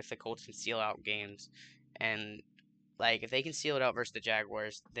to if the Colts can seal out games, and like if they can seal it out versus the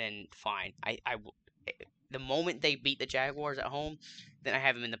Jaguars, then fine. The moment they beat the Jaguars at home, then I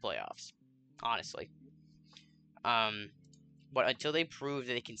have them in the playoffs. Honestly, um, but until they prove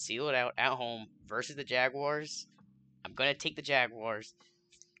that they can seal it out at home versus the Jaguars, I'm gonna take the Jaguars,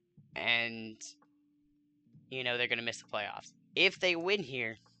 and they're going to miss the playoffs. If they win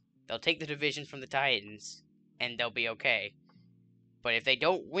here, they'll take the division from the Titans, and they'll be okay. But if they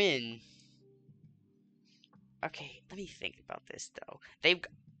don't win, okay, let me think about this though.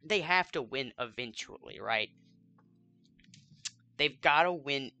 They have to win eventually, right? They've got to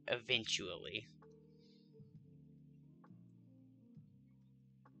win eventually.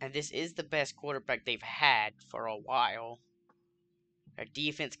 And this is the best quarterback they've had for a while. Their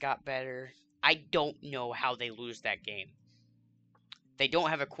defense got better. I don't know how they lose that game. They don't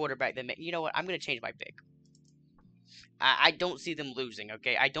have a quarterback that you know what? I'm going to change my pick. I don't see them losing,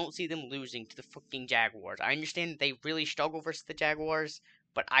 okay? I don't see them losing to the fucking Jaguars. I understand that they really struggle versus the Jaguars,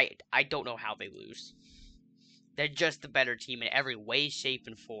 but I don't know how they lose. They're just the better team in every way, shape,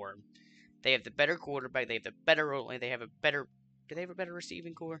 and form. They have the better quarterback. They have the better O-line. They have a better. Do they have a better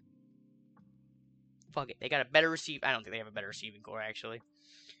receiving core? Fuck it. They got a better receive. I don't think they have a better receiving core actually.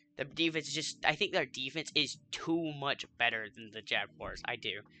 The defense is just. I think their defense is too much better than the Jaguars. I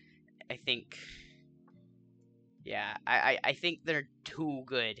do. I think. Yeah, I think they're too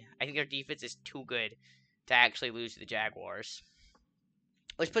good. I think their defense is too good to actually lose to the Jaguars.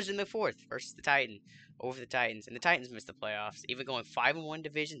 Which puts them in fourth versus the Titans over the Titans. And the Titans missed the playoffs. Even going 5-1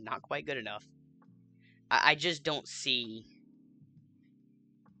 division, not quite good enough. I just don't see.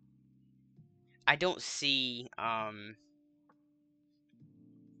 I don't see.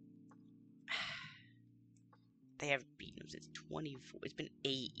 They have beaten them since 24. It's been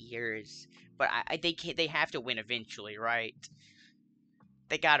 8 years, but they can't. They have to win eventually, right?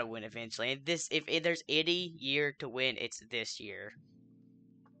 They gotta win eventually. And if there's any year to win, it's this year.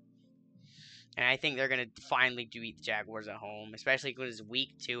 And I think they're going to finally beat the Jaguars at home, especially because it's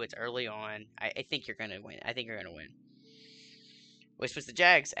week 2. It's early on. I think you're going to win. I think you're going to win. Which puts the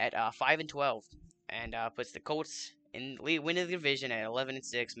Jags at 5-12, and puts the Colts in winning the division at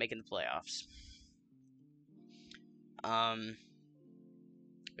 11-6, making the playoffs. We're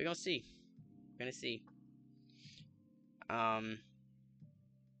gonna see. We're gonna see.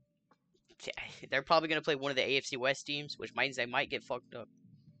 They're probably gonna play one of the AFC West teams, which means they might get fucked up.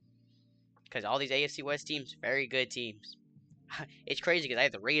 Because all these AFC West teams, very good teams. It's crazy because I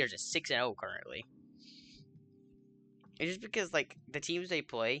have the Raiders at 6-0 currently. It's just because like the teams they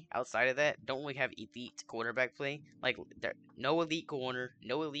play outside of that don't really have elite quarterback play. Like no elite corner,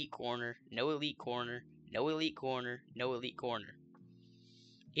 no elite corner, no elite corner, no elite corner, no elite corner.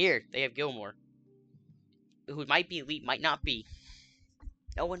 Here they have Gilmore, who might be elite, might not be.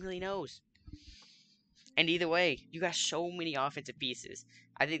 No one really knows. And either way, you got so many offensive pieces.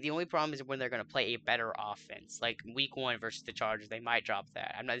 I think the only problem is when they're going to play a better offense. Like week 1 versus the Chargers, they might drop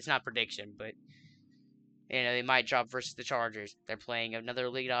that. It's not a prediction, but they might drop versus the Chargers. They're playing another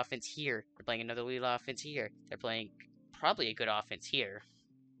elite offense here. They're playing another elite offense here. They're playing probably a good offense here.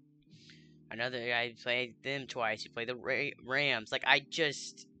 Another guy played them twice. You play the Rams. Like I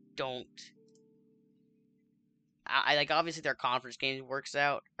just don't. I like obviously their conference games works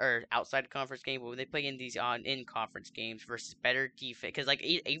out or outside conference game, but when they play in these in conference games versus better defense, because like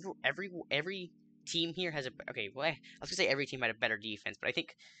every team here has a well I was gonna say every team had a better defense, but I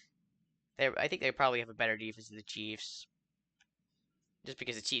think they probably have a better defense than the Chiefs, just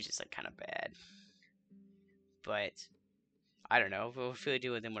because the Chiefs is like kind of bad. But I don't know. We'll feel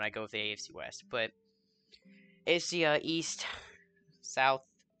do with them when I go with the AFC West, but AFC East, South.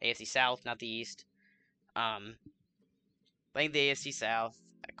 AFC South, not the East. Um, Playing the AFC South.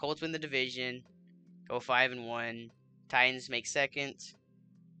 Colts win the division. Go 5-1. Titans make second.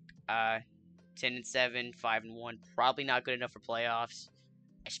 10-7, 5-1. Probably not good enough for playoffs,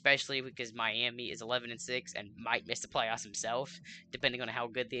 especially because Miami is 11-6 and might miss the playoffs himself, depending on how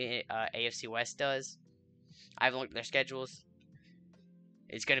good the AFC West does. I haven't looked at their schedules.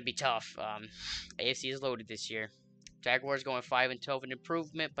 It's gonna be tough. AFC is loaded this year. Jaguars going 5-12, an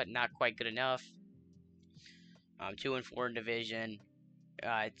improvement, but not quite good enough. 2-4 in division.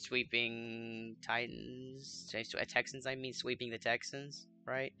 Sweeping Titans, Texans. I mean, sweeping the Texans,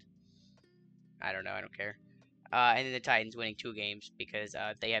 right? I don't know. I don't care. And then the Titans winning 2 games because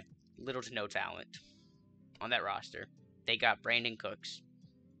they have little to no talent on that roster. They got Brandon Cooks,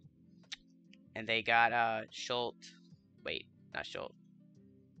 and they got Schultz. Wait, not Schultz.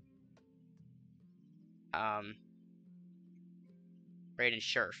 Brandon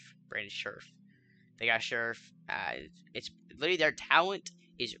Scherf. Brandon Scherf. They got Scherf. It's literally their talent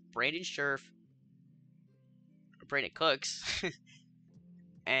is Brandon Scherf, Brandon Cooks,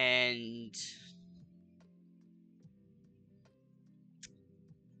 and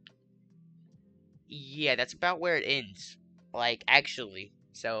yeah, that's about where it ends. Like actually,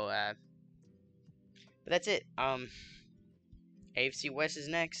 so but that's it. AFC West is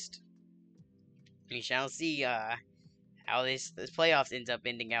next. We shall see how this playoffs ends up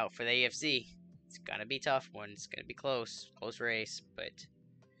ending out for the AFC. It's gonna be a tough one. It's gonna be close race, but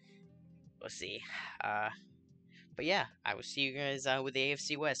we'll see. But yeah, I will see you guys with the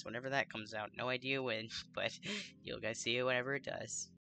AFC West whenever that comes out. No idea when, but you'll guys see it whenever it does.